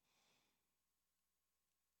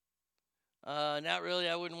 Not really.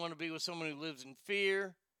 I wouldn't want to be with someone who lives in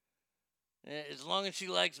fear. As long as she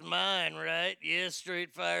likes mine, right? Yes,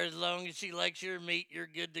 straight fire. As long as she likes your meat, you're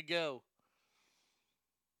good to go.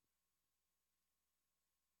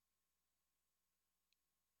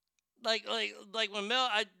 Like when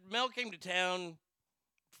Mel came to town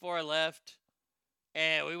before I left,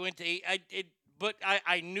 and we went to eat. But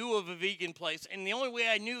I knew of a vegan place, and the only way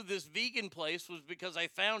I knew this vegan place was because I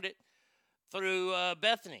found it through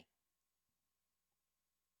Bethany,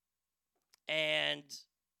 and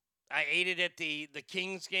I ate it at the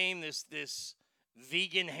Kings game. This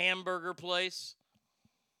vegan hamburger place.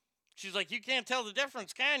 She's like, you can't tell the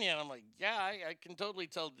difference, can you? And I'm like, yeah, I can totally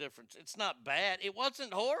tell the difference. It's not bad. It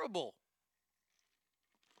wasn't horrible.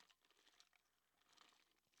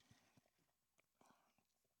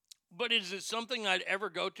 But is it something I'd ever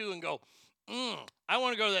go to and go, I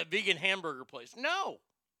want to go to that vegan hamburger place? No.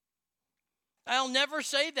 I'll never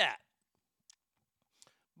say that.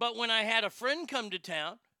 But when I had a friend come to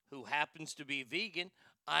town who happens to be vegan,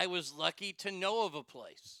 I was lucky to know of a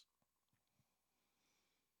place.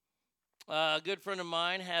 A good friend of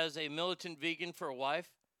mine has a militant vegan for a wife.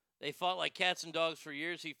 They fought like cats and dogs for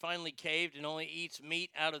years. He finally caved and only eats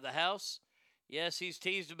meat out of the house. Yes, he's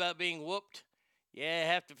teased about being whooped. Yeah,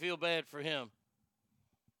 I have to feel bad for him.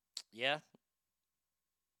 Yeah.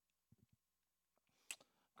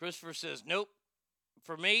 Christopher says, nope.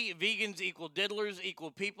 For me, vegans equal diddlers,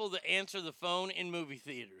 equal people that answer the phone in movie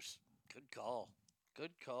theaters. Good call.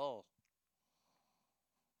 Good call.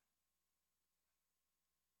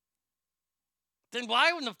 Then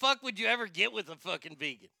why in the fuck would you ever get with a fucking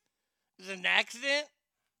vegan? Is it an accident?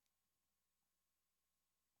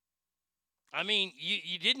 I mean,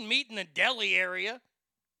 you didn't meet in the deli area.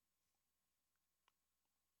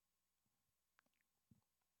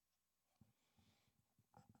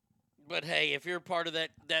 But hey, if you're part of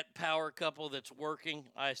that power couple that's working,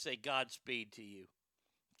 I say Godspeed to you.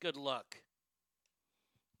 Good luck.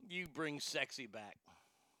 You bring sexy back.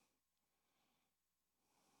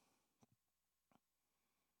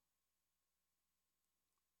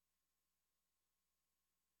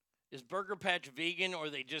 Is Burger Patch vegan or are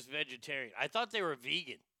they just vegetarian? I thought they were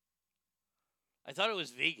vegan. I thought it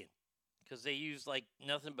was vegan because they use like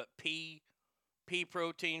nothing but pea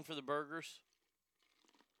protein for the burgers.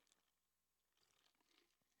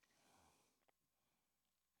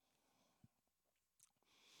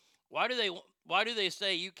 Why do they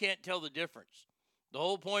say you can't tell the difference? The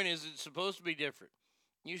whole point is it's supposed to be different.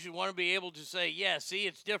 You should want to be able to say, yeah, see,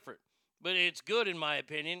 it's different, but it's good in my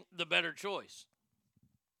opinion, the better choice.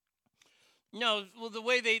 No, well, the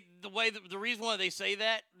reason why they say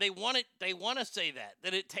that, they want to say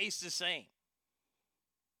that it tastes the same.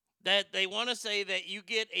 That they want to say that you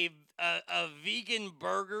get a vegan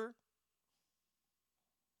burger,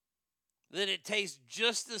 that it tastes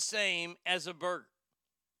just the same as a burger.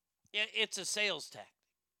 It's a sales tactic.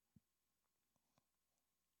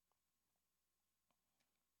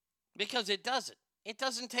 Because it doesn't. It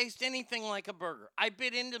doesn't taste anything like a burger. I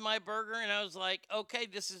bit into my burger and I was like, okay,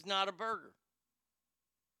 this is not a burger.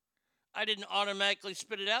 I didn't automatically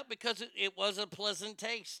spit it out because it was a pleasant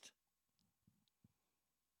taste.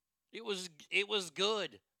 It was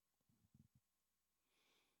good.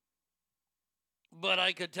 But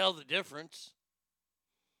I could tell the difference.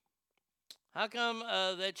 How come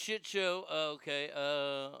that shit show? Okay,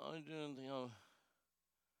 I'm doing the.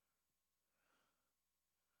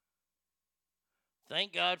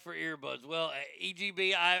 Thank God for earbuds. Well,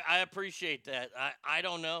 EGB, I appreciate that. I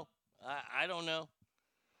don't know. I don't know.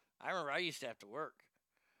 I remember I used to have to work.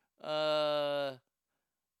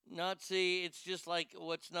 Not see. It's just like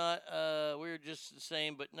what's not. We're just the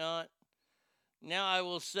same, but not. Now I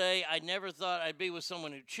will say I never thought I'd be with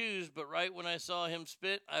someone who chews, but right when I saw him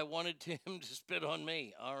spit, I wanted him to spit on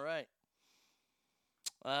me. All right.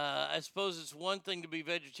 I suppose it's one thing to be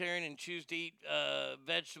vegetarian and choose to eat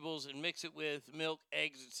vegetables and mix it with milk,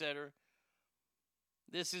 eggs, etc.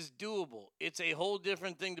 This is doable. It's a whole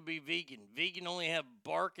different thing to be vegan. Vegan only have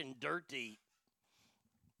bark and dirt to eat.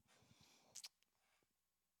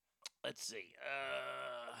 Let's see.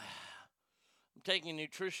 I'm taking a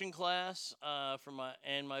nutrition class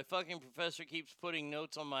and my fucking professor keeps putting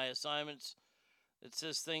notes on my assignments that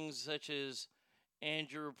says things such as,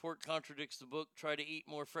 and your report contradicts the book. Try to eat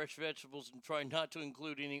more fresh vegetables and try not to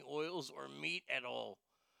include any oils or meat at all.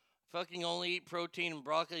 Fucking only eat protein and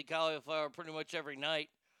broccoli, cauliflower pretty much every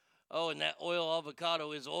night. Oh, and that oil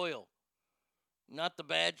avocado is oil. Not the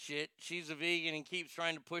bad shit. She's a vegan and keeps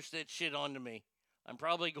trying to push that shit onto me. I'm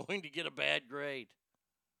probably going to get a bad grade.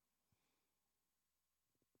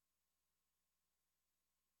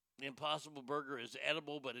 The Impossible Burger is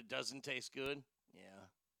edible, but it doesn't taste good. Yeah.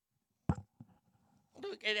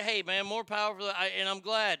 Look, hey man, more power for and I'm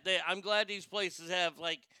glad these places have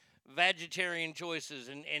like vegetarian choices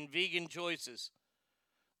and vegan choices.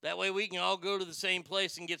 That way we can all go to the same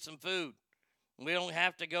place and get some food. We don't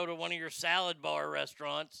have to go to one of your salad bar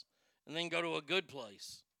restaurants and then go to a good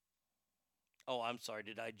place. Oh, I'm sorry.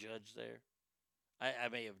 Did I judge there? I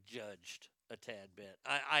may have judged a tad bit.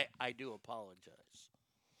 I do apologize.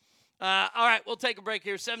 All right, we'll take a break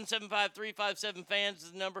here. 775-357-FANS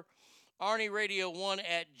is the number.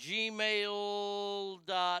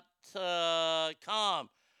 ArnieRadio1@gmail.com.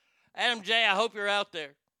 Adam J., I hope you're out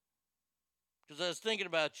there because I was thinking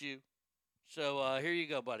about you. So here you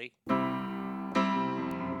go, buddy.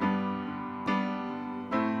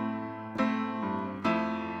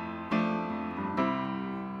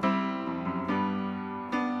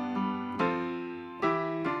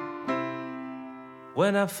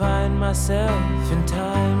 When I find myself in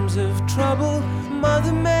times of trouble,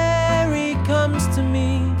 Mother Mary comes to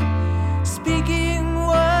me, speaking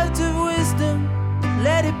words of wisdom,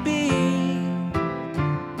 let it be.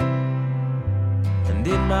 And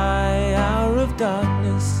in my hour of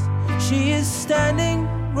darkness, she is standing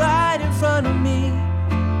right in front of me,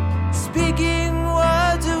 speaking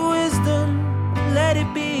words of wisdom, let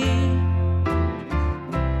it be.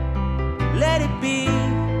 Let it be,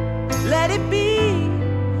 let it be.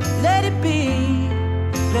 Let it be,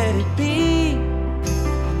 let it be.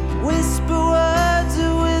 Whisper words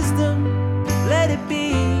of wisdom, let it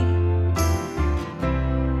be.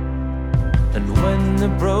 And when the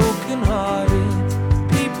broken-hearted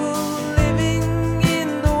people living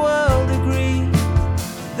in the world agree,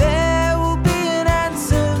 there will be an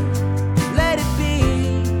answer, let it be.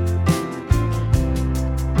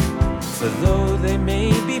 For though they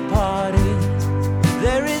may be parted,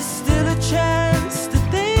 there is still a chance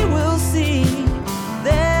that they will see.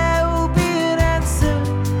 There will be an answer.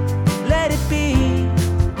 Let it be.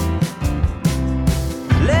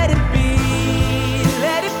 Let it be.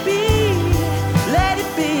 Let it be. Let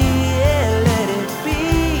it be. Yeah, let it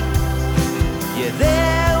be. Yeah,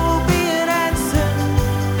 there will be an answer.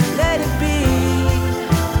 Let it be.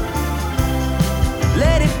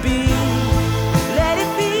 Let it be. Let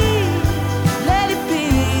it be. Let it be.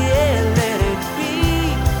 Yeah, let it be.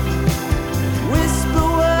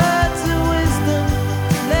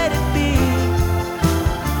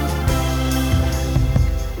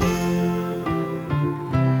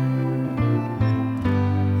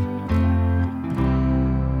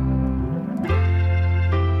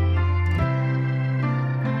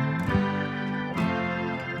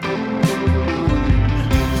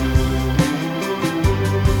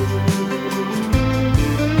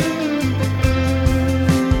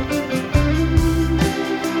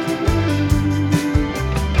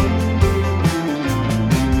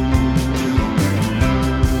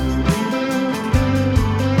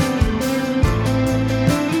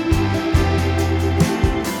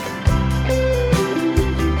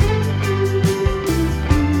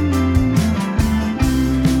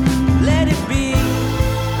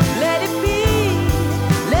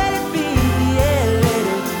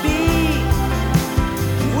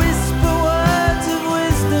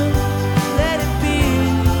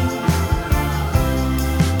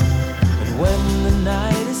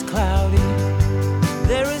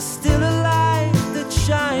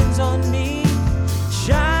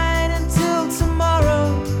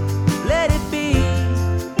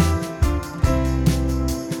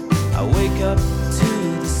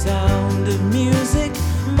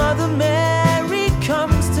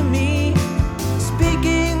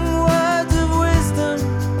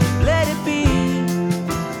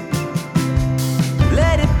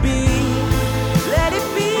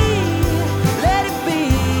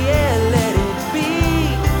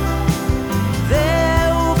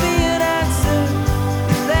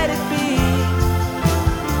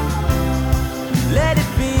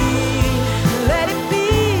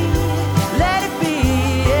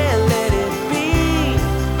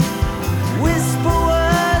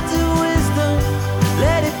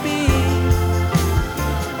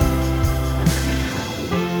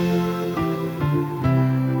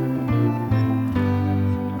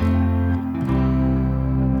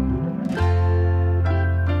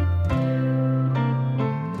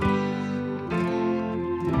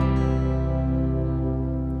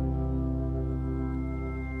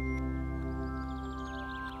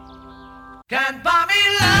 can't buy me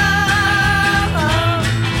love.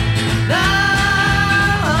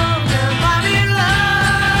 Love can't buy me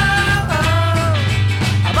love.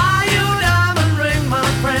 I'll buy you a diamond ring, my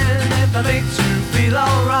friend, if that makes you feel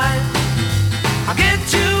alright. I'll get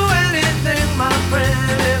you anything, my friend,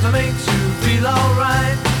 if it makes you feel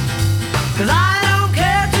alright. 'Cause I don't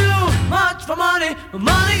care too much for money, but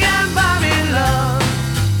money can buy me love.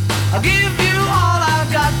 I'll give you all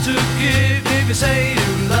I've got to give if you say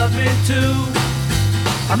you love me too.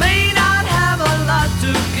 I may not have a lot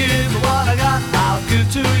to give, but what I got I'll give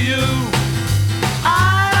to you.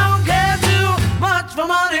 I don't care too much for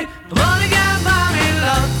money, but money can buy me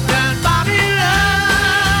love. Can buy me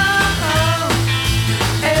love.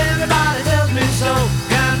 Everybody tells me so.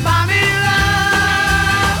 Can buy me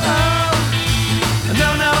love.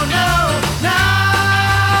 No, no, no, no.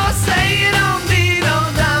 Say you don't need no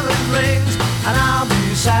diamond rings, and I'll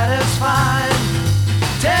be satisfied.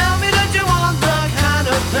 Tell me that you want the kind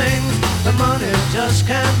of things that money just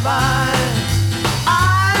can't buy.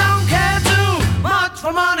 I don't care too much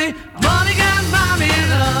for money. Money can buy me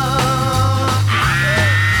love.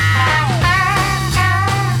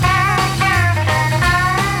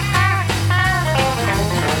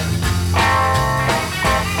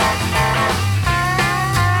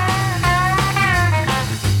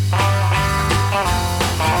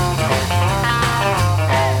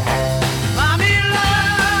 Buy me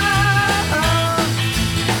love.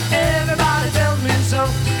 Everybody tells me so.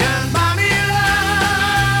 Can buy me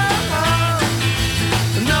love.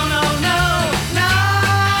 No, no, no, no.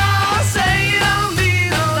 Say you don't need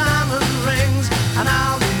no diamond rings, and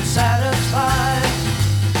I'll be satisfied.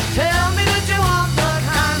 Tell me that you want the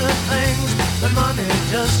kind of things that money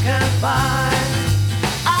just can't buy.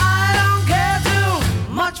 I don't care too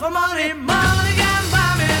much for money. Money can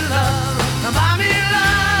buy me love. Now buy me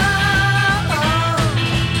love.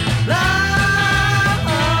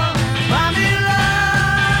 Love. Buy me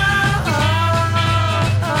love.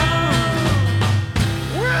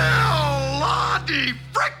 Well, Lottie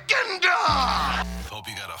frickin' dog! Hope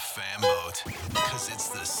you got a fan boat, because it's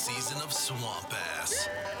the season of swamp ass.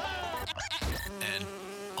 And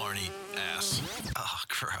Arnie ass. Oh,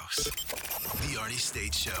 gross. The Arnie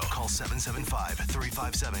State Show. Call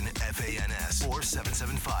 775-357-FANS or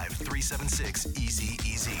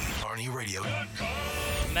 775-376-EASY-EASY. Arnie Radio.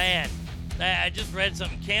 Man, I just read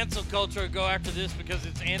something. Cancel culture will go after this because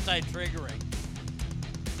it's anti-triggering.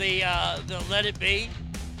 The Let It Be.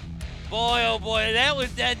 Boy, oh boy, that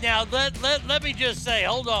was that. Now let me just say,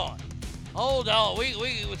 hold on.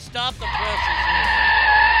 We would stop the presses here.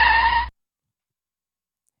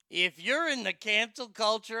 If you're in the cancel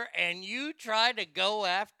culture and you try to go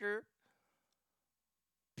after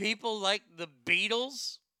people like the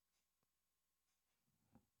Beatles,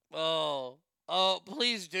 oh,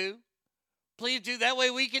 please do. Please do. That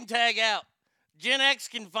way we can tag out. Gen X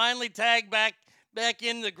can finally tag back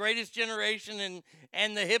in the greatest generation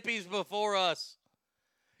and the hippies before us.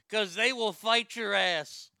 Because they will fight your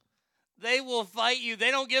ass. They will fight you.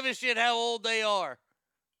 They don't give a shit how old they are.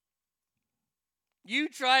 You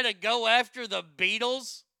try to go after the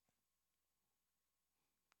Beatles?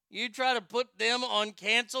 You try to put them on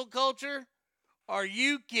cancel culture? Are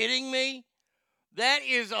you kidding me? That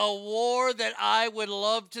is a war that I would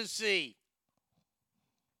love to see.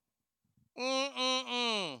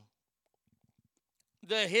 The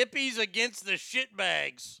hippies against the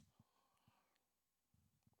shitbags.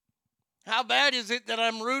 How bad is it that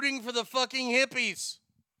I'm rooting for the fucking hippies?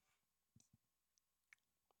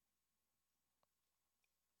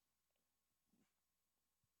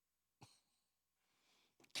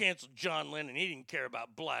 Canceled John Lennon. He didn't care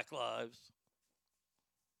about black lives.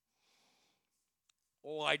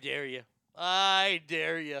 Oh, I dare you. I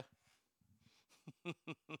dare you.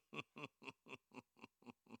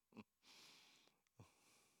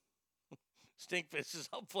 Stinkfist says,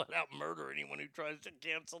 I'll flat out murder anyone who tries to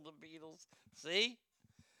cancel the Beatles. See?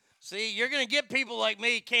 See, you're going to get people like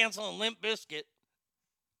me canceling Limp Bizkit.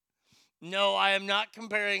 No, I am not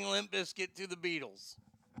comparing Limp Bizkit to the Beatles.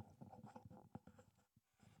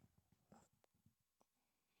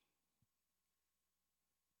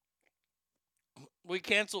 We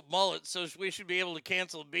canceled mullets, so we should be able to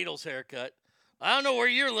cancel a Beatles haircut. I don't know where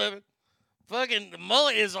you're living. Fucking the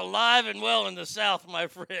mullet is alive and well in the South, my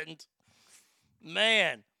friend.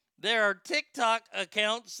 Man, there are TikTok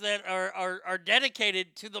accounts that are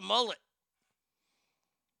dedicated to the mullet.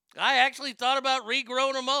 I actually thought about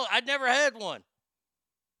regrowing a mullet. I'd never had one.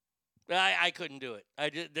 I couldn't do it.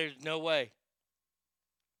 There's no way.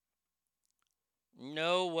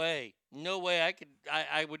 No way. No way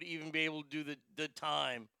I would even be able to do the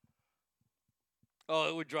time. Oh,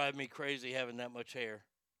 it would drive me crazy having that much hair.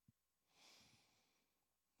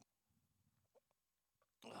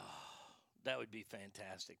 Oh, that would be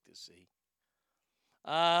fantastic to see.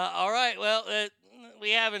 All right, well,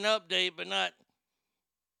 we have an update, but not.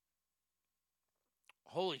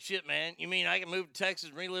 Holy shit, man. You mean I can move to Texas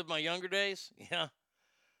and relive my younger days? Yeah.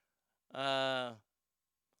 I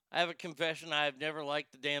have a confession. I have never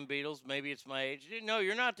liked the damn Beatles. Maybe it's my age. No,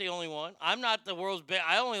 you're not the only one. I'm not the world's best.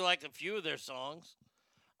 I only like a few of their songs.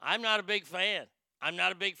 I'm not a big fan. I'm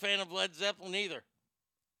not a big fan of Led Zeppelin either.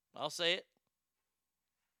 I'll say it.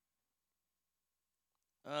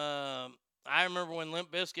 I remember when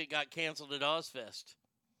Limp Bizkit got canceled at Ozfest.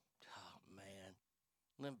 Oh, man.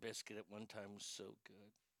 Limp Bizkit at one time was so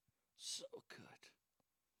good. So good.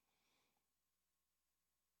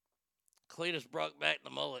 Cletus brought back the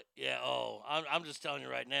mullet. Yeah, I'm just telling you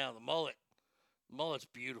right now, the mullet's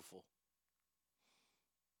beautiful.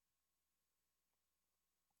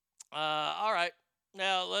 All right.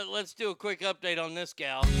 Now, let's do a quick update on this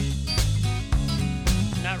gal.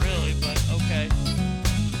 Not really, but okay.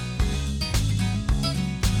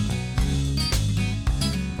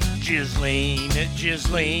 Ghislaine,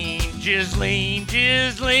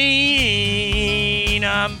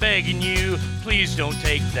 I'm begging you, please don't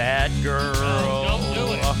take that girl. Don't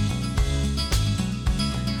do it.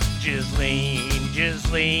 Ghislaine,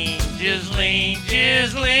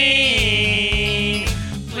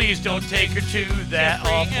 please don't take her to that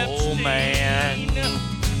awful man.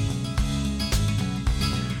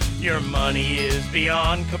 Your money is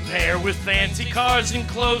beyond compare with fancy cars and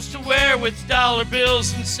clothes to wear with dollar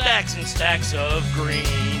bills and stacks of green.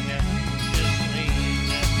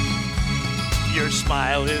 Your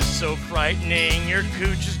smile is so frightening, your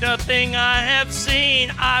cooch is nothing I have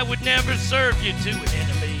seen. I would never serve you to an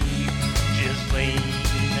enemy, Ghislaine.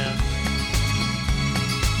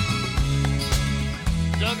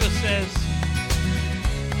 Douglas says,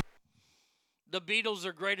 the Beatles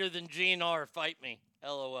are greater than GNR, fight me.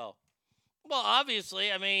 LOL. Well,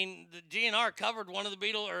 obviously, I mean, the GNR covered one of the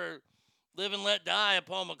Beatles, or Live and Let Die, a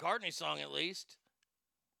Paul McCartney song at least.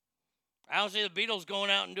 I don't see the Beatles going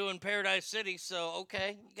out and doing Paradise City, so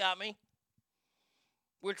okay, you got me.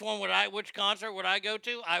 Which concert would I go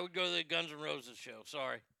to? I would go to the Guns N' Roses show,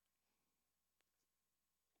 sorry.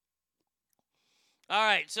 All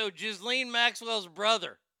right, so Ghislaine Maxwell's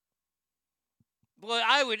brother. Boy,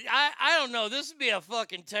 I don't know. This would be a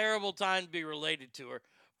fucking terrible time to be related to her.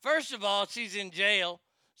 First of all, she's in jail,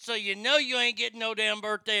 so you know you ain't getting no damn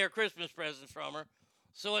birthday or Christmas presents from her.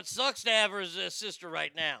 So it sucks to have her as a sister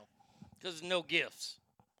right now, because no gifts.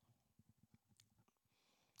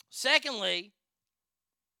 Secondly,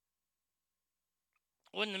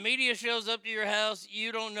 when the media shows up to your house,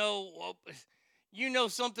 you don't know, you know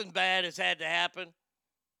something bad has had to happen.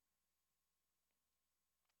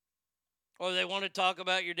 Or they want to talk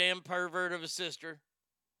about your damn pervert of a sister.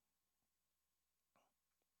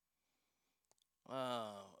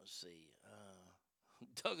 Let's see.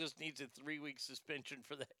 Douglas needs a 3-week suspension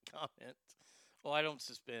for that comment. Oh, I don't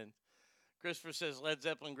suspend. Christopher says, Led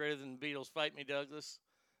Zeppelin greater than the Beatles. Fight me, Douglas.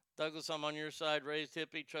 Douglas, I'm on your side. Raised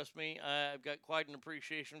hippie. Trust me, I've got quite an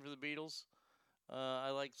appreciation for the Beatles. I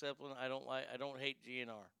like Zeppelin. I don't hate GNR.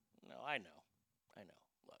 No, I know.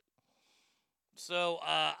 Look. So,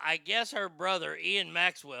 I guess her brother, Ian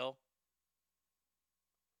Maxwell,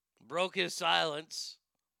 broke his silence,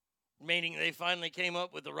 meaning they finally came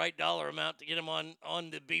up with the right dollar amount to get him on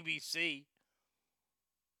the BBC.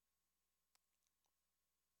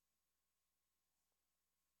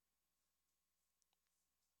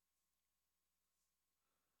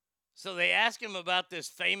 So they asked him about this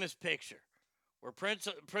famous picture where Prince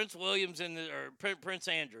William's or Prince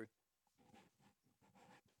Andrew,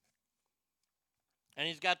 and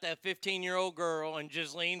he's got that 15-year-old girl, and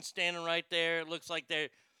Ghislaine's standing right there. It looks like they're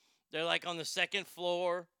like on the second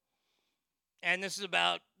floor. And this is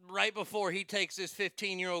about right before he takes this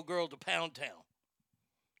 15-year-old girl to Pound Town.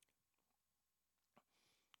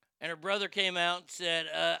 And her brother came out and said,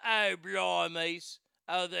 "Oh, blimey."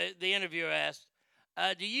 The interviewer asked,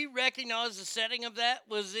 "Do you recognize the setting of that?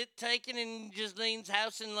 Was it taken in Ghislaine's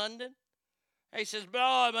house in London?" He says,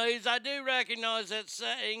 "Blimey, I do recognize that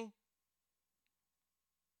setting."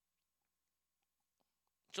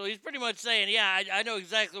 So he's pretty much saying, yeah, I know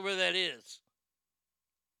exactly where that is.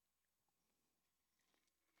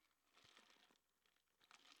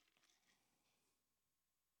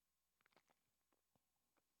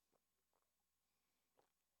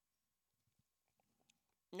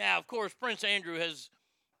 Now, of course, Prince Andrew has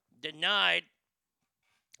denied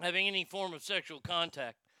having any form of sexual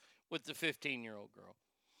contact with the 15-year-old girl.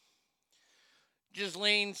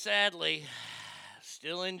 Ghislaine, sadly,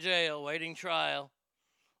 still in jail waiting trial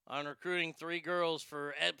on recruiting 3 girls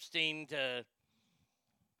for Epstein to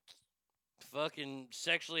fucking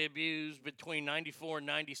sexually abuse between 94 and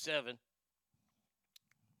 97.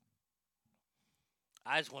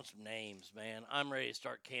 I just want some names, man. I'm ready to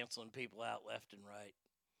start canceling people out left and right.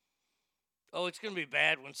 Oh, it's going to be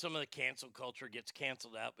bad when some of the cancel culture gets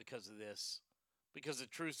canceled out because of this. Because the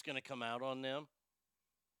truth's going to come out on them.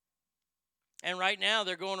 And right now,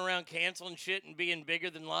 they're going around canceling shit and being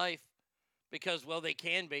bigger than life. Because, well, they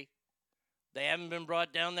can be. They haven't been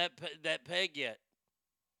brought down that peg yet.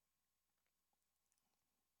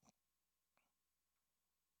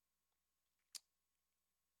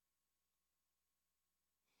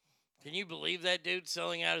 Can you believe that dude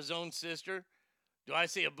selling out his own sister? Do I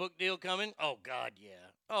see a book deal coming? Oh, God,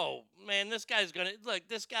 yeah. Oh, man, this guy's going to... Look,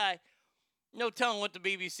 this guy... No telling what the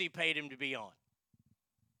BBC paid him to be on.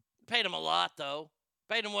 Paid him a lot, though.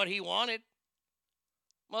 Paid him what he wanted.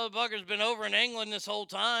 Motherfucker's been over in England this whole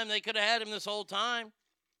time. They could have had him this whole time.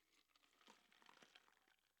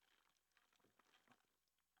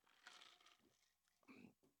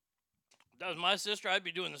 If that was my sister, I'd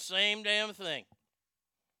be doing the same damn thing.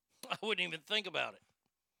 I wouldn't even think about it.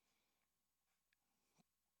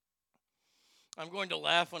 I'm going to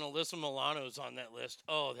laugh when Alyssa Milano's on that list.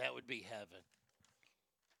 Oh, that would be heaven.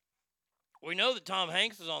 We know that Tom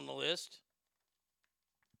Hanks is on the list.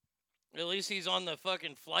 At least he's on the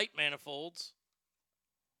fucking flight manifolds.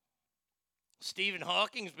 Stephen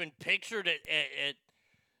Hawking's been pictured at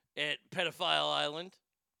Pedophile Island.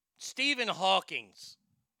 Stephen Hawking's.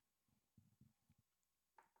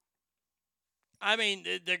 I mean,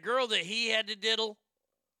 the girl that he had to diddle,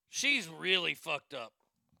 she's really fucked up.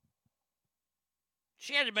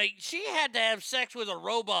 She had to have sex with a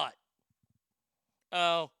robot.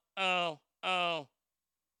 Oh, I'm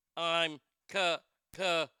coming.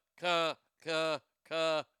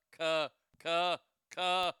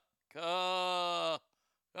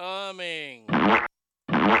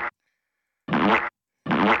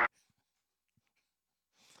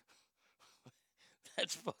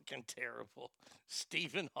 That's fucking terrible.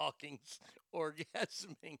 Stephen Hawking's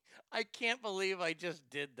orgasming. I can't believe I just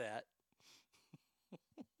did that.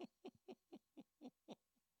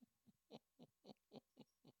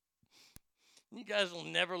 You guys will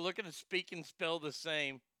never look at a speak and spell the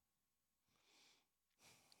same.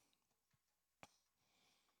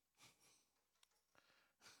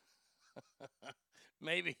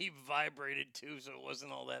 Maybe he vibrated too, so it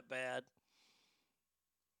wasn't all that bad.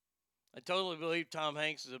 I totally believe Tom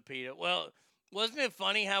Hanks is a pedo. Well, wasn't it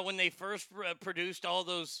funny how when they first produced all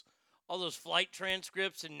those flight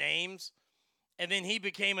transcripts and names, and then he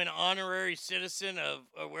became an honorary citizen of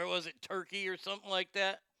where was it, Turkey or something like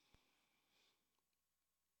that?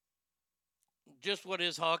 Just what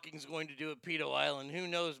is Hawkins going to do at Pedo Island? Who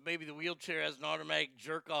knows? Maybe the wheelchair has an automatic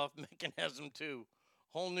jerk-off mechanism, too.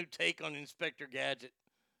 Whole new take on Inspector Gadget.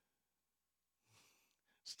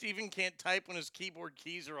 Steven can't type when his keyboard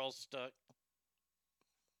keys are all stuck.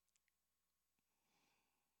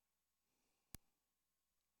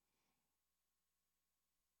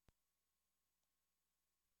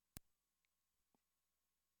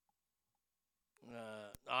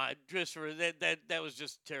 That was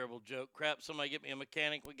just a terrible joke. Crap, somebody get me a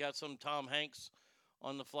mechanic. We got some Tom Hanks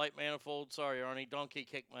on the flight manifold. Sorry, Arnie. Donkey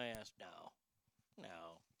kicked my ass. No.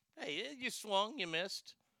 Hey, you swung. You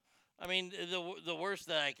missed. I mean, the worst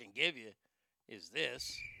that I can give you is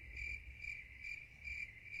this.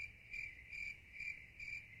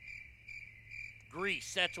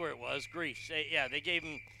 Greece. That's where it was. Greece. Yeah, they gave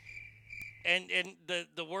him... And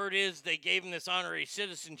the word is they gave him this honorary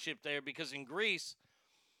citizenship there because in Greece,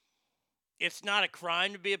 it's not a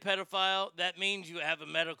crime to be a pedophile. That means you have a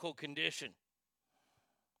medical condition.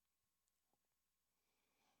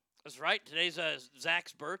 That's right. Today's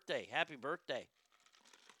Zach's birthday. Happy birthday.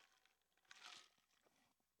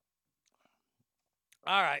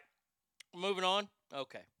 All right. Moving on.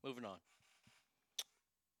 Okay, moving on.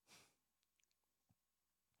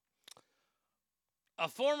 A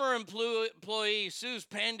former employee sues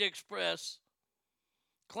Panda Express,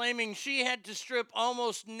 claiming she had to strip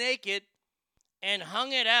almost naked and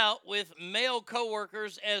hung it out with male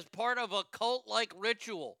coworkers as part of a cult-like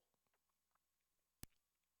ritual.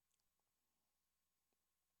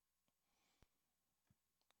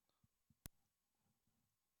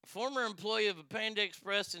 A former employee of a Panda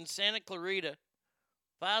Express in Santa Clarita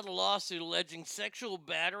filed a lawsuit alleging sexual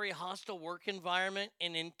battery, hostile work environment,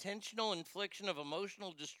 and intentional infliction of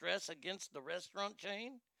emotional distress against the restaurant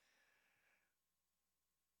chain.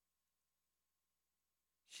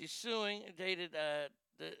 She's suing, dated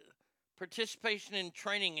the Participation in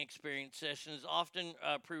training experience sessions is often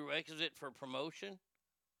a prerequisite for promotion.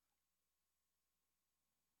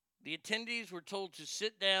 The attendees were told to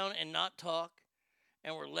sit down and not talk,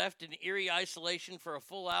 and were left in eerie isolation for a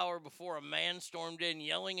full hour before a man stormed in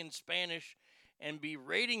yelling in Spanish and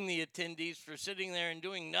berating the attendees for sitting there and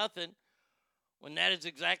doing nothing when that is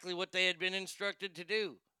exactly what they had been instructed to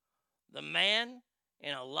do. The man,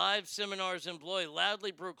 in a live seminar's employee,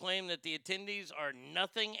 loudly proclaimed that the attendees are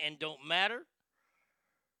nothing and don't matter,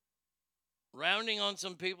 rounding on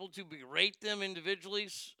some people to berate them individually,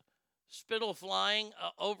 spittle flying.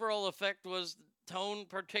 Overall effect was tone,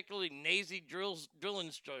 particularly nazy drill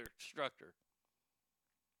instructor.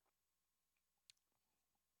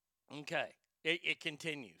 Okay, it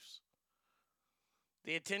continues.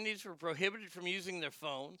 The attendees were prohibited from using their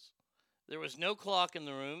phones. There was no clock in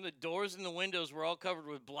the room. The doors and the windows were all covered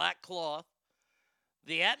with black cloth.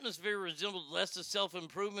 The atmosphere resembled less a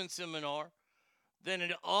self-improvement seminar than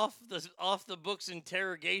an off-the-books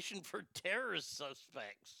interrogation for terrorist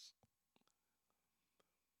suspects.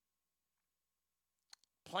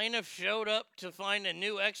 Plaintiff showed up to find a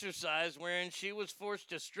new exercise wherein she was forced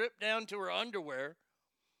to strip down to her underwear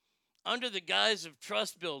under the guise of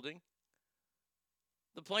trust building.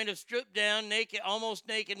 The plaintiff stripped down, naked, almost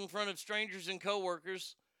naked in front of strangers and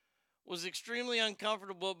coworkers, was extremely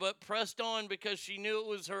uncomfortable but pressed on because she knew it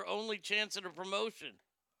was her only chance at a promotion.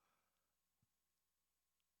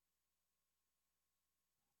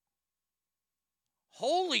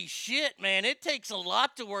 Holy shit, man. It takes a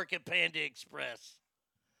lot to work at Panda Express.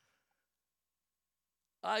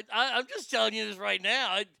 I'm just telling you this right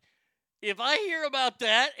now. If I hear about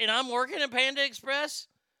that and I'm working at Panda Express,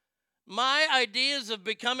 my ideas of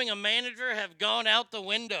becoming a manager have gone out the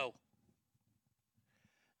window.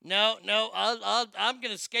 No, I'm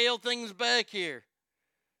going to scale things back here.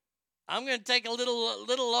 I'm going to take a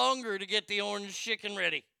little longer to get the orange chicken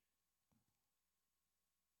ready.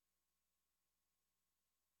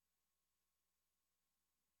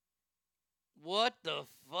 What the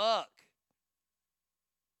fuck?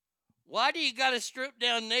 Why do you got to strip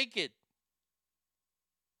down naked?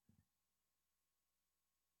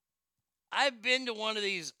 I've been to one of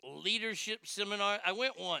these leadership seminars. I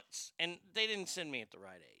went once, and they didn't send me at the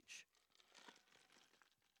right age.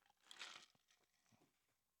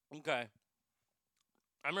 Okay.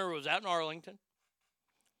 I remember it was out in Arlington.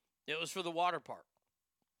 It was for the water park.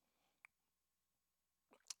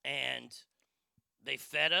 And they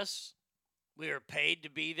fed us. We were paid to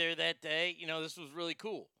be there that day. You know, this was really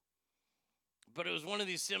cool. But it was one of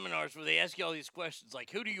these seminars where they ask you all these questions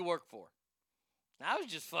like, who do you work for? And I was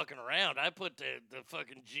just fucking around. I put the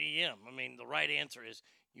fucking GM. I mean, the right answer is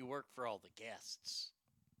you work for all the guests.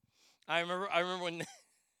 I remember when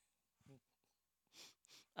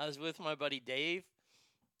I was with my buddy Dave,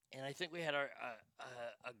 and I think we had a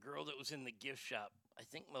girl that was in the gift shop. I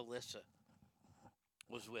think Melissa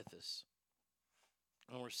was with us.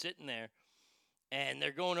 And we're sitting there. And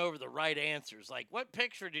they're going over the right answers. Like, what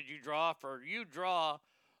picture did you draw for? You draw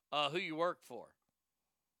who you work for.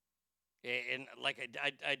 And like,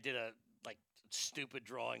 I did a, like, stupid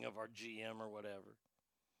drawing of our GM or whatever.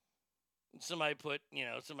 And somebody put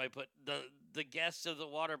the guests of the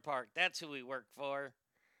water park. That's who we work for.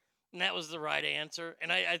 And that was the right answer.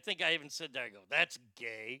 And I think I even said that. I go, that's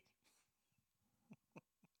gay.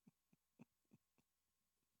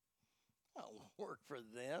 I don't work for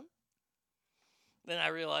them. Then I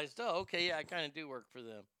realized, oh, okay, yeah, I kind of do work for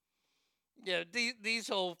them. Yeah, these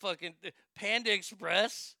whole fucking Panda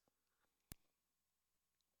Express.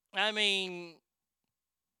 I mean,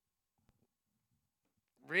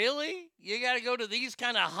 really? You got to go to these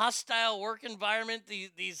kind of hostile work environment,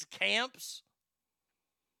 these camps?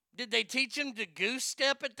 Did they teach him to goose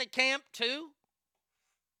step at the camp too?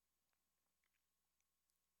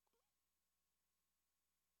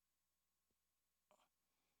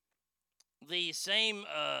 The same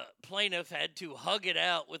plaintiff had to hug it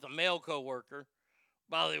out with a male coworker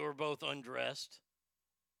while they were both undressed.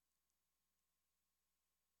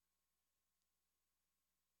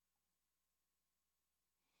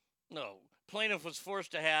 No, plaintiff was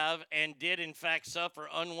forced to have and did in fact suffer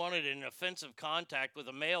unwanted and offensive contact with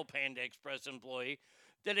a male Panda Express employee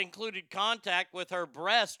that included contact with her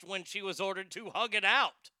breast when she was ordered to hug it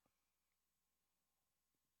out.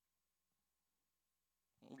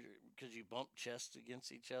 Because you bump chests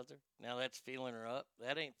against each other. Now that's feeling her up.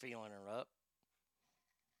 That ain't feeling her up.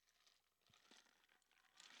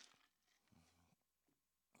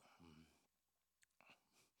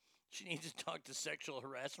 She needs to talk to sexual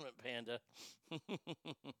harassment panda.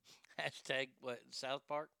 Hashtag what? South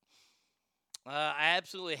Park? I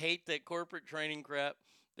absolutely hate that corporate training crap.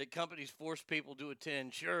 that companies force people to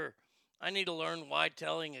attend. Sure, I need to learn why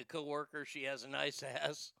telling a coworker she has a nice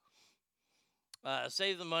ass.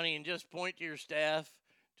 Save the money and just point to your staff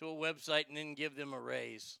to a website and then give them a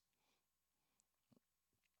raise.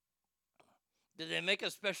 Did they make a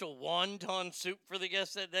special wonton soup for the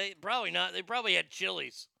guests that day? Probably not. They probably had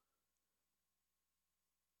Chili's.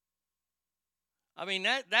 I mean,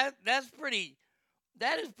 that is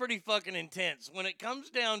pretty fucking intense. When it comes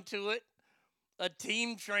down to it, a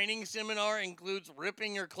team training seminar includes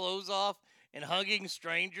ripping your clothes off and hugging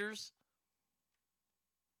strangers.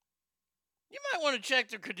 You might want to check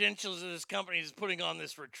the credentials of this company that's putting on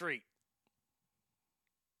this retreat.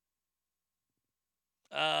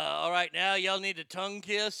 All right, now y'all need a tongue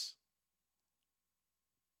kiss.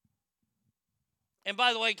 And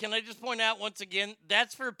by the way, can I just point out once again,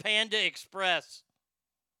 that's for Panda Express.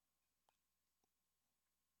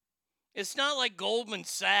 It's not like Goldman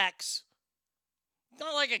Sachs. It's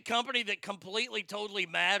not like a company that completely, totally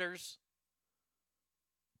matters.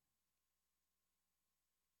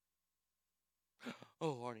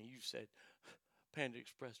 Oh, Arnie, you said Panda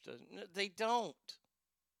Express doesn't. They don't.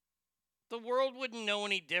 The world wouldn't know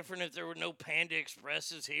any different if there were no Panda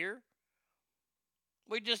Expresses here.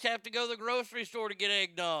 We just have to go to the grocery store to get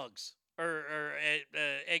eggnogs. Or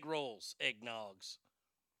egg rolls. Eggnogs.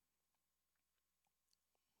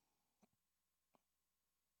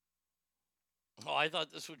 Oh, I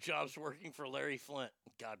thought this was jobs working for Larry Flint.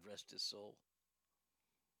 God rest his soul.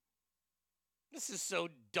 This is so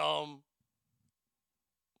dumb.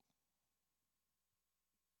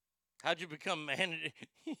 How'd you become manager?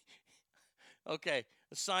 Okay,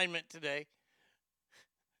 assignment today.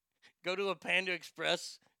 Go to a Panda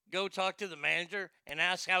Express, go talk to the manager, and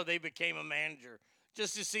ask how they became a manager,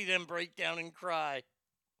 just to see them break down and cry.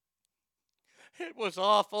 It was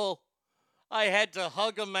awful. I had to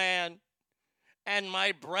hug a man, and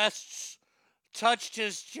my breasts touched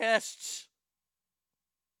his chest.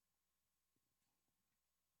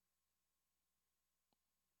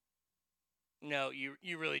 No, you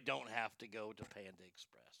really don't have to go to Panda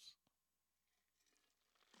Express.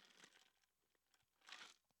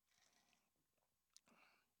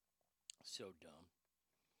 So dumb.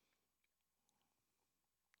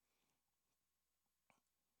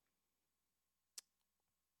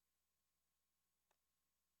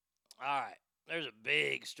 All right, there's a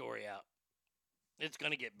big story out. It's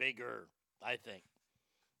gonna get bigger, I think.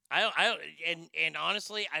 And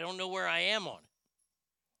honestly, I don't know where I am on it.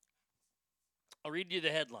 I'll read you the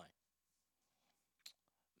headline.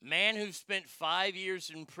 Man who spent 5 years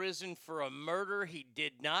in prison for a murder he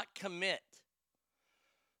did not commit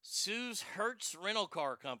sues Hertz Rental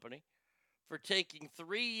Car Company for taking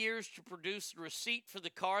 3 years to produce a receipt for the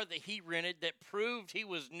car that he rented that proved he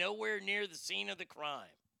was nowhere near the scene of the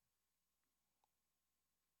crime.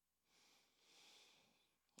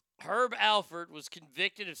 Herb Alford was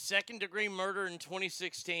convicted of second-degree murder in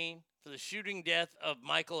 2016 for the shooting death of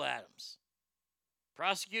Michael Adams.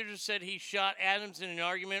 Prosecutors said he shot Adams in an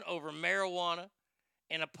argument over marijuana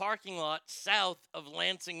in a parking lot south of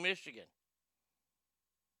Lansing, Michigan,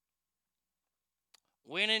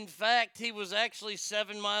 when in fact he was actually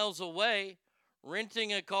 7 miles away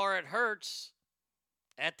renting a car at Hertz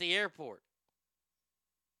at the airport.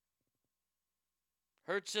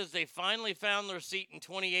 Hertz says they finally found the receipt in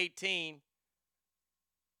 2018,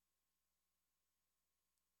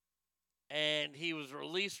 and he was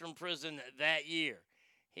released from prison that year.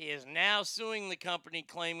 He is now suing the company,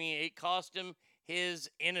 claiming it cost him his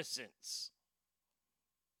innocence.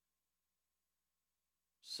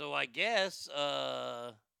 So I guess,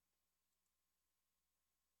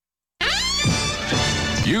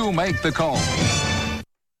 You make the call.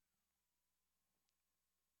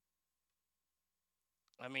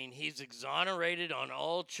 I mean, he's exonerated on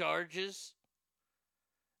all charges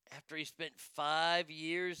after he spent 5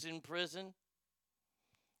 years in prison,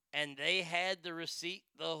 and they had the receipt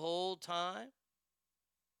the whole time.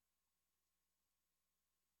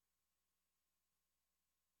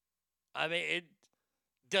 I mean,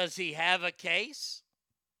 does he have a case?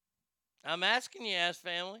 I'm asking you, Ass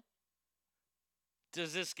Family.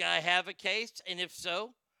 Does this guy have a case? And if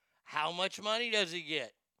so, how much money does he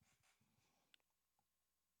get?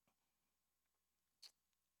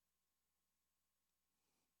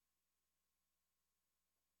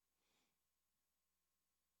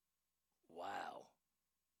 Wow.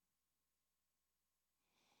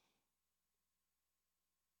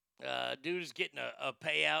 Dude is getting a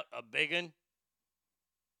payout, a big one.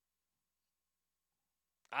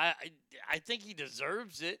 I think he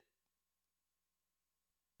deserves it.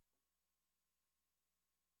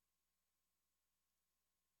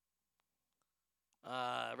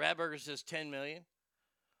 Ratburger says 10 million.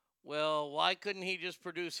 Well, why couldn't he just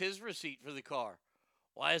produce his receipt for the car?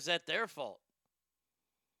 Why is that their fault?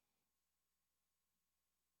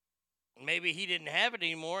 Maybe he didn't have it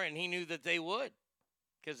anymore and he knew that they would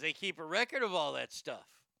because they keep a record of all that stuff.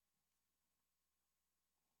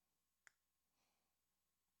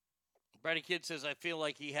 Brady Kid says, I feel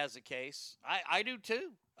like he has a case. I do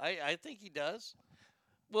too. I think he does.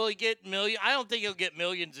 Will he get million? I don't think he'll get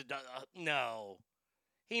millions of dollars. No.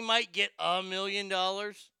 He might get $1 million.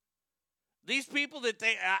 These people that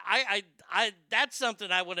that's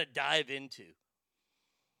something I want to dive into.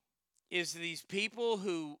 Is these people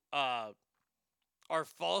who are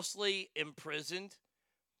falsely imprisoned.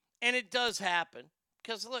 And it does happen.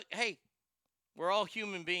 Because, look, hey, we're all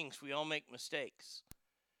human beings. We all make mistakes.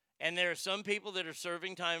 And there are some people that are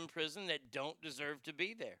serving time in prison that don't deserve to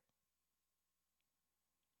be there.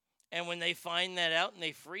 And when they find that out and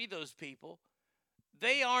they free those people,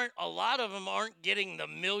 a lot of them aren't getting the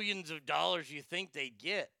millions of dollars you think they'd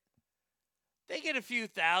get. They get a few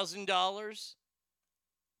 $1,000s.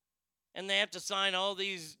 And they have to sign all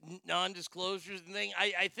these non-disclosures and things.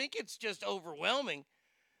 I think it's just overwhelming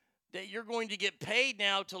that you're going to get paid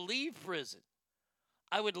now to leave prison.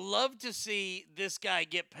 I would love to see this guy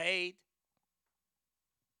get paid.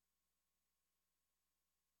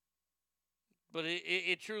 But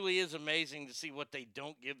it truly is amazing to see what they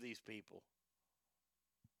don't give these people.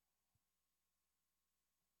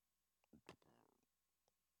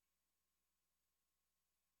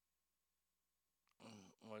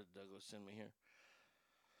 What did Douglas send me here?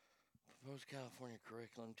 Proposed California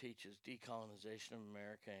curriculum teaches decolonization of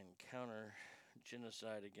America and counter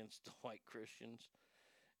genocide against the white Christians,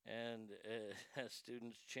 and has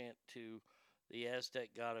students chant to the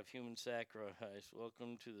Aztec god of human sacrifice,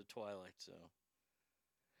 welcome to the Twilight Zone.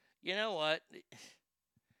 You know what?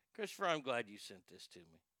 Christopher, I'm glad you sent this to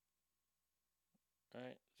me. All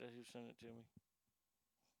right? Is that who sent it to me?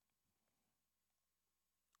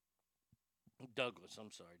 Douglas.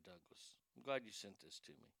 I'm sorry, Douglas. I'm glad you sent this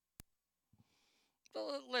to me.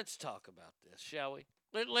 Well, let's talk about this, shall we?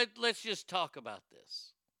 Let's just talk about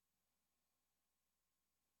this.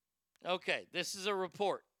 Okay, this is a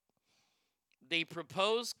report. The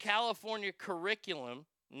proposed California curriculum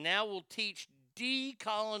now will teach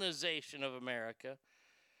decolonization of America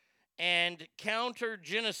and counter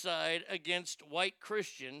genocide against white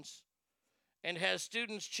Christians, and has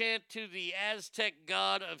students chant to the Aztec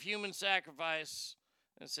god of human sacrifice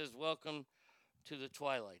and says, welcome to the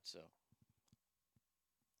Twilight Zone.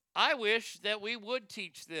 I wish that we would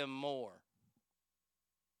teach them more.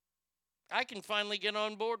 I can finally get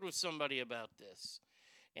on board with somebody about this.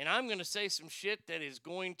 And I'm going to say some shit that is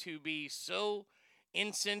going to be so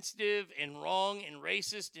insensitive and wrong and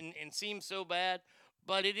racist and seem so bad,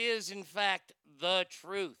 but it is, in fact, the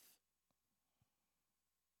truth.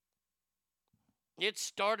 It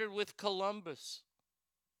started with Columbus.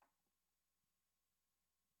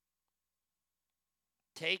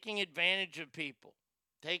 Taking advantage of people.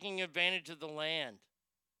 Taking advantage of the land.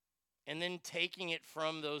 And then taking it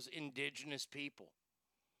from those indigenous people.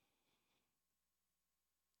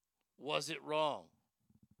 Was it wrong?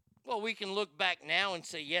 Well, we can look back now and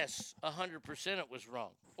say, yes, 100% it was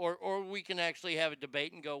wrong. Or we can actually have a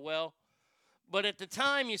debate and go, well, but at the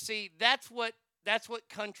time, you see, that's what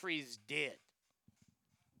countries did.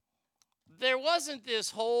 There wasn't this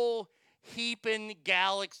whole heaping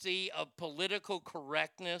galaxy of political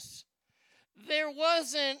correctness. There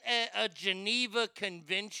wasn't a Geneva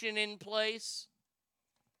Convention in place.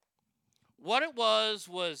 What it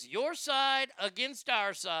was your side against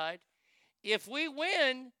our side. If we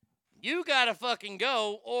win, you gotta fucking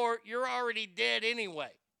go, or you're already dead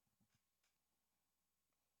anyway.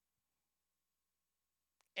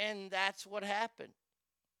 And that's what happened.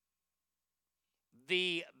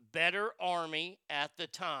 The better army at the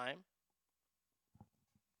time,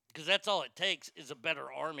 because that's all it takes is a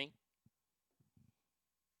better army,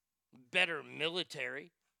 better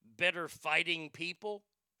military, better fighting people.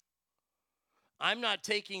 I'm not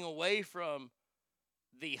taking away from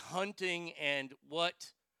the hunting and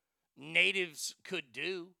what natives could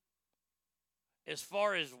do. As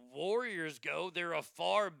far as warriors go, they're a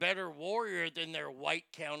far better warrior than their white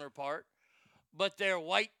counterpart. But their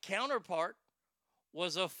white counterpart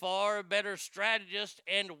was a far better strategist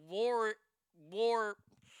and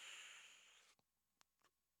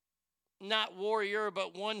not warrior,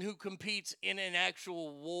 but one who competes in an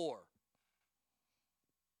actual war.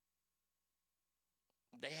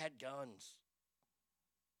 They had guns.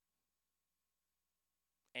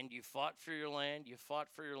 And you fought for your land. You fought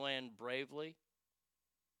for your land bravely.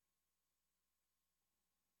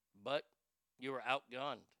 But You were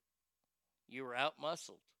outgunned. You were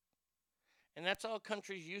outmuscled. And that's all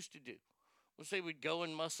countries used to do. Was they would go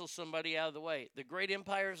and muscle somebody out of the way. The great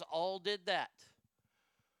empires all did that.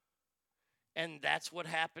 And that's what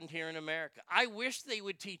happened here in America. I wish they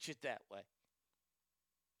would teach it that way.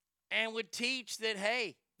 And would teach that,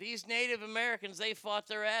 hey, these Native Americans, they fought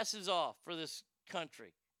their asses off for this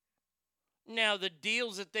country. Now, the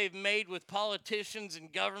deals that they've made with politicians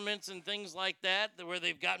and governments and things like that, where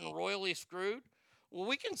they've gotten royally screwed, well,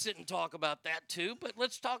 we can sit and talk about that too, but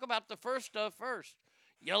let's talk about the first stuff first.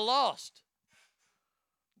 You lost.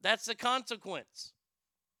 That's the consequence.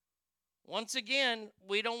 Once again,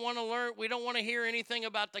 we don't want to learn, we don't want to hear anything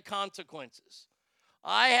about the consequences.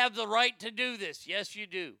 I have the right to do this. Yes, you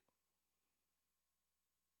do.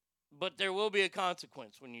 But there will be a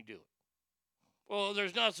consequence when you do it. Well,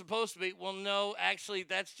 there's not supposed to be. Well, no, actually,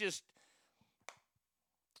 that's just,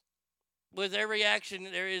 with every action,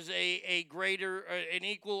 there is a greater, an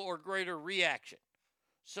equal or greater reaction.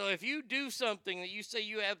 So if you do something that you say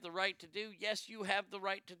you have the right to do, yes, you have the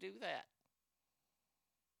right to do that.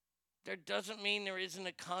 There doesn't mean there isn't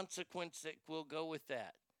a consequence that will go with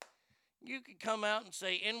that. You could come out and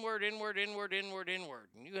say inward, inward, inward, inward, inward,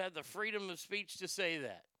 and you have the freedom of speech to say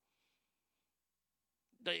that.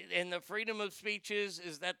 And the freedom of speech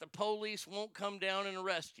is that the police won't come down and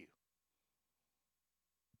arrest you.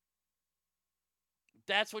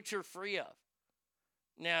 That's what you're free of.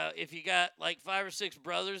 Now, if you got like 5 or 6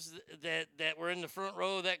 brothers that were in the front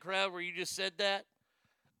row of that crowd where you just said that,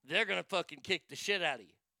 they're going to fucking kick the shit out of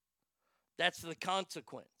you. That's the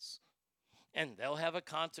consequence. And they'll have a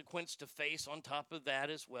consequence to face on top of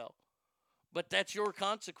that as well. But that's your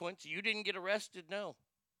consequence. You didn't get arrested, no.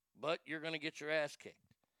 But you're going to get your ass kicked.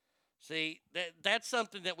 See, that's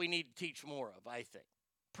something that we need to teach more of, I think.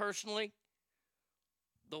 Personally,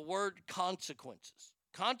 the word consequences.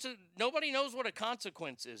 Nobody knows what a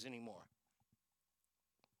consequence is anymore.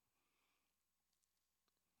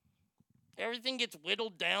 Everything gets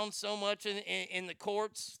whittled down so much in the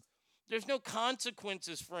courts. There's no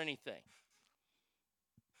consequences for anything.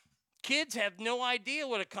 Kids have no idea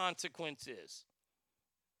what a consequence is.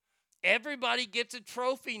 Everybody gets a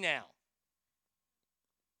trophy now.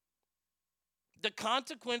 The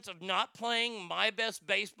consequence of not playing my best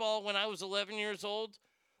baseball when I was 11 years old,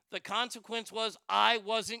 the consequence was I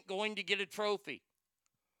wasn't going to get a trophy.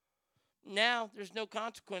 Now there's no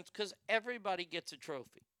consequence because everybody gets a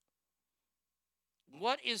trophy.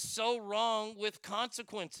 What is so wrong with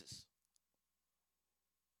consequences?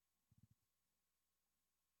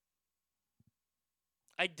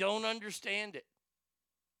 I don't understand it.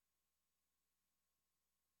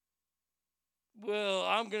 Well,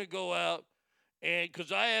 I'm going to go out and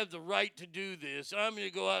because I have the right to do this, I'm going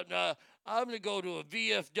to go out and I'm going to go to a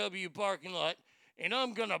VFW parking lot and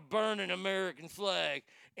I'm going to burn an American flag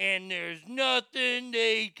and there's nothing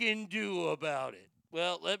they can do about it.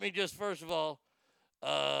 Well, let me just first of all,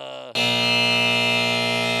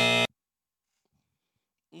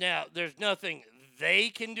 now there's nothing they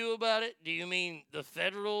can do about it. Do you mean the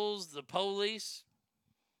federals, the police?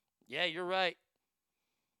 Yeah, you're right.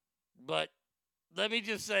 But let me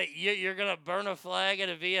just say, you're going to burn a flag at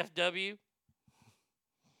a VFW?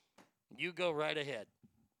 You go right ahead.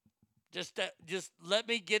 Just let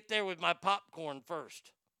me get there with my popcorn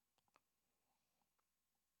first.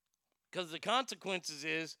 Because the consequences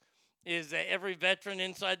is that every veteran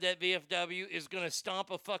inside that VFW is going to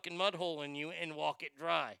stomp a fucking mud hole in you and walk it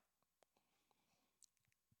dry.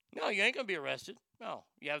 No, you ain't going to be arrested. No,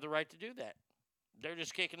 you have the right to do that. They're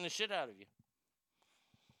just kicking the shit out of you.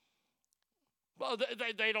 Well,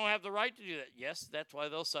 they don't have the right to do that. Yes, that's why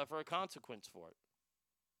they'll suffer a consequence for it.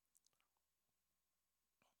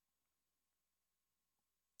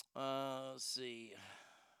 Let's see.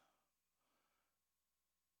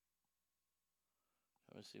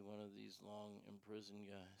 Let me see one of these long imprisoned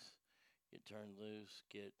guys get turned loose,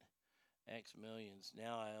 get X millions.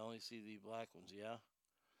 Now I only see the black ones, yeah?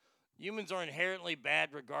 Humans are inherently bad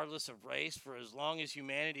regardless of race for as long as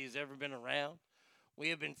humanity has ever been around. We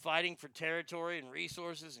have been fighting for territory and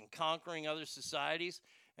resources and conquering other societies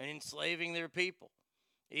and enslaving their people.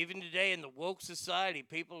 Even today in the woke society,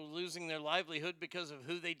 people are losing their livelihood because of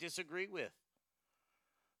who they disagree with.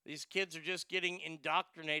 These kids are just getting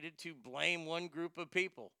indoctrinated to blame one group of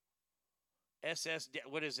people.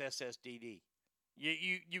 What is SSDD?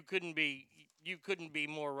 You couldn't be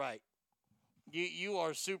more right. You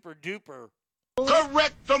are super duper.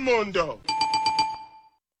 Correct the mundo.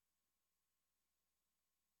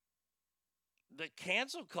 The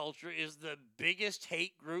cancel culture is the biggest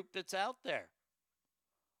hate group that's out there.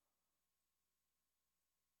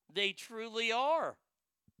 They truly are.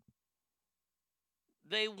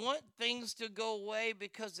 They want things to go away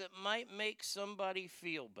because it might make somebody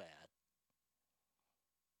feel bad.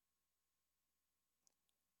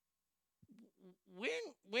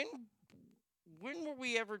 When were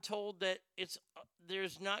we ever told that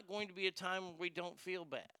there's not going to be a time when we don't feel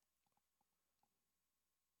bad?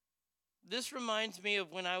 This reminds me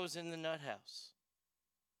of when I was in the nut house.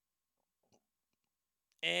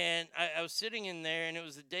 And I was sitting in there, and it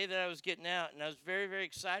was the day that I was getting out, and I was very, very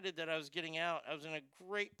excited that I was getting out. I was in a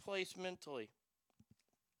great place mentally.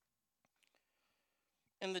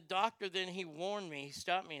 And the doctor then, he warned me. He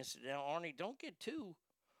stopped me and said, "Now, Arnie, don't get too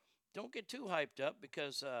hyped up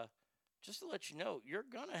because just to let you know, you're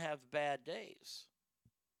going to have bad days."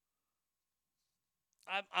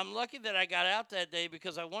 I'm lucky that I got out that day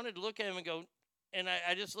because I wanted to look at him and go, and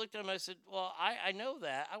I just looked at him and I said, "Well, I know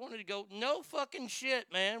that." I wanted to go, "No fucking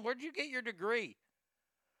shit, man. Where'd you get your degree?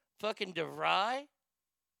 Fucking DeVry?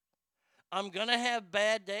 I'm going to have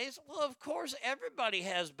bad days?" Well, of course, everybody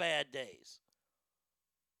has bad days.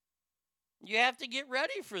 You have to get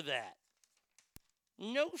ready for that.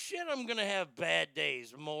 No shit, I'm going to have bad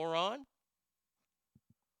days, moron.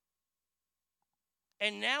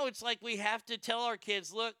 And now it's like we have to tell our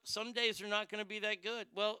kids, look, some days are not going to be that good.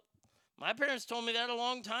 Well, my parents told me that a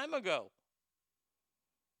long time ago.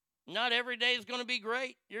 Not every day is going to be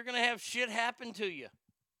great. You're going to have shit happen to you.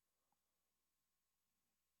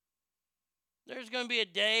 There's going to be a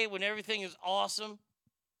day when everything is awesome.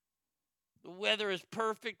 The weather is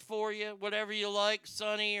perfect for you, whatever you like,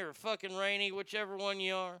 sunny or fucking rainy, whichever one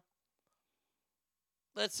you are.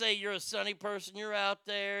 Let's say you're a sunny person, you're out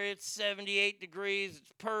there, it's 78 degrees,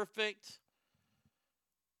 it's perfect.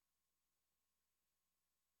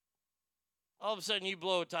 All of a sudden you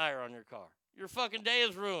blow a tire on your car. Your fucking day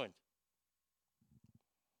is ruined.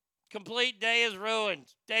 Complete day is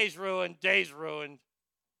ruined. Day's ruined. Day's ruined.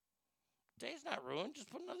 Day's not ruined. Just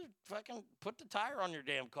put the tire on your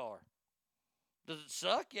damn car. Does it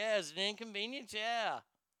suck? Yeah. Is it an inconvenience? Yeah.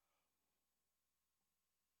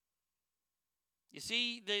 You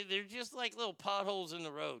see, they're just like little potholes in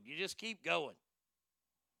the road. You just keep going.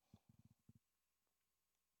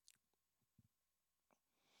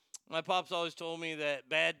 My pops always told me that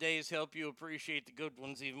bad days help you appreciate the good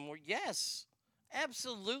ones even more. Yes,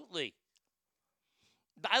 absolutely.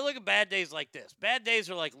 I look at bad days like this. Bad days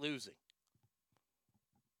are like losing.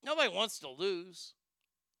 Nobody wants to lose.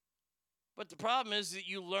 But the problem is that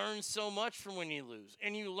you learn so much from when you lose.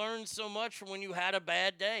 And you learn so much from when you had a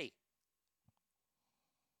bad day.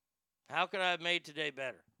 How could I have made today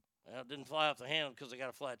better? Well, it didn't fly off the handle because I got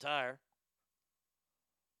a flat tire.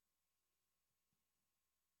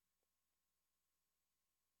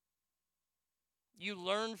 You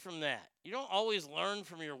learn from that. You don't always learn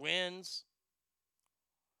from your wins.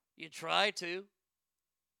 You try to.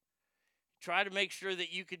 Try to make sure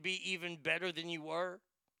that you could be even better than you were.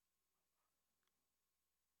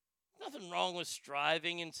 Nothing wrong with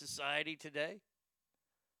striving in society today.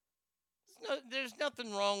 There's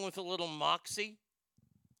nothing wrong with a little moxie,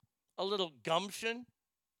 a little gumption,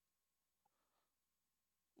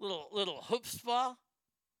 little chutzpah,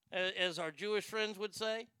 as our Jewish friends would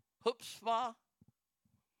say, chutzpah.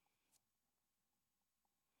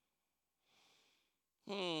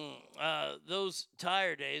 Those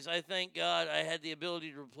tire days, I thank God I had the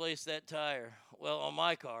ability to replace that tire. Well, on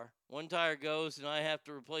my car, one tire goes and I have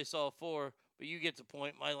to replace all four, but you get the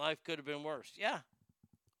point. My life could have been worse. Yeah,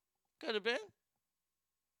 could have been.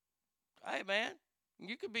 Hey, man,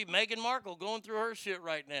 you could be Meghan Markle going through her shit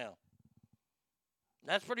right now.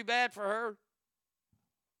 That's pretty bad for her.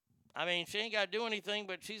 I mean, she ain't got to do anything,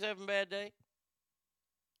 but she's having a bad day.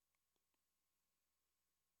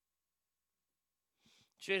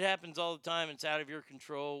 Shit happens all the time. It's out of your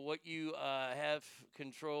control. What you have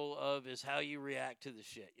control of is how you react to the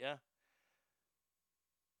shit, yeah?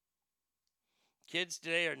 Kids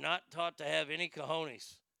today are not taught to have any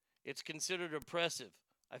cojones. It's considered oppressive.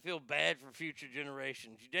 I feel bad for future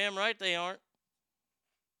generations. You damn right they aren't.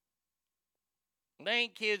 They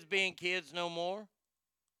ain't kids being kids no more.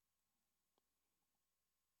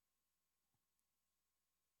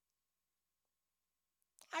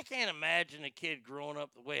 I can't imagine a kid growing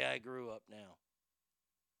up the way I grew up now.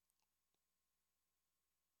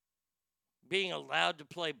 Being allowed to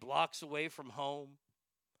play blocks away from home.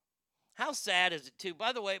 How sad is it, too?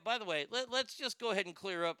 By the way, let's just go ahead and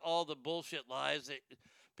clear up all the bullshit lies that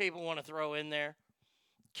people want to throw in there.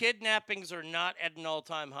 Kidnappings are not at an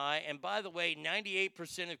all-time high. And by the way,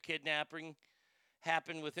 98% of kidnapping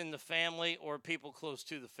happen within the family or people close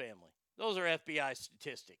to the family. Those are FBI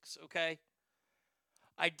statistics, okay?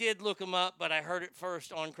 I did look them up, but I heard it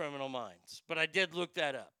first on Criminal Minds. But I did look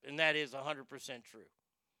that up, and that is 100% true.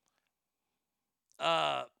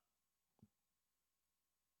 The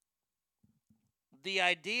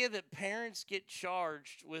idea that parents get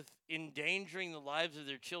charged with endangering the lives of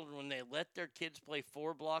their children when they let their kids play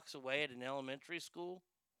 4 blocks away at an elementary school.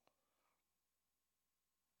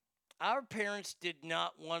 Our parents did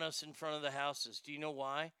not want us in front of the houses. Do you know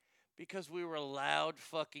why? Because we were loud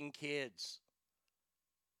fucking kids.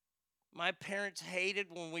 My parents hated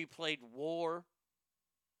when we played war.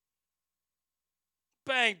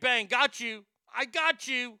 Bang, bang, got you. I got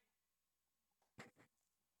you.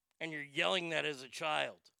 And you're yelling that as a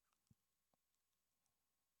child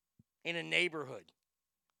in a neighborhood.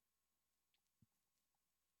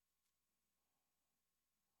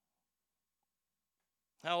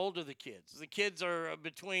 How old are the kids? The kids are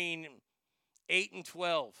between 8 and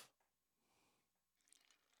 12.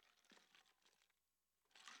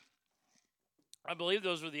 I believe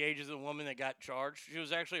those were the ages of the woman that got charged. She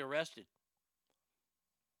was actually arrested.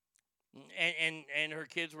 And her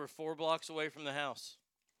kids were 4 blocks away from the house.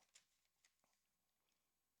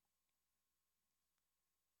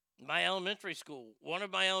 My elementary school, one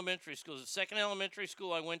of my elementary schools, the second elementary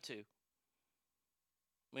school I went to,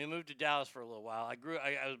 we moved to Dallas for a little while.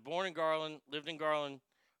 I was born in Garland, lived in Garland,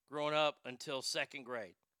 growing up until 2nd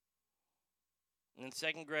grade. And in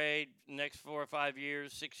 2nd grade, next 4 or 5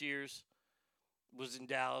 years, 6 years, was in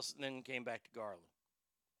Dallas, and then came back to Garland.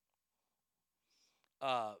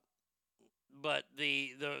 But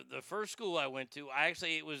the first school I went to,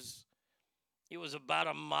 it was about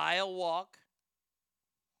a mile walk.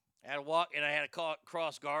 I had to walk, and I had to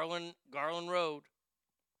cross Garland Road.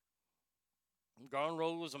 Garland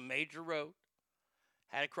Road was a major road.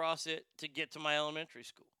 Had to cross it to get to my elementary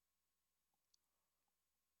school.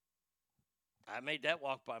 I made that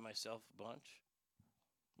walk by myself a bunch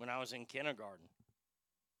when I was in kindergarten.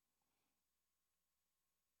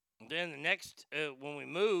 And then the next, when we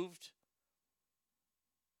moved,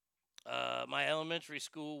 my elementary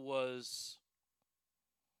school was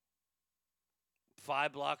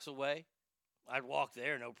 5 blocks away. I'd walk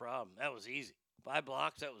there, no problem. That was easy. 5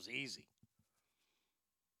 blocks, that was easy.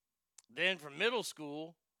 Then from middle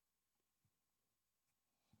school,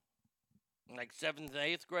 like 7th and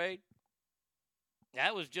 8th grade,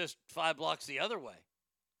 that was just 5 blocks the other way.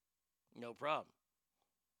 No problem.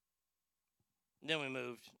 Then we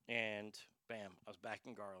moved, and bam, I was back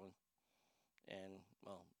in Garland. And,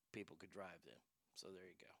 well, people could drive then. So there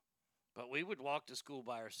you go. But we would walk to school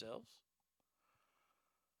by ourselves.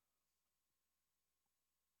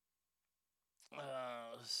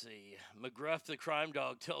 Let's see. McGruff the crime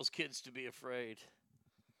dog tells kids to be afraid.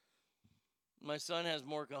 My son has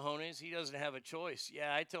more cojones. He doesn't have a choice.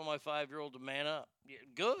 Yeah, I tell my 5-year-old to man up. Yeah,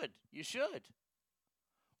 good. You should.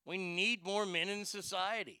 We need more men in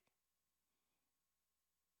society.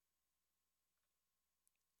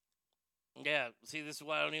 Yeah, see, this is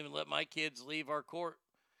why I don't even let my kids leave our court,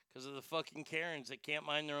 because of the fucking Karens that can't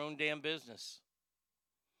mind their own damn business.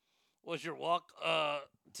 Was your walk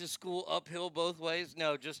to school uphill both ways?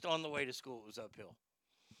 No, just on the way to school it was uphill.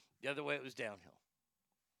 The other way it was downhill.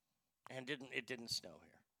 And it didn't snow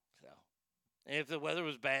here. So, and if the weather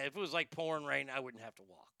was bad, if it was like pouring rain, I wouldn't have to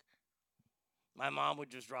walk. My mom would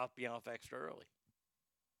just drop me off extra early.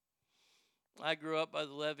 I grew up by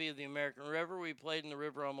the levee of the American River. We played in the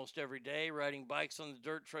river almost every day, riding bikes on the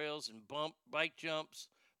dirt trails and bike jumps,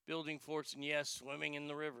 building forts, and yes, swimming in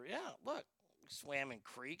the river. Yeah, look, we swam in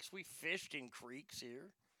creeks. We fished in creeks here.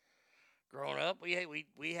 Growing up,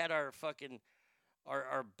 we had our fucking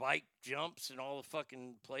our bike jumps and all the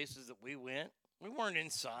fucking places that we went. We weren't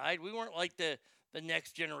inside. We weren't like the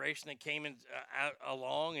next generation that came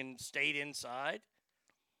along and stayed inside.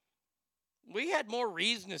 We had more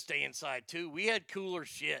reason to stay inside, too. We had cooler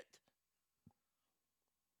shit.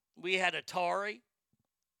 We had Atari,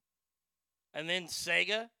 and then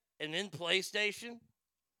Sega, and then PlayStation.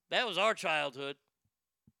 That was our childhood.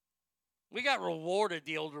 We got rewarded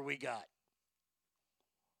the older we got.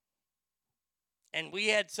 And we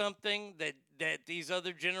had something that these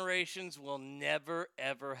other generations will never,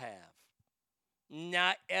 ever have.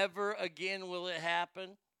 Not ever again will it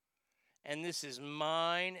happen. And this is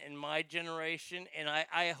mine and my generation, and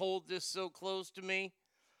I hold this so close to me.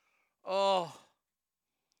 Oh,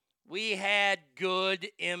 we had good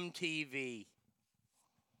MTV.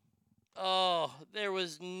 Oh, there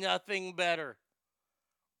was nothing better.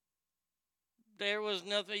 There was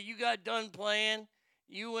nothing. You got done playing,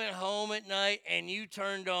 you went home at night, and you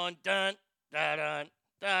turned on dun, da dun,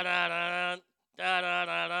 da da da dun, da da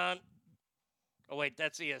da dun. Oh, wait,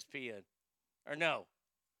 that's ESPN. Or no.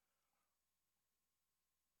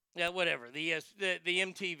 Yeah, whatever. The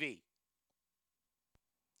MTV.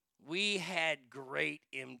 We had great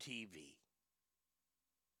MTV.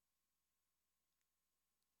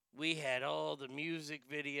 We had all the music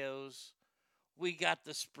videos. We got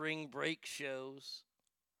the spring break shows.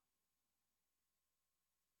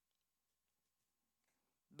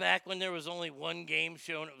 Back when there was only one game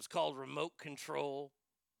show and it was called Remote Control.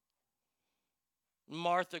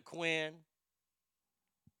 Martha Quinn.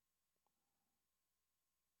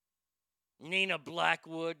 Nina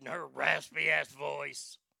Blackwood and her raspy ass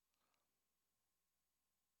voice.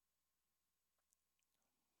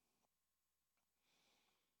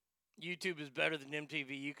 YouTube is better than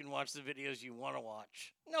MTV. You can watch the videos you want to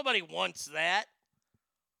watch. Nobody wants that.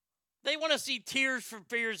 They want to see Tears for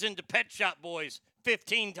Fears into Pet Shop Boys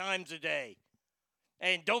 15 times a day.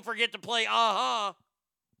 And don't forget to play Aha.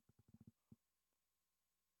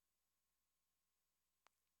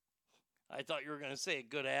 I thought you were going to say a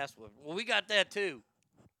good ass whooping. Well, we got that too.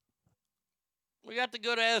 We got the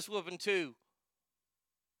good ass whooping too.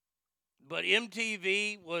 But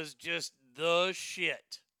MTV was just the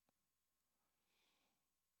shit.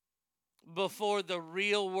 Before the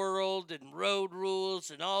Real World and Road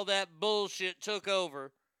Rules and all that bullshit took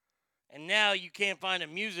over. And now you can't find a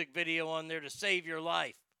music video on there to save your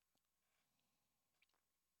life.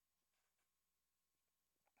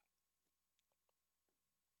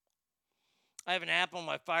 I have an app on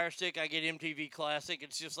my Fire Stick. I get MTV Classic.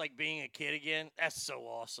 It's just like being a kid again. That's so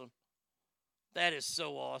awesome. That is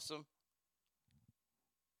so awesome.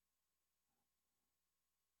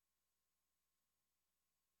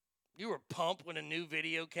 You were pumped when a new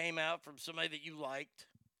video came out from somebody that you liked.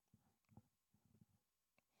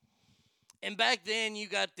 And back then you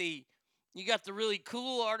got the really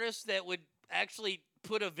cool artists that would actually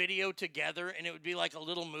put a video together and it would be like a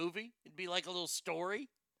little movie. It'd be like a little story.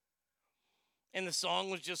 And the song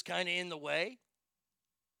was just kind of in the way.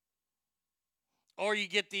 Or you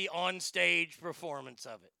get the on-stage performance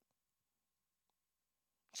of it.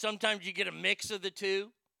 Sometimes you get a mix of the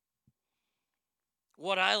two.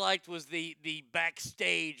 What I liked was the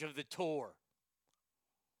backstage of the tour.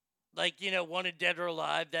 Like, you know, Wanted Dead or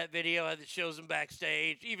Alive, that video that shows them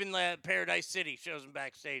backstage. Even Paradise City shows them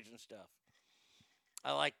backstage and stuff.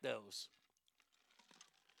 I like those.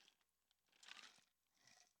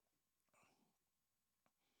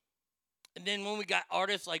 And then when we got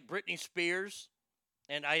artists like Britney Spears,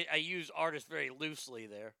 and I use artists very loosely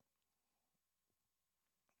there,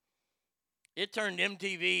 it turned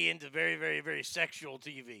MTV into very, very, very sexual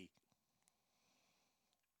TV.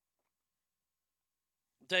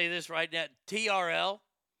 I'll tell you this right now, TRL,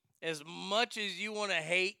 as much as you want to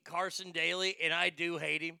hate Carson Daly, and I do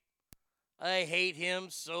hate him, I hate him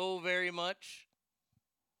so very much.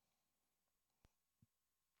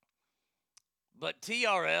 But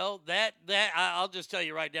TRL, I'll just tell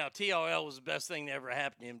you right now, TRL was the best thing that ever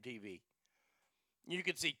happened to MTV. You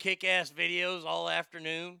could see kick-ass videos all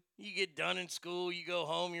afternoon. You get done in school, you go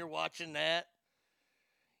home, you're watching that.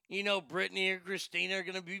 You know Britney or Christina are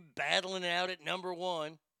going to be battling out at number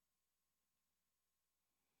one.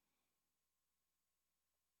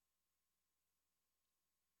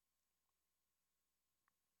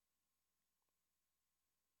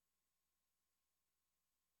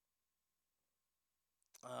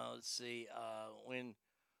 Let's see. When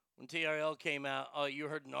TRL came out, you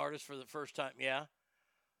heard an artist for the first time. Yeah.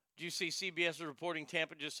 Did you see CBS is reporting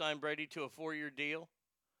Tampa just signed Brady to a 4-year deal?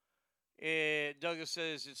 Douglas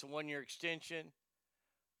says it's a 1-year extension.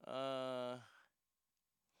 Yeah,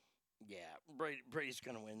 Brady's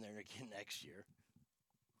going to win there again next year.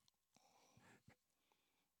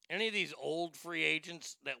 Any of these old free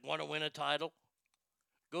agents that want to win a title,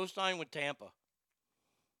 go sign with Tampa.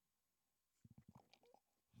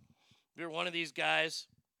 If you're one of these guys,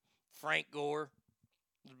 Frank Gore,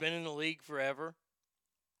 who's been in the league forever,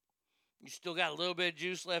 you still got a little bit of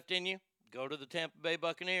juice left in you, go to the Tampa Bay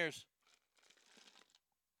Buccaneers.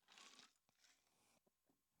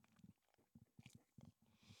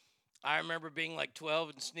 I remember being like 12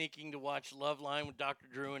 and sneaking to watch Loveline with Dr.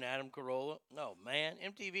 Drew and Adam Carolla. No, man,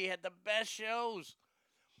 MTV had the best shows,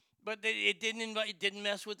 but it didn't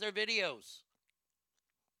mess with their videos.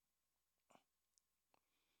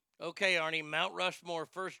 Okay, Arnie, Mount Rushmore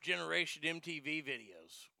first generation MTV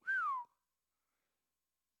videos.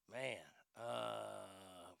 Man,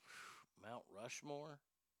 Mount Rushmore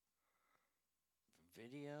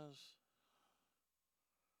videos.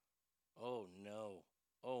 Oh no.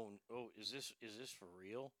 Oh, is this for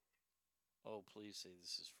real? Oh, please say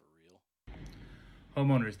this is for real.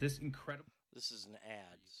 Homeowners, this incredible. This is an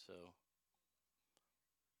ad, so.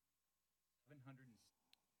 700.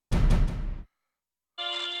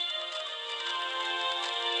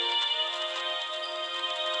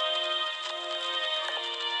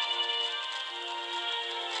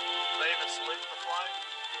 They even sleep in the flight?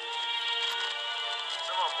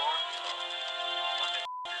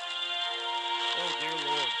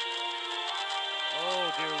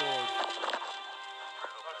 Oh, dear Lord.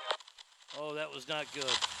 Oh, that was not good.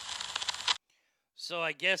 So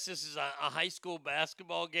I guess this is a high school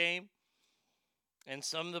basketball game, and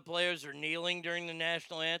some of the players are kneeling during the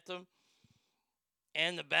national anthem,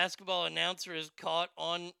 and the basketball announcer is caught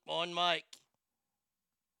on mic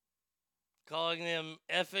calling them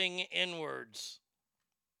effing N-words.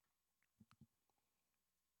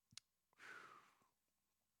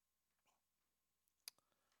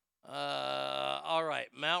 All right,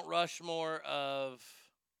 Mount Rushmore of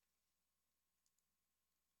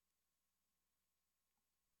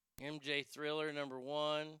MJ Thriller, number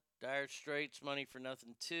 1. Dire Straits, Money for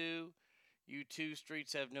Nothing, 2. U2,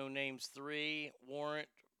 Streets Have No Names, 3. Warrant,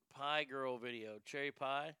 Pie Girl video. Cherry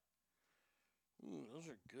Pie. Ooh, those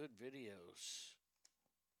are good videos.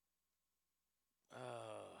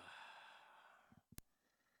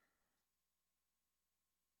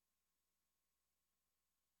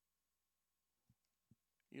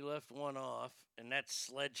 You left one off, and that's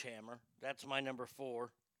Sledgehammer. That's my number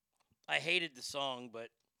 4. I hated the song, but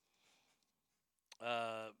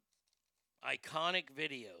iconic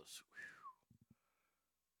videos.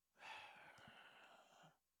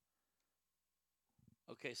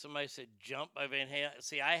 Okay, somebody said Jump by Van Halen.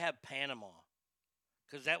 See, I have Panama,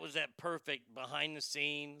 because that was that perfect behind the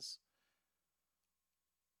scenes,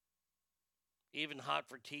 even Hot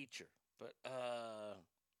for Teacher. But,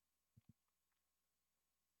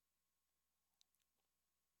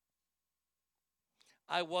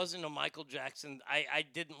 I wasn't a Michael Jackson. I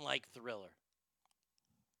didn't like Thriller.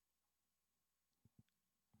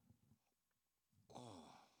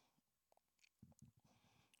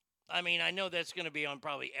 I mean, I know that's going to be on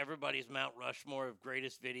probably everybody's Mount Rushmore of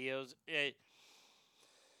greatest videos.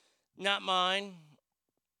 Not mine.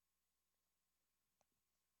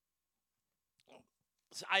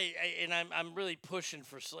 I'm really pushing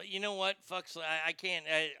for Slade. You know what? Fuck Slade. I can't.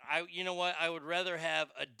 You know what? I would rather have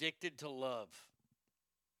Addicted to Love.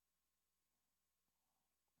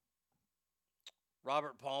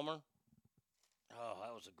 Robert Palmer. Oh,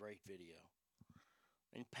 that was a great video.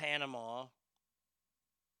 In Panama.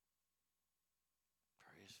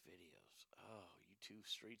 Various videos. Oh, U2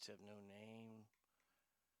 Streets Have No Name.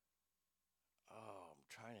 Oh, I'm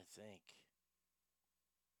trying to think.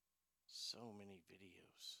 So many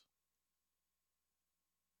videos.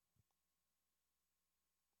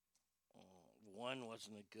 One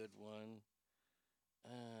wasn't a good one.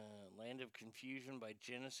 Land of Confusion by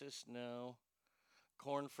Genesis. No.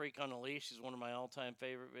 Corn Freak on a Leash is one of my all-time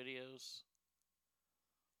favorite videos.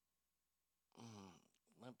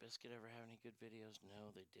 Limp Bizkit ever have any good videos? No,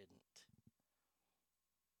 they didn't.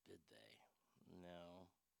 Did they? No.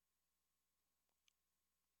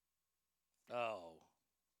 Oh.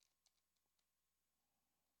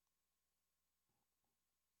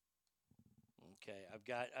 Okay,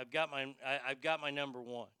 I've got my number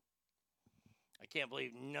 1. I can't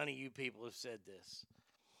believe none of you people have said this.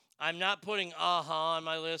 I'm not putting Aha on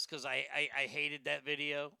my list because I hated that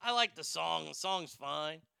video. I like the song. The song's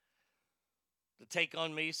fine. The Take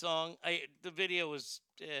On Me song. The video was,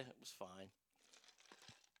 it was fine.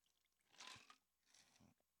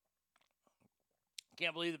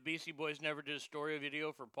 Can't believe the Beastie Boys never did a story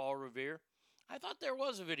video for Paul Revere. I thought there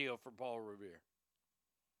was a video for Paul Revere.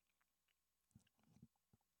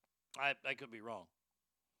 I could be wrong.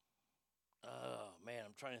 Oh, man,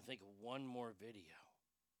 I'm trying to think of one more video.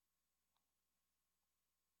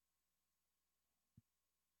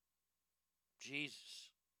 Jesus.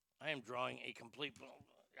 I am drawing a complete...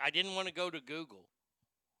 I didn't want to go to Google,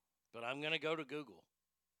 but I'm going to go to Google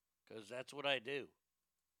because that's what I do.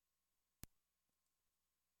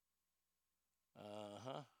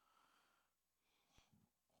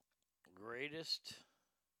 Greatest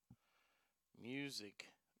music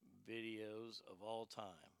videos of all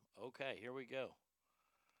time. Okay, here we go.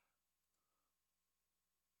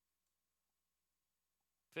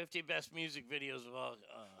 50 best music videos of all...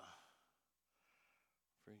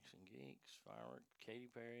 Freaks and Geeks, Firework, Katy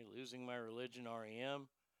Perry, Losing My Religion, R.E.M.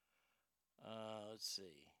 Let's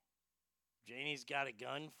see. Janie's Got a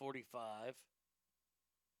Gun, 45.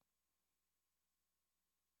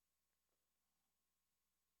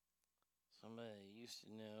 Somebody used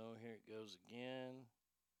to know. Here it goes again.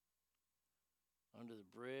 Under the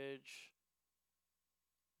Bridge.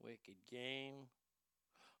 Wicked Game.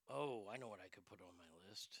 Oh, I know what I could put on my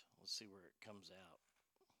list. Let's see where it comes out.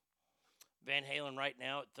 Van Halen right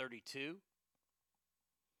now at 32.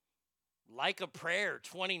 Like a Prayer,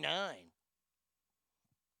 29.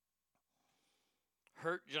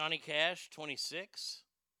 Hurt Johnny Cash, 26.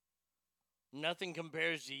 Nothing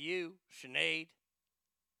Compares to You, Sinead.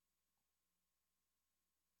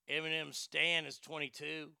 Eminem Stan is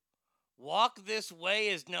 22. Walk This Way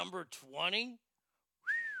is number 20.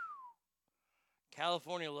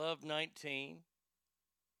 California Love, 19.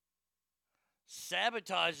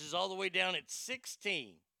 Sabotage is all the way down at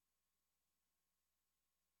 16.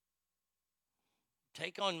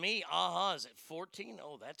 Take On Me, Aha, is at 14.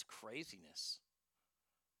 Oh, that's craziness.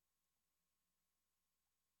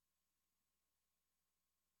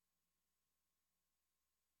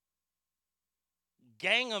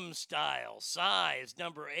 Gangnam Style, Psy is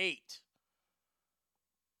number 8.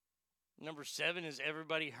 Number 7 is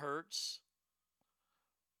Everybody Hurts.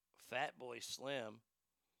 Fatboy Slim.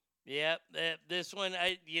 Yep, this one,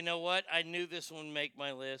 you know what? I knew this one would make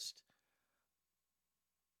my list.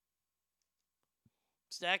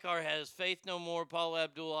 Stackar has Faith No More, Paul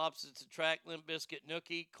Abdul, Opposites Attract, Limp Bizkit,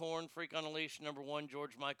 Nookie, Korn, Freak on a Leash, number 1,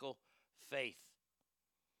 George Michael, Faith.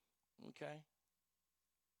 Okay.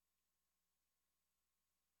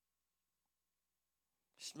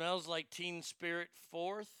 Smells Like Teen Spirit,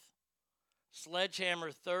 4th.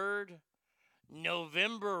 Sledgehammer, 3rd.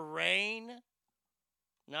 November Rain,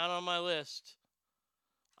 not on my list.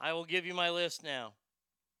 I will give you my list now.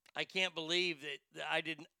 I can't believe that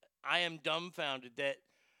I am dumbfounded that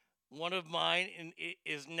one of mine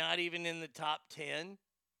is not even in the top 10.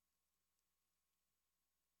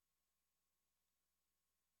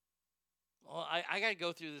 Well, I got to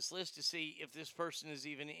go through this list to see if this person is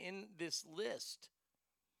even in this list.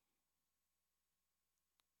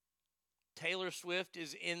 Taylor Swift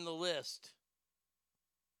is in the list.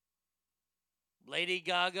 Lady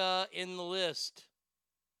Gaga in the list.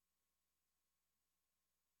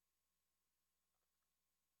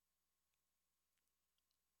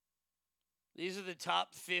 These are the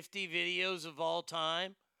top 50 videos of all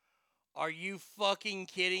time. Are you fucking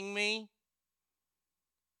kidding me?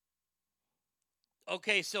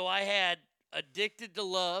 Okay, so I had Addicted to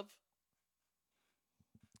Love,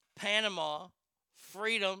 Panama,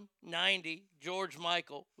 Freedom, 90, George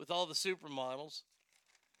Michael with all the supermodels.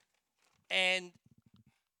 And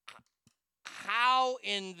how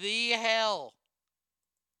in the hell?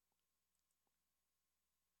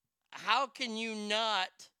 How can you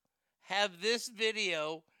not have this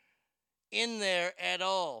video in there at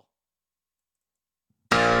all?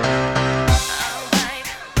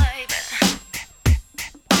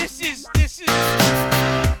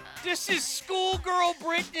 This is schoolgirl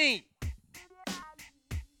Britney.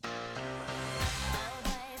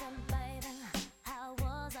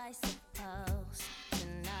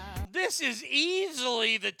 This is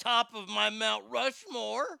easily the top of my Mount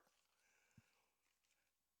Rushmore.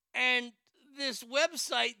 And this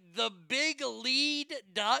website,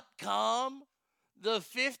 thebiglead.com, the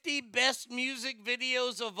 50 best music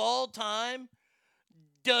videos of all time,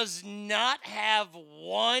 does not have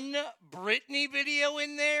one Britney video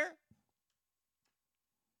in there.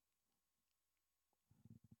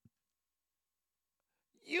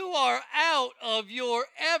 You are out of your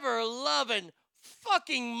ever-loving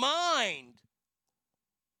fucking mind.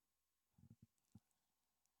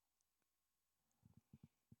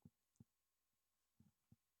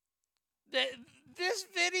 This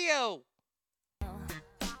video.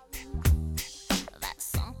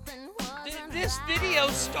 This video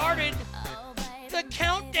started the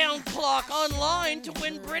countdown clock online to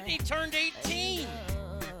when Britney turned 18.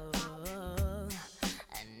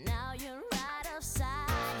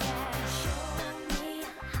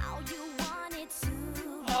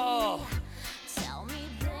 Oh.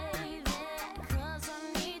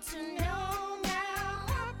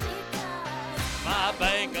 My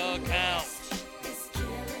bank account.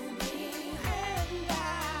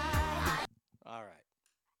 All right.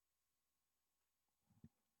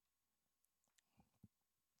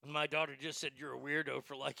 My daughter just said you're a weirdo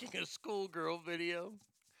for liking a schoolgirl video.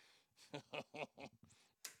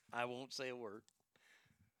 I won't say a word.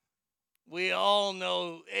 We all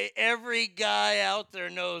know, every guy out there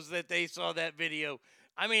knows that they saw that video.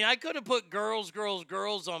 I mean, I could have put Girls, Girls,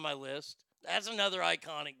 Girls on my list. That's another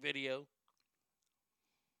iconic video.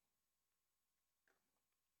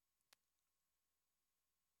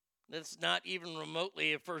 That's not even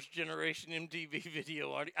remotely a first-generation MTV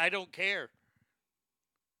video. I don't care.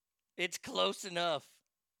 It's close enough.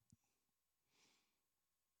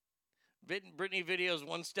 Britney video is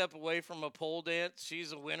one step away from a pole dance.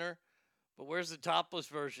 She's a winner. But where's the topless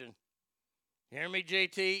version? Hear me,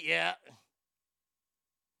 JT? Yeah.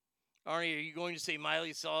 Arnie, are you going to see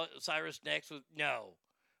Miley Cyrus next? No.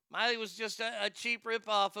 Miley was just a cheap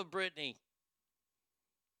ripoff of Britney.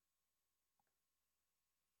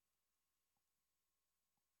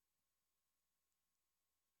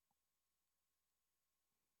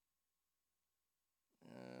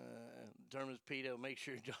 term is pedo. Make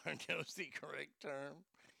sure your daughter knows the correct term.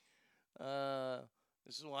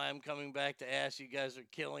 This is why I'm coming back to ask. You guys are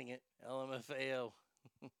killing it. LMFAO.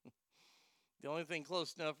 The only thing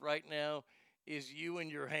close enough right now is you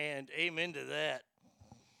and your hand. Amen to that.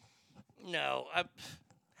 No,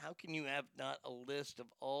 how can you have not a list of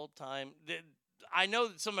all time? I know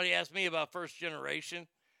that somebody asked me about first generation.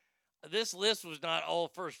 This list was not all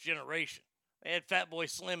first generation. They had Fatboy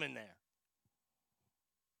Slim in there.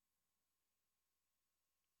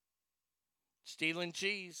 Stealing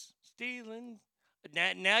cheese. Stealing.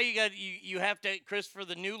 Now you have to, Christopher,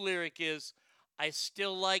 the new lyric is, I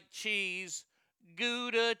still like cheese.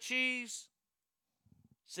 Gouda cheese.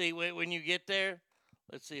 See, when you get there,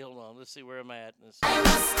 let's see, hold on. Let's see where I'm at. I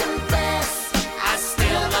must confess, I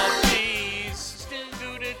still love cheese. Still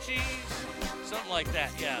Gouda cheese. Something like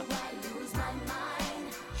that, yeah.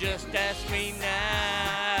 Just ask me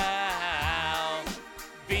now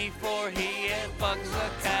before he fucks a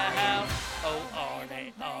cow. Oh,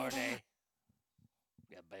 Arnie.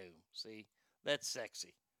 Yeah, boom. See? That's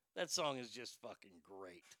sexy. That song is just fucking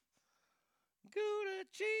great. Gouda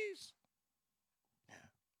cheese. Yeah.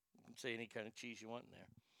 You can say any kind of cheese you want in there.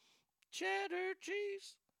 Cheddar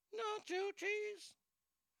cheese. Nacho cheese.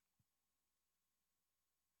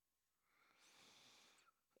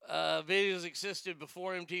 Videos existed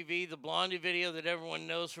before MTV. The Blondie video that everyone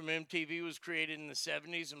knows from MTV was created in the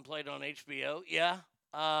 70s and played on HBO. Yeah.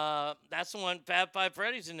 That's the one. Fab Five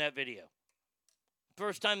Freddy's in that video.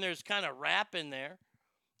 First time there's kind of rap in there.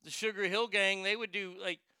 The Sugar Hill Gang, they would do,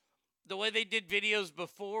 like, the way they did videos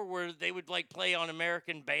before where they would, like, play on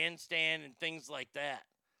American Bandstand and things like that.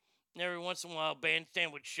 And every once in a while,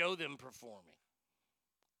 Bandstand would show them performing.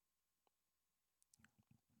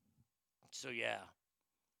 So, yeah.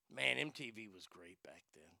 Man, MTV was great back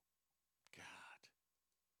then. God.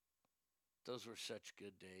 Those were such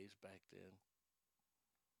good days back then.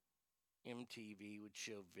 MTV would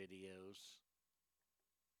show videos.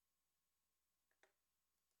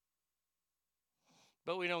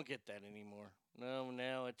 But we don't get that anymore. No,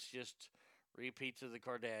 now it's just repeats of the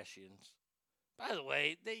Kardashians. By the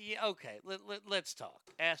way, okay, let's talk.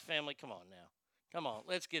 Ask Family, come on now. Come on,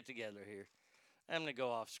 let's get together here. I'm going to go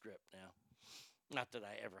off script now. Not that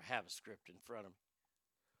I ever have a script in front of me.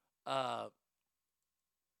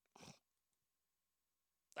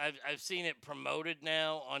 I've seen it promoted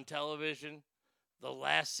now on television. The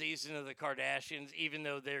last season of the Kardashians, even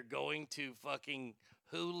though they're going to fucking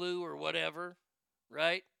Hulu or whatever,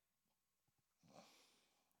 right?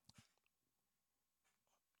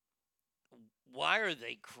 Why are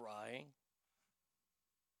they crying?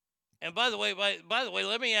 And by the way,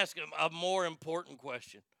 let me ask a more important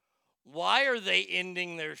question. Why are they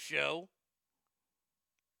ending their show?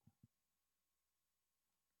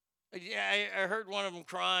 Yeah, I heard one of them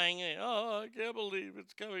crying. Oh, I can't believe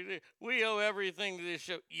it's coming. We owe everything to this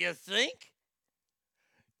show. You think?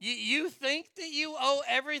 You think that you owe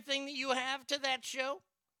everything that you have to that show?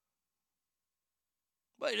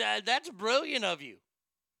 But that's brilliant of you.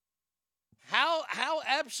 How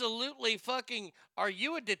absolutely fucking are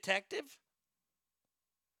you a detective?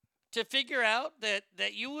 To figure out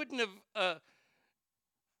that you wouldn't have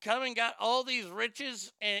come and got all these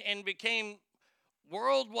riches and became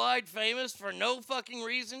worldwide famous for no fucking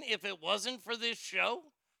reason if it wasn't for this show?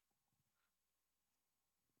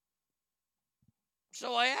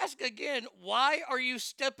 So I ask again, why are you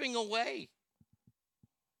stepping away?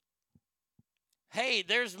 Hey,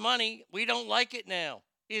 there's money. We don't like it now.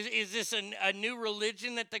 Is this a new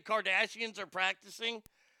religion that the Kardashians are practicing?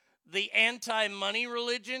 The anti-money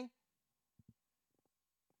religion?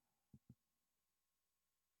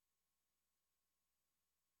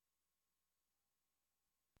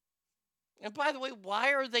 And by the way,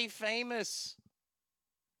 why are they famous?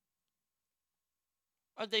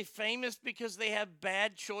 Are they famous because they have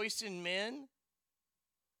bad choice in men?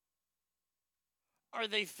 Are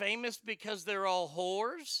they famous because they're all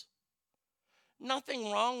whores?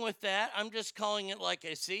 Nothing wrong with that. I'm just calling it like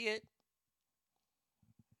I see it.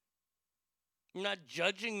 I'm not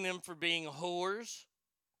judging them for being whores.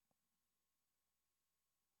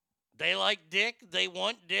 They like dick. They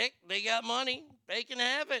want dick. They got money. They can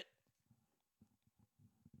have it.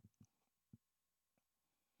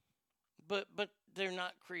 But they're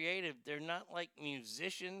not creative. They're not like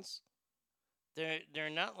musicians. They're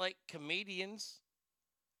not like comedians.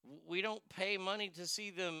 We don't pay money to see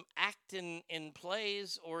them act in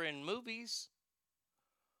plays or in movies.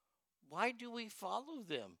 Why do we follow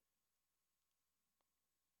them?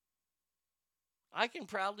 I can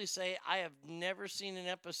proudly say I have never seen an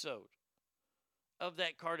episode of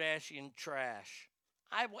that Kardashian trash.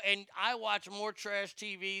 I watch more trash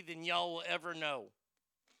TV than y'all will ever know.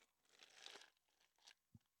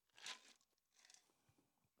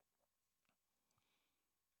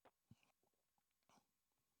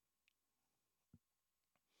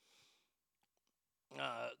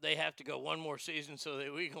 They have to go one more season so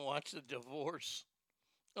that we can watch the divorce.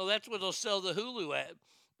 Oh, that's what they'll sell the Hulu at.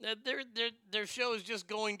 Their show is just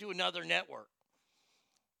going to another network.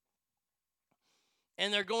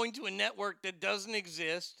 And they're going to a network that doesn't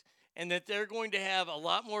exist and that they're going to have a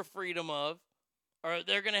lot more freedom of, or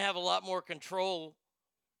they're going to have a lot more control,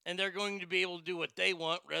 and they're going to be able to do what they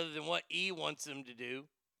want rather than what E wants them to do.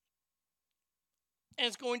 And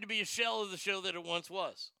it's going to be a shell of the show that it once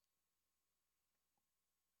was.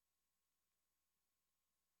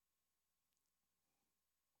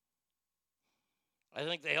 I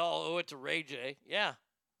think they all owe it to Ray J. Yeah.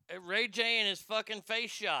 Ray J and his fucking face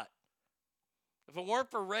shot. If it weren't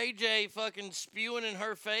for Ray J fucking spewing in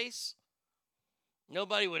her face,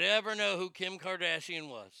 nobody would ever know who Kim Kardashian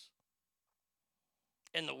was.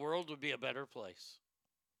 And the world would be a better place.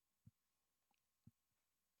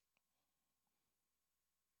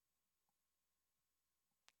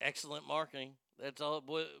 Excellent marketing. That's all.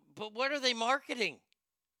 But what are they marketing?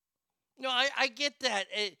 No, I get that.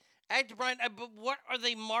 Brian, but what are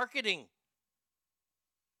they marketing?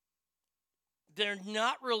 They're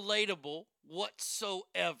not relatable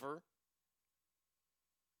whatsoever.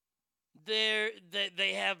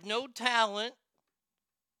 They have no talent.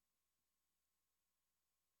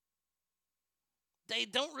 They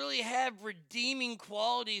don't really have redeeming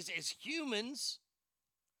qualities as humans.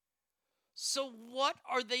 So what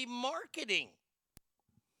are they marketing?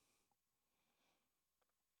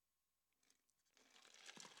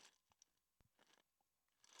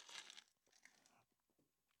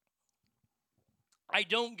 I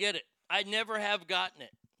don't get it. I never have gotten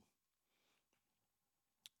it.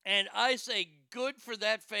 And I say good for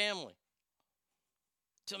that family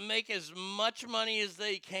to make as much money as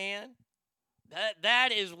they can.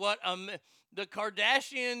 That is what the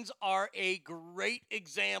Kardashians are a great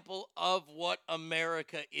example of what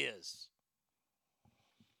America is.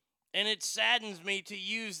 And it saddens me to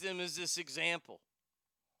use them as this example.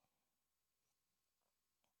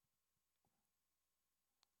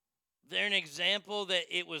 They're an example that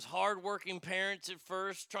it was hardworking parents at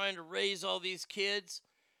first trying to raise all these kids,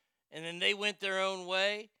 and then they went their own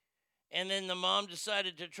way, and then the mom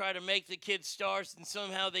decided to try to make the kids stars, and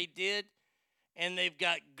somehow they did, and they've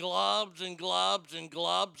got globs and globs and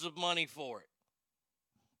globs of money for it.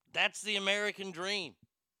 That's the American dream.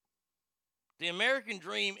 The American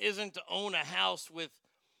dream isn't to own a house with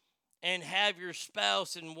and have your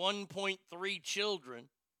spouse and 1.3 children.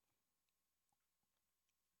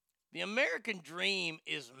 The American dream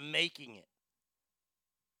is making it.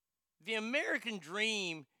 The American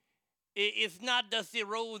dream is not dusty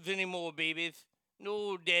roads anymore, babies.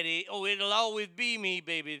 No, daddy. Oh, it'll always be me,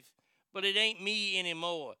 babies. But it ain't me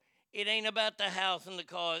anymore. It ain't about the house and the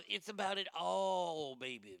cars. It's about it all,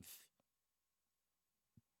 babies.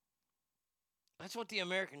 That's what the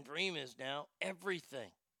American dream is now.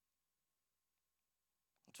 Everything.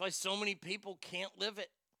 That's why so many people can't live it.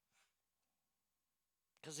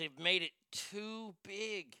 Because they've made it too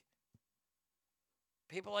big.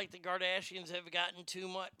 People like the Kardashians have gotten too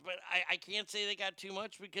much. But I can't say they got too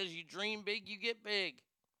much because you dream big, you get big.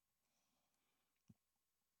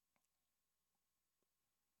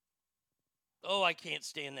 Oh, I can't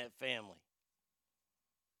stand that family.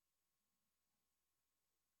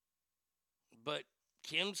 But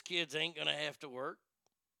Kim's kids ain't going to have to work.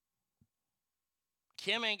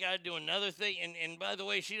 Kim ain't got to do another thing. And by the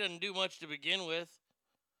way, she doesn't do much to begin with.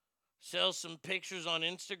 Sells some pictures on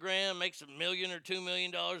Instagram, makes $1 million or $2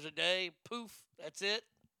 million a day. Poof, that's it.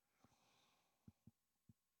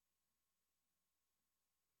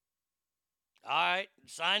 All right,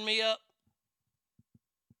 sign me up.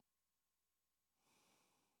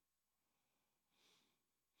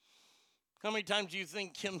 How many times do you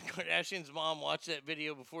think Kim Kardashian's mom watched that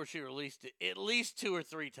video before she released it? At least 2 or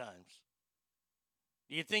 3 times.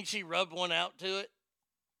 Do you think she rubbed one out to it?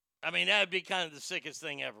 I mean, that would be kind of the sickest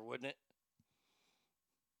thing ever, wouldn't it?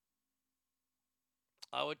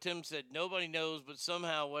 What Tim said, nobody knows, but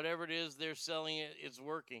somehow whatever it is they're selling it, it's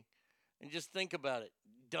working. And just think about it.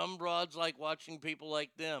 Dumb broads like watching people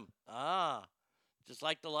like them. Just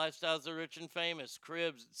like the lifestyles of the rich and famous,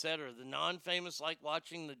 cribs, etc. The non-famous like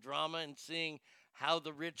watching the drama and seeing how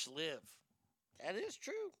the rich live. That is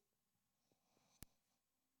true.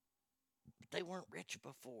 But they weren't rich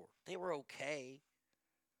before. They were okay.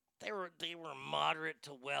 They were moderate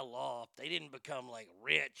to well off. They didn't become like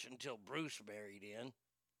rich until Bruce married in.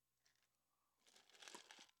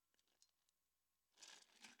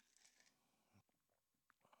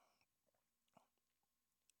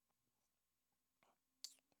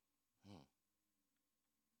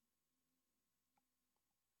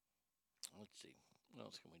 Let's see. What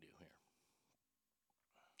else can we do here?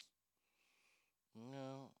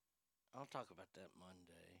 No, I'll talk about that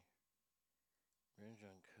Monday. Revenge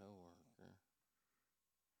on coworker.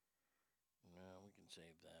 No, we can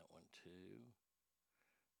save that one too.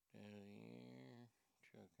 End of the year.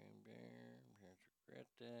 Chuck and Bear. Parents regret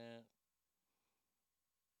that.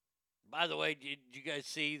 By the way, did you guys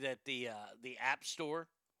see that the App Store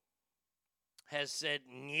has said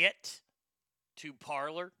 "niet" to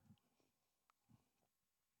Parler?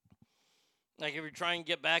 Like if you're trying to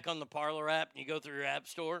get back on the Parler app and you go through your App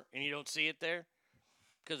Store and you don't see it there,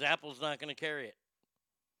 because Apple's not going to carry it.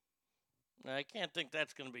 I can't think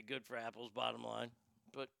that's going to be good for Apple's bottom line.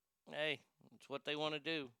 But, hey, it's what they want to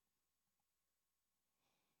do.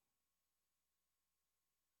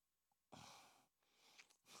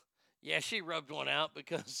 Yeah, she rubbed one out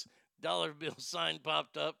because dollar bill sign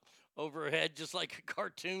popped up over her head just like a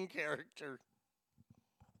cartoon character.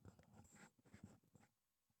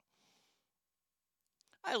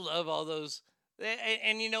 I love all those.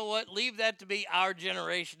 And you know what? Leave that to be our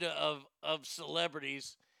generation of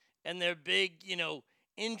celebrities and their big,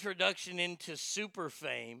 introduction into super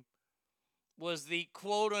fame was the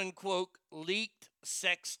quote-unquote leaked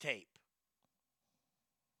sex tape.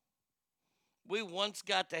 We once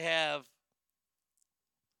got to have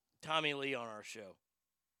Tommy Lee on our show.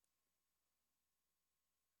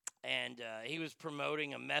 And he was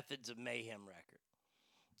promoting a Methods of Mayhem record.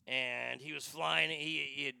 And he was flying.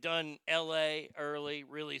 He had done L.A. early,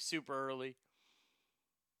 really super early.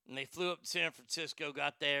 And they flew up to San Francisco,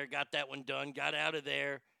 got there, got that one done, got out of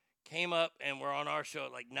there, came up, and we're on our show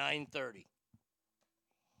at like 9:30.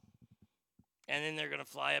 And then they're going to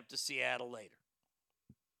fly up to Seattle later.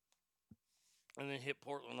 And then hit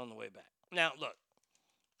Portland on the way back. Now, look,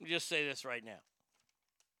 let me just say this right now.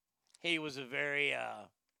 He was a he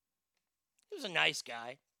was a nice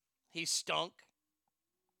guy. He stunk.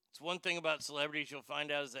 It's one thing about celebrities you'll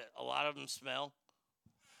find out is that a lot of them smell.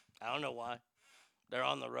 I don't know why. They're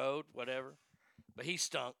on the road, whatever. But he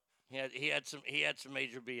stunk. He had some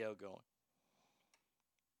major BO going.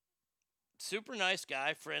 Super nice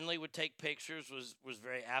guy, friendly, would take pictures, was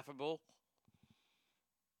very affable.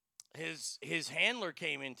 His handler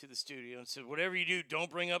came into the studio and said, "Whatever you do,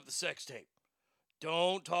 don't bring up the sex tape.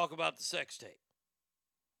 Don't talk about the sex tape."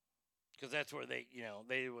 Because that's where they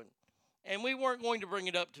wouldn't. And we weren't going to bring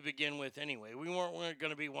it up to begin with anyway. We weren't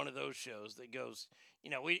going to be one of those shows that goes,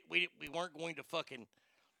 we weren't going to fucking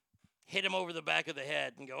hit him over the back of the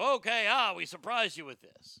head and go, "Okay, we surprised you with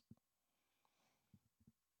this."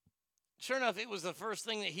 Sure enough, it was the first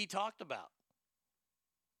thing that he talked about.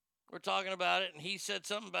 We're talking about it, and he said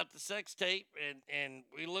something about the sex tape, and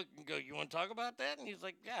we look and go, "You want to talk about that?" And he's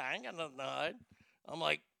like, "Yeah, I ain't got nothing to hide." I'm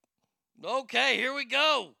like, "Okay, here we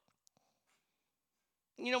go."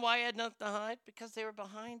 You know why I had nothing to hide? Because they were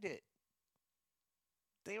behind it.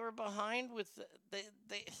 They were behind with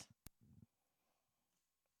they.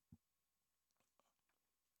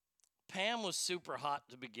 Pam was super hot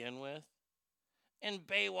to begin with. And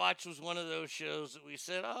Baywatch was one of those shows that we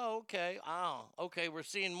said, okay, we're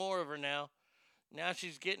seeing more of her now. Now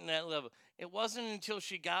she's getting that level. It wasn't until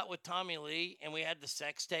she got with Tommy Lee and we had the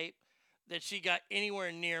sex tape that she got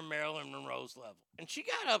anywhere near Marilyn Monroe's level. And she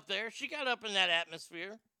got up there. She got up in that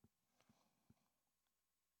atmosphere.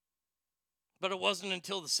 But it wasn't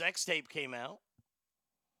until the sex tape came out.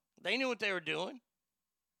 They knew what they were doing.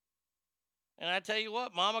 And I tell you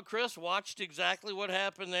what, Mama Chris watched exactly what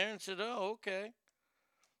happened there and said, okay.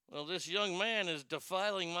 Well, this young man is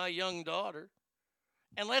defiling my young daughter.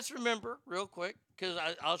 And let's remember real quick, because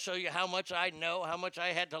I'll show you how much I know, how much I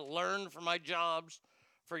had to learn for my jobs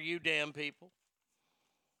for you damn people.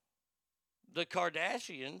 The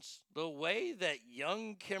Kardashians, the way that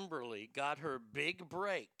young Kimberly got her big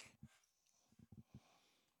break,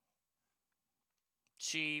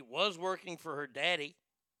 she was working for her daddy,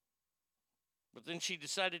 but then she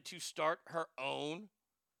decided to start her own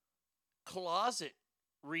closet,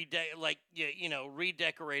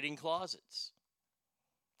 redecorating closets,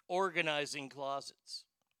 organizing closets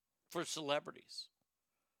for celebrities.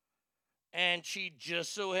 And she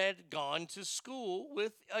just so had gone to school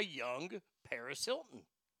with a young Paris Hilton.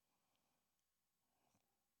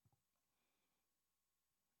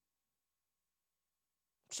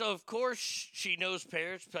 So, of course, she knows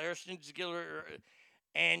Paris. Paris needs to get her.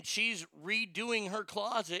 And she's redoing her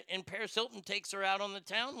closet, and Paris Hilton takes her out on the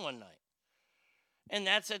town one night. And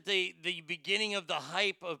that's at the beginning of the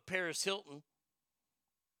hype of Paris Hilton.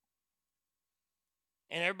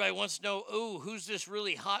 And everybody wants to know, who's this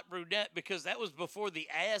really hot brunette? Because that was before the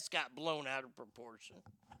ass got blown out of proportion.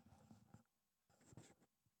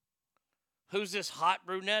 who's this hot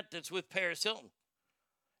brunette that's with Paris Hilton?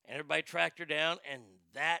 And everybody tracked her down, and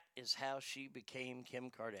that is how she became Kim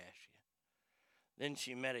Kardashian. Then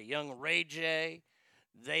she met a young Ray J.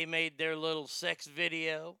 They made their little sex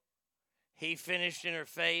video. He finished in her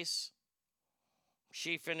face.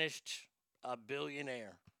 She finished a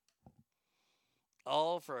billionaire.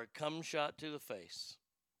 All for a cum shot to the face.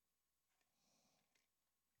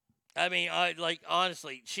 I mean,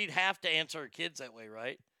 honestly, she'd have to answer her kids that way,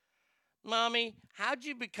 right? Mommy, how'd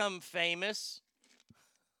you become famous?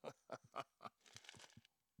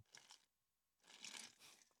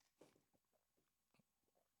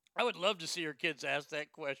 I would love to see her kids ask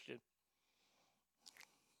that question.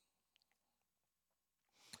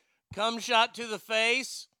 Cum shot to the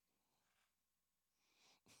face.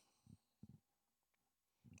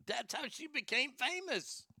 That's how she became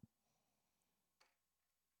famous.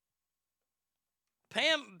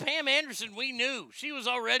 Pam Anderson, we knew. She was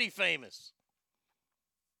already famous.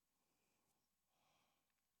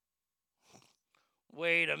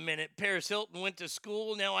 Wait a minute. Paris Hilton went to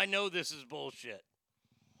school? Now I know this is bullshit.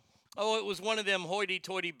 Oh, it was one of them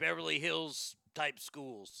hoity-toity Beverly Hills type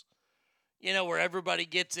schools. You know, where everybody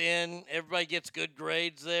gets in, everybody gets good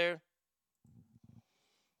grades there.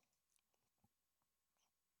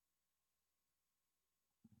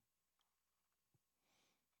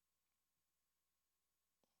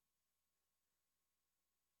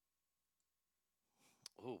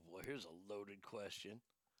 Oh, boy, here's a loaded question.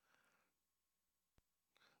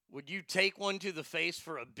 Would you take one to the face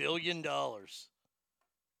for $1 billion? Well,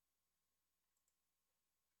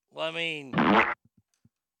 I mean,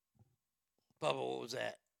 Bubba, what was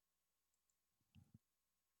that?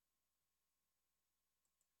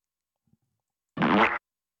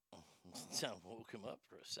 Sound woke him up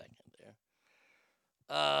for a second there.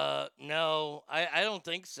 No, I don't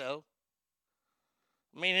think so.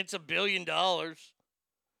 I mean, it's $1 billion.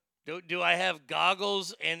 Do I have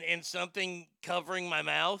goggles and something covering my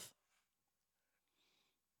mouth?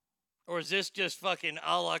 Or is this just fucking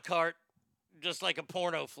a la carte, just like a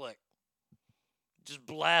porno flick? Just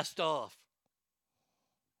blast off.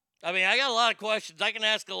 I mean, I got a lot of questions. I can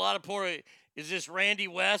ask a lot of porno. Is this Randy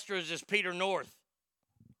West or is this Peter North?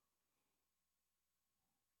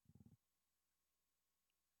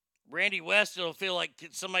 Randy West, it'll feel like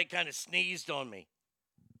somebody kind of sneezed on me.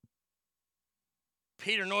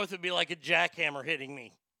 Peter North would be like a jackhammer hitting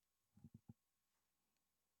me.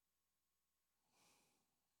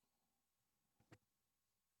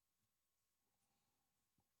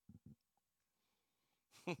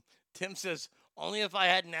 Tim says, only if I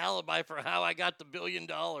had an alibi for how I got the $1 billion.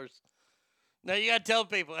 Now, you got to tell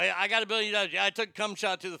people, hey, I got $1 billion. Yeah, I took a cum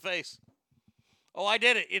shot to the face. Oh, I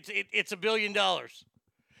did it. It's $1 billion.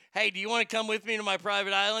 Hey, do you want to come with me to my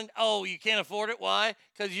private island? Oh, you can't afford it? Why?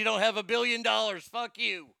 Because you don't have $1 billion. Fuck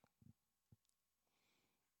you.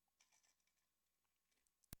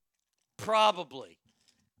 Probably.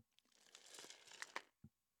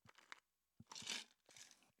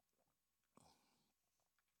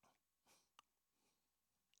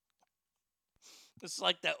 It's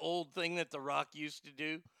like that old thing that The Rock used to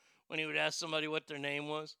do when he would ask somebody what their name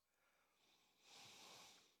was.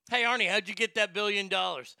 Hey, Arnie, how'd you get that $1 billion?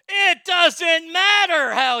 It doesn't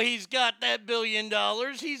matter how he's got that $1 billion.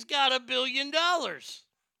 He's got $1 billion.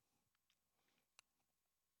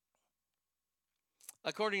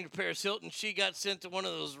 According to Paris Hilton, she got sent to one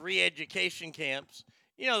of those re-education camps.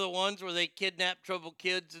 You know, the ones where they kidnap troubled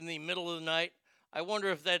kids in the middle of the night. I wonder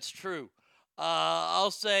if that's true.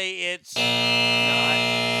 I'll say it's not.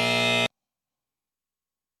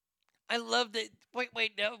 I love that.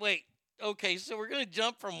 Wait. Okay, so we're going to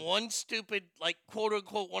jump from one stupid, like,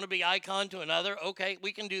 quote-unquote wannabe icon to another. Okay,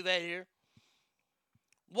 we can do that here.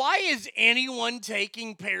 Why is anyone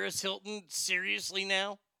taking Paris Hilton seriously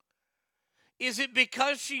now? Is it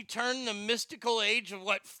because she turned the mystical age of,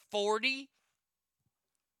 40?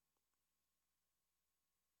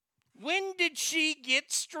 When did she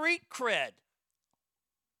get street cred?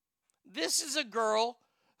 This is a girl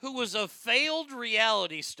who was a failed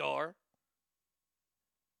reality star.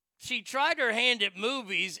 She tried her hand at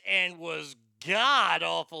movies and was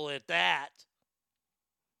god-awful at that.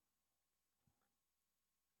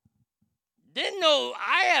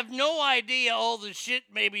 I have no idea all the shit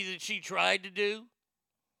maybe that she tried to do.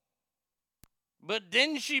 But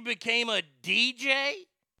then she became a DJ?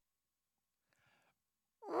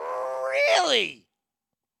 Really?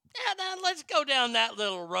 Now let's go down that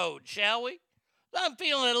little road, shall we? I'm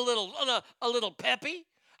feeling a little peppy.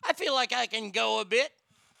 I feel like I can go a bit.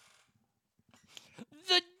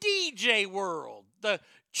 The DJ world.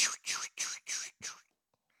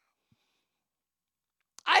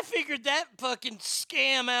 I figured figured that fucking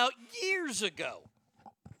scam out years ago.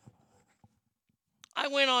 I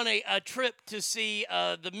went on a trip to see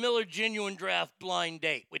the Miller Genuine Draft blind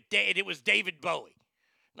date with it was David Bowie.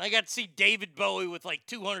 And I got to see David Bowie with like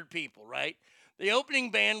 200 people, right? The opening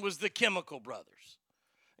band was the Chemical Brothers.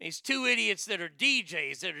 These two idiots that are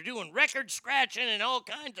DJs that are doing record scratching and all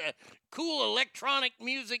kinds of cool electronic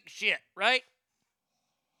music shit, right?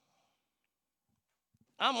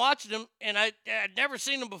 I'm watching them, and I'd never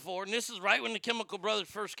seen them before, and this is right when the Chemical Brothers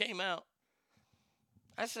first came out.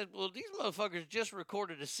 I said, well, these motherfuckers just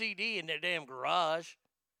recorded a CD in their damn garage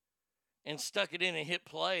and stuck it in and hit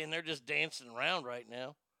play, and they're just dancing around right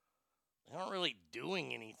now. They aren't really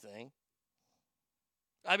doing anything.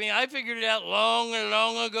 I mean, I figured it out long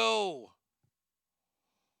ago.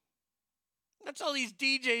 That's all these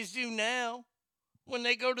DJs do now. When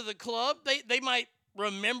they go to the club, they might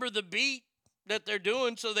remember the beat that they're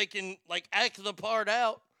doing so they can, like, act the part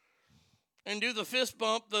out. And do the fist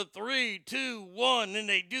bump, the 3, 2, 1, and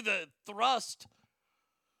they do the thrust.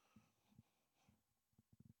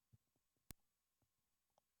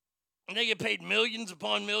 And they get paid millions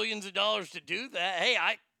upon millions of dollars to do that. Hey,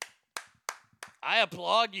 I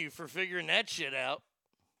applaud you for figuring that shit out.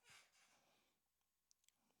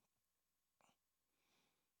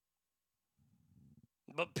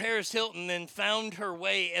 But Paris Hilton then found her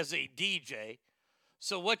way as a DJ.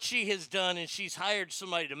 So what she has done is she's hired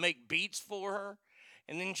somebody to make beats for her,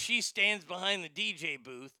 and then she stands behind the DJ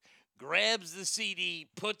booth, grabs the CD,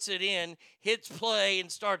 puts it in, hits play,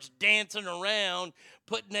 and starts dancing around,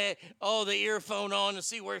 putting the earphone on to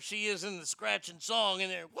see where she is in the scratching song,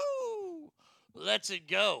 and then, woo, lets it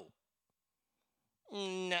go.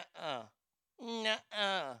 Nuh-uh.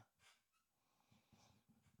 Nuh-uh.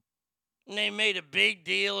 And they made a big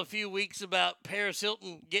deal a few weeks about Paris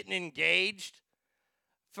Hilton getting engaged.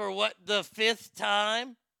 For what, the 5th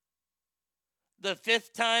time? The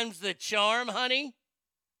 5th time's the charm, honey?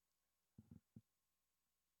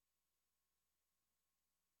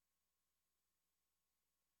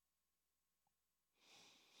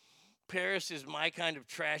 Paris is my kind of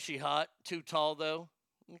trashy hot. Too tall, though?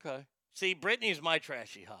 Okay. See, Britney's my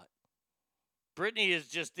trashy hot. Britney is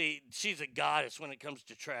just she's a goddess when it comes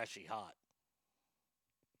to trashy hot.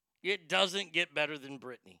 It doesn't get better than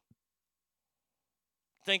Britney.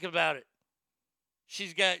 Think about it.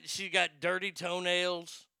 She's got dirty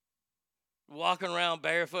toenails, walking around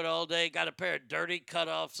barefoot all day, got a pair of dirty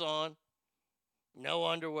cutoffs on, no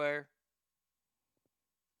underwear.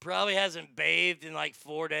 Probably hasn't bathed in like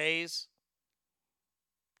 4 days.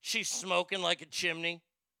 She's smoking like a chimney.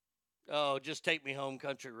 Oh, just take me home,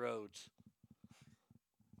 country roads.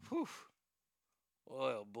 Whew.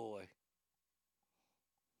 Oh, boy.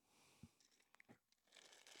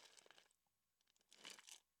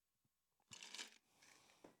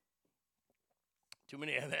 Too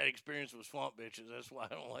many have had experience with swamp bitches. That's why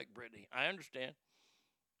I don't like Britney. I understand.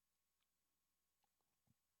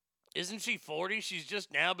 Isn't she 40? She's just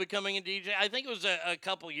now becoming a DJ. I think it was a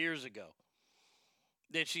couple years ago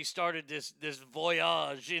that she started this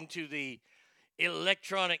voyage into the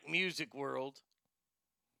electronic music world.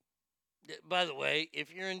 By the way,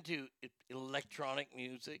 if you're into electronic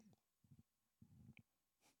music,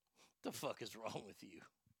 the fuck is wrong with you?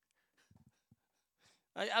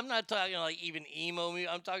 I'm not talking like even emo music.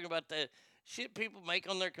 I'm talking about the shit people make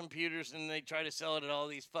on their computers and they try to sell it at all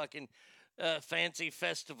these fucking fancy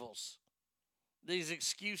festivals. These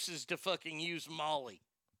excuses to fucking use Molly.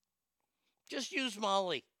 Just use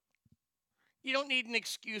Molly. You don't need an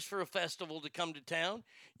excuse for a festival to come to town.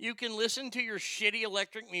 You can listen to your shitty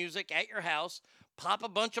electric music at your house, pop a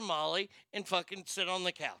bunch of Molly, and fucking sit on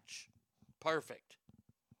the couch. Perfect.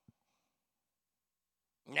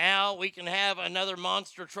 Now we can have another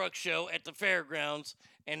monster truck show at the fairgrounds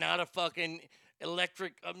and not a fucking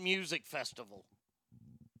electric music festival.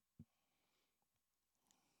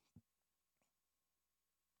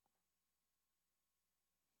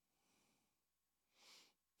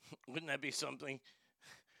 Wouldn't that be something?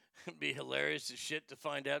 It'd be hilarious as shit to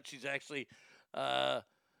find out she's actually,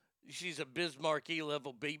 she's a Biz Markie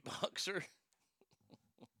level beatboxer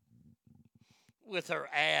with her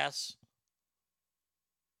ass.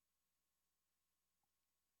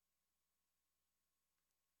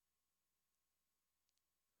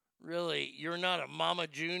 Really, you're not a Mama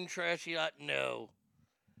June trashy hot? No.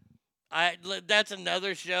 That's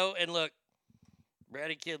another show, and look,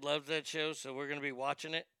 Bratty Kid loves that show, so we're going to be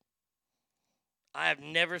watching it. I have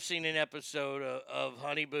never seen an episode of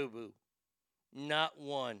Honey Boo Boo. Not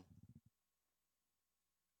one.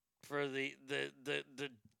 For the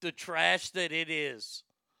trash that it is.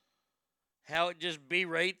 How it just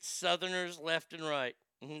berates Southerners left and right.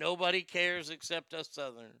 Nobody cares except us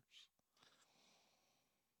Southerners.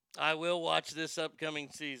 I will watch this upcoming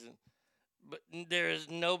season, but there is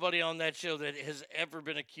nobody on that show that has ever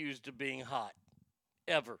been accused of being hot,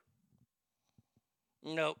 ever.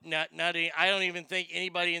 No, not any. I don't even think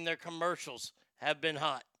anybody in their commercials have been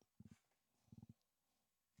hot.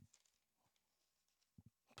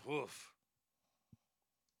 Poof.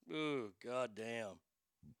 Ooh, goddamn.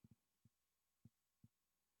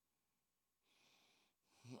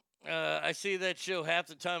 I see that show half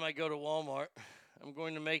the time I go to Walmart. I'm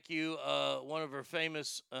going to make you one of her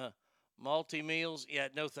famous multi meals. Yeah,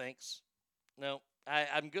 no thanks. No,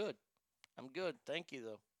 I'm good. I'm good. Thank you,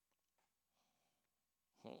 though.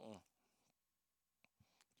 It's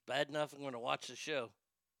bad enough I'm going to watch the show.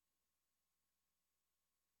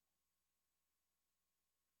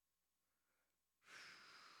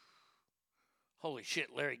 Holy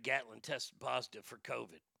shit, Larry Gatlin tested positive for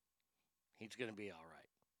COVID. He's going to be all right.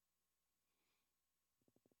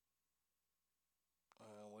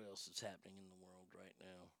 What else is happening in the world right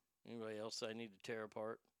now? Anybody else I need to tear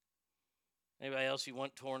apart? Anybody else you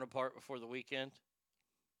want torn apart before the weekend?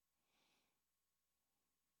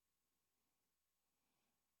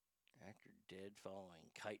 Actor dead following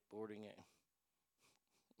kiteboarding.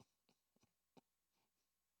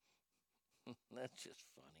 That's just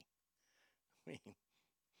funny. I mean,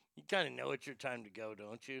 you kind of know it's your time to go,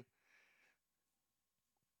 don't you?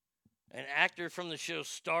 An actor from the show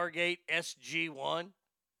Stargate SG-1,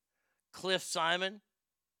 Cliff Simon,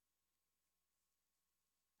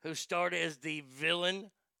 who starred as the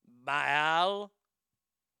villain Baal,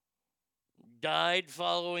 died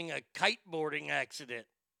following a kiteboarding accident.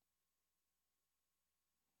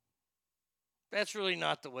 That's really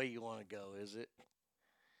not the way you want to go, is it?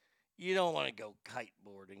 You don't want to go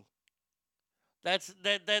kiteboarding. That's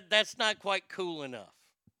not quite cool enough.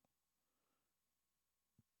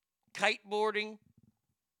 Kiteboarding.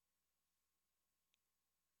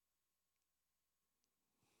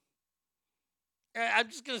 I'm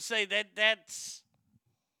just gonna say that'd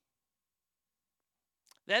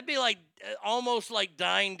be like almost like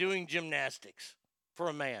dying doing gymnastics for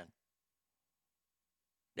a man.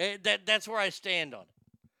 That's where I stand on it.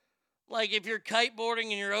 Like if you're kiteboarding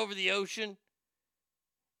and you're over the ocean,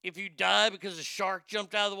 if you die because a shark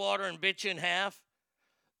jumped out of the water and bit you in half,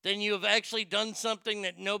 then you have actually done something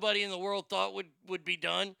that nobody in the world thought would be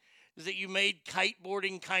done, is that you made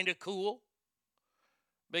kiteboarding kind of cool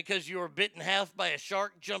because you were bit in half by a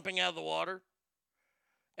shark jumping out of the water.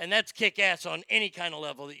 And that's kick-ass on any kind of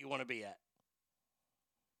level that you want to be at.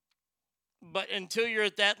 But until you're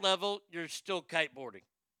at that level, you're still kiteboarding.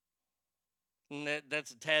 And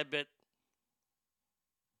that's a tad bit.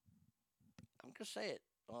 I'm going to say it.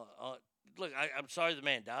 Look, I'm sorry the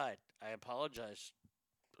man died. I apologize.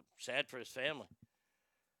 I'm sad for his family.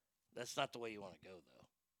 That's not the way you want to go, though.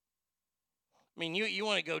 I mean, you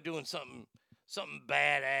want to go doing something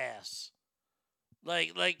badass.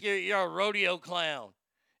 Like you're a rodeo clown,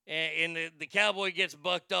 and the cowboy gets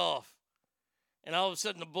bucked off, and all of a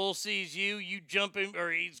sudden the bull sees you jump in, or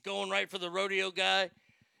he's going right for the rodeo guy,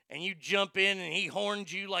 and you jump in and he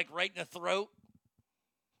horns you like right in the throat.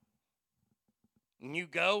 And you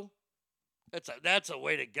go, that's a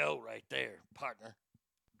way to go right there, partner.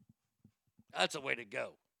 That's a way to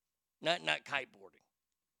go. Not kiteboarding.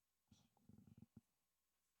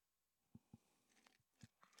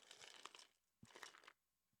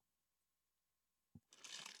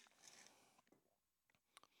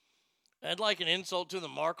 I'd like an insult to the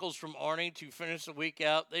Markles from Arnie to finish the week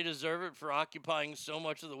out. They deserve it for occupying so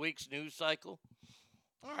much of the week's news cycle.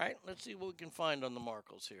 All right, let's see what we can find on the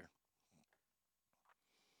Markles here.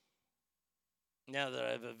 Now that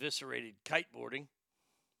I've eviscerated kiteboarding,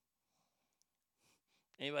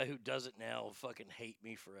 anybody who does it now will fucking hate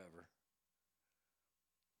me forever.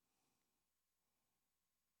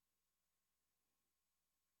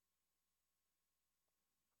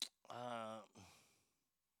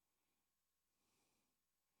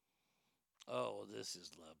 Oh, this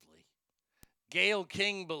is lovely. Gayle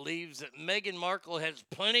King believes that Meghan Markle has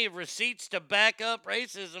plenty of receipts to back up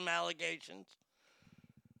racism allegations.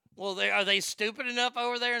 Well, are they stupid enough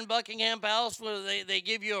over there in Buckingham Palace where they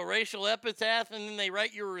give you a racial epitaph and then they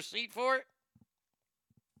write you a receipt for it?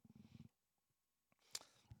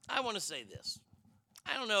 I want to say this.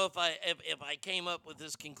 I don't know if I came up with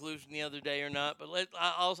this conclusion the other day or not, but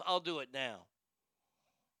I'll do it now.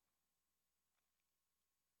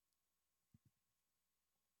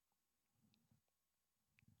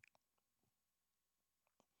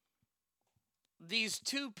 These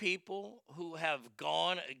two people who have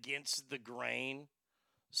gone against the grain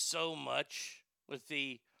so much with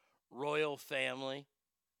the royal family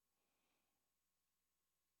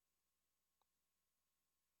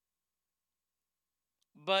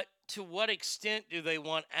But to what extent do they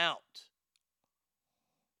want out?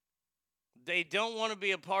 They don't want to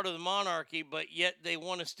be a part of the monarchy, but yet they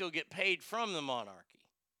want to still get paid from the monarchy.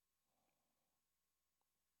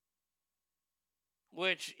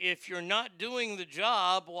 Which, if you're not doing the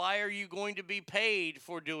job, why are you going to be paid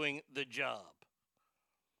for doing the job?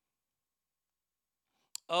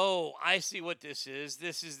 Oh, I see what this is.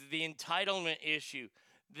 This is the entitlement issue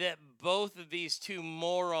that both of these two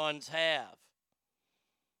morons have.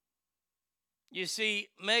 You see,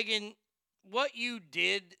 Meghan, what you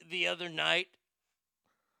did the other night,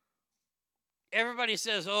 everybody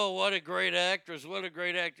says, oh, what a great actress, what a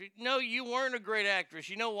great actress. No, you weren't a great actress.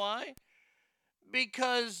 You know why?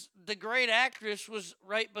 Because the great actress was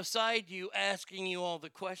right beside you asking you all the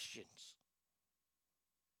questions.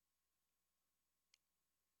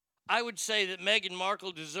 I would say that Meghan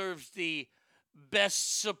Markle deserves the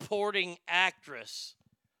best supporting actress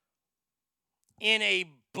in a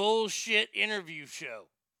bullshit interview show.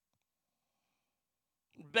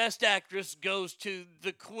 Best actress goes to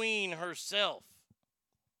the Queen herself,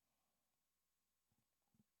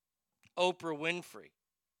 Oprah Winfrey.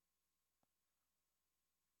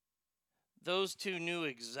 Those two knew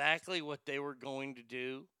exactly what they were going to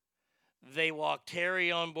do. They walked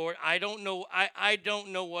Harry on board. I don't know. I don't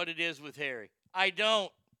know what it is with Harry. I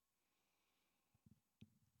don't.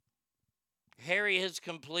 Harry has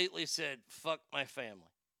completely said, fuck my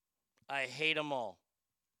family. I hate them all.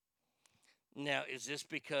 Now, is this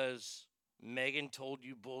because Meghan told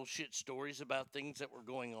you bullshit stories about things that were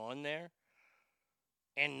going on there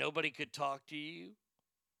and nobody could talk to you?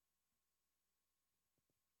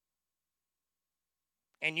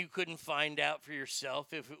 And you couldn't find out for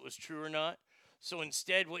yourself if it was true or not? So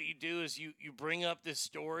instead, what you do is you bring up this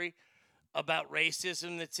story about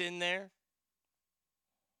racism that's in there.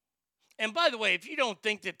 And by the way, if you don't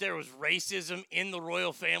think that there was racism in the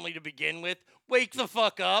royal family to begin with, wake the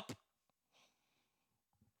fuck up.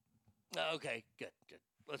 Okay, good.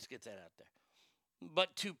 Let's get that out there.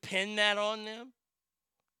 But to pin that on them,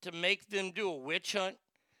 to make them do a witch hunt,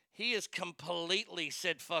 he has completely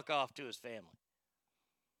said fuck off to his family.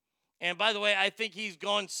 And by the way, I think he's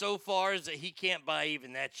gone so far as that he can't buy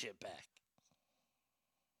even that shit back.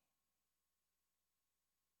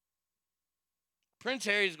 Prince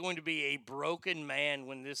Harry is going to be a broken man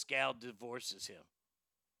when this gal divorces him.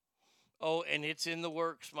 Oh, and it's in the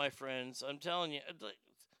works, my friends. I'm telling you,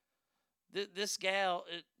 this gal,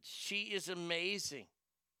 she is amazing.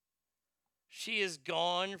 She has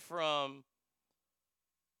gone from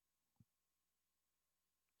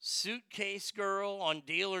suitcase girl on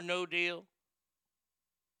Deal or No Deal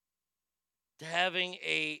to having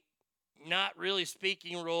a not really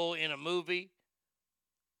speaking role in a movie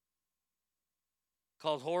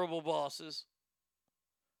called Horrible Bosses,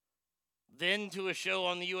 then to a show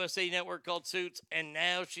on the USA Network called Suits, and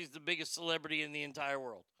now she's the biggest celebrity in the entire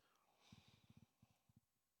world.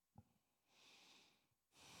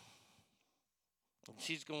 And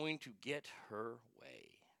she's going to get her way.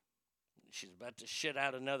 She's about to shit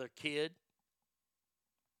out another kid.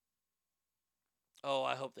 Oh,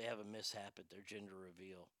 I hope they have a mishap at their gender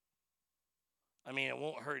reveal. I mean, it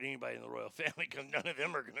won't hurt anybody in the royal family because none of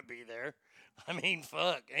them are going to be there. I mean,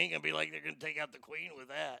 fuck. It ain't going to be like they're going to take out the queen with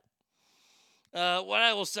that. What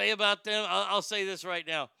I will say about them, I'll say this right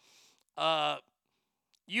now.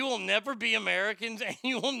 You will never be Americans and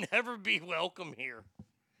you will never be welcome here.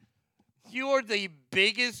 You are the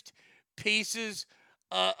biggest pieces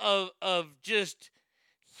of just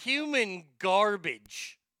human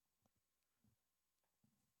garbage.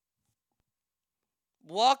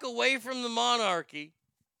 Walk away from the monarchy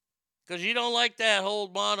because you don't like that whole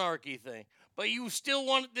monarchy thing, but you still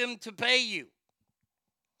want them to pay you.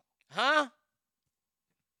 Huh?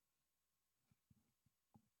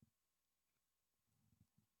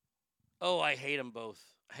 Oh, I hate them both.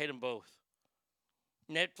 I hate them both.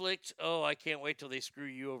 Netflix, oh, I can't wait till they screw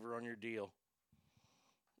you over on your deal.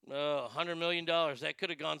 $100 million. That could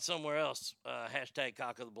have gone somewhere else. Hashtag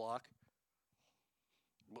cock of the block.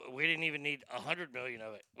 We didn't even need 100 million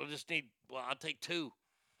of it. We'll just need, well, I'll take 2.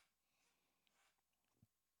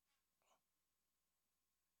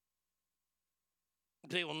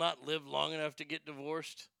 They will not live long enough to get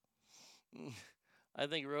divorced. I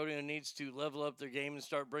think rodeo needs to level up their game and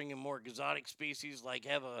start bringing more exotic species, like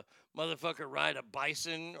have a motherfucker ride a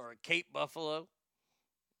bison or a Cape buffalo.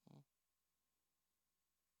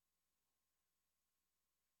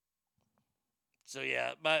 So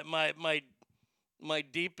yeah, my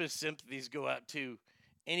deepest sympathies go out to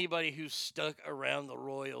anybody who's stuck around the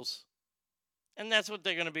Royals. And that's what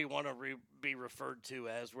they're going to be referred to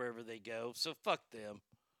as wherever they go. So fuck them.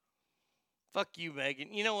 Fuck you,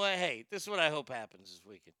 Megan. You know what? Hey, this is what I hope happens this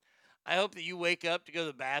weekend. I hope that you wake up to go to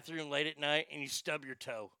the bathroom late at night and you stub your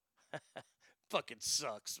toe. Fucking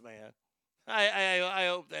sucks, man. I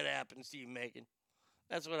hope that happens to you, Megan.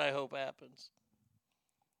 That's what I hope happens.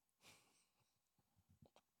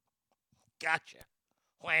 Gotcha.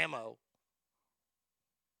 Whammo.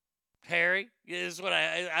 Harry, this is what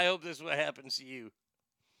I hope this is what happens to you.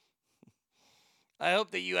 I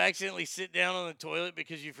hope that you accidentally sit down on the toilet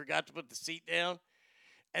because you forgot to put the seat down.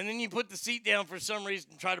 And then you put the seat down for some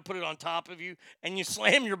reason and try to put it on top of you. And you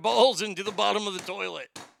slam your balls into the bottom of the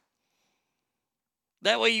toilet.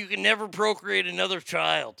 That way you can never procreate another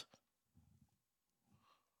child.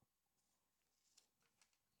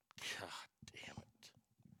 God damn it.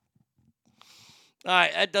 All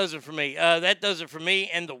right, that does it for me. That does it for me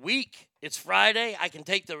and the week. It's Friday. I can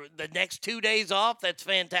take the next 2 days off. That's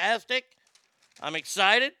fantastic. I'm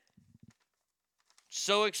excited.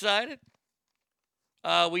 So excited.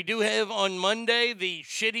 We do have on Monday the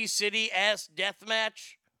Shitty City Ass Death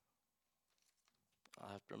Match. I'll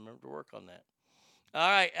have to remember to work on that. All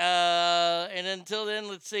right. And until then,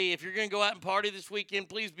 let's see. If you're going to go out and party this weekend,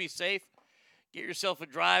 please be safe. Get yourself a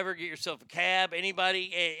driver. Get yourself a cab.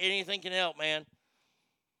 Anybody, anything can help, man.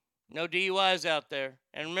 No DUIs out there.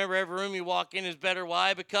 And remember, every room you walk in is better.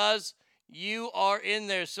 Why? Because you are in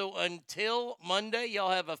there. So until Monday,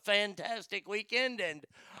 y'all have a fantastic weekend. And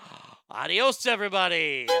adios,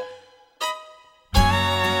 everybody.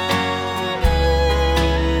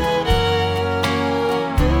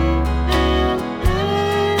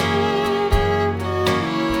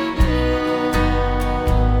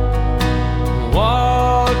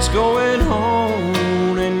 What's going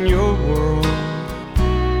on in your world?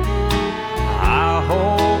 I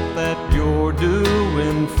hope that you're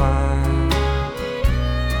doing fine.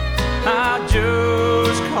 I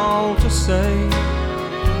just called to say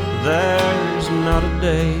there's not a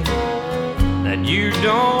day that you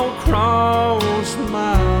don't cross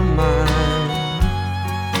my mind.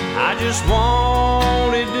 I just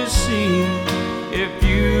wanted to see if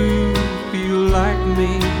you feel like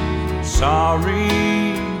me.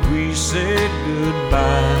 Sorry we said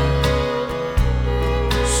goodbye.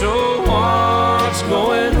 So what's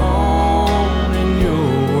going on in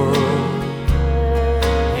your world?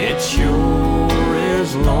 It sure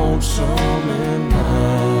is lonesome in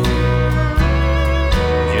mine.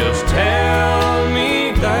 Just tell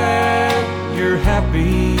me that you're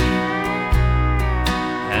happy,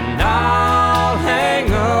 and I'll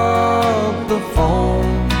hang up the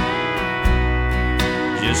phone.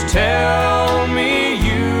 Just tell me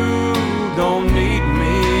you don't need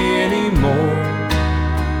me anymore,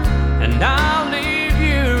 and I'll leave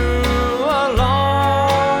you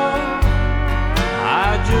alone.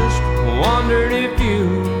 I just wondered if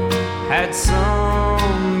you had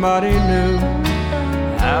somebody new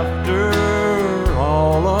after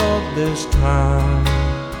all of this time.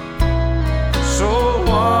 So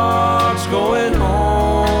what's going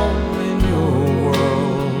on in your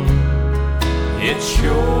world? It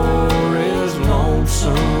sure is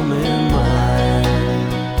lonesome in mine.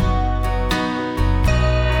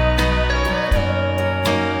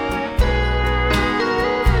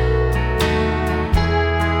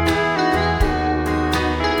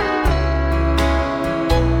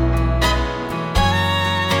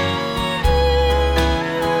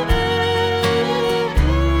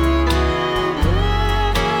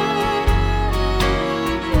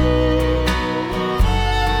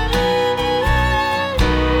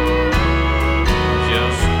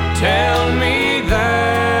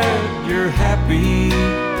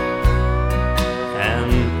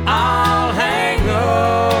 And I'll hang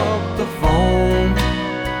up the phone.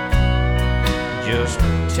 Just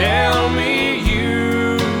tell me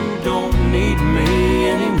you don't need me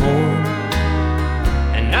anymore,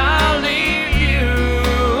 and I'll leave you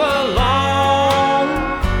alone.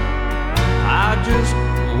 I just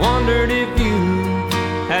wondered if you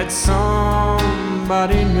had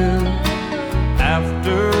somebody new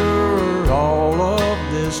after all of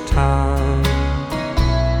this time.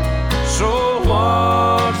 So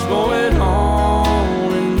what's going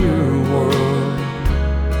on in your world?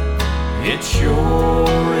 It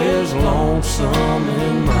sure is lonesome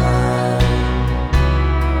in mine.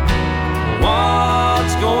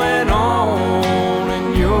 What's going on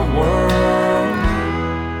in your world?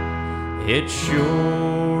 It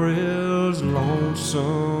sure is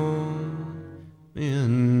lonesome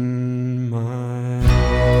in mine.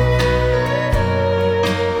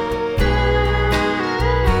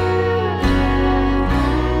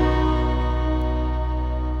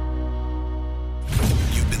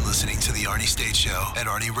 You've been listening to The Arnie State Show at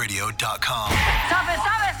ArnieRadio.com. Stop it,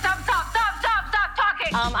 stop it, stop, stop, stop, stop.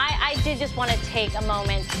 I did just want to take a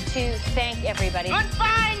moment to thank everybody.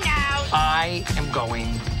 Goodbye now. I am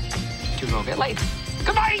going to go get laid.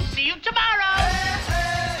 Goodbye. See you tomorrow.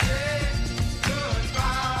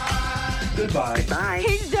 Goodbye. Bye.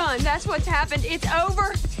 He's done. That's what's happened. It's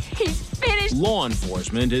over. He's finished. Law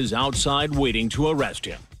enforcement is outside waiting to arrest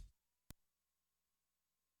him.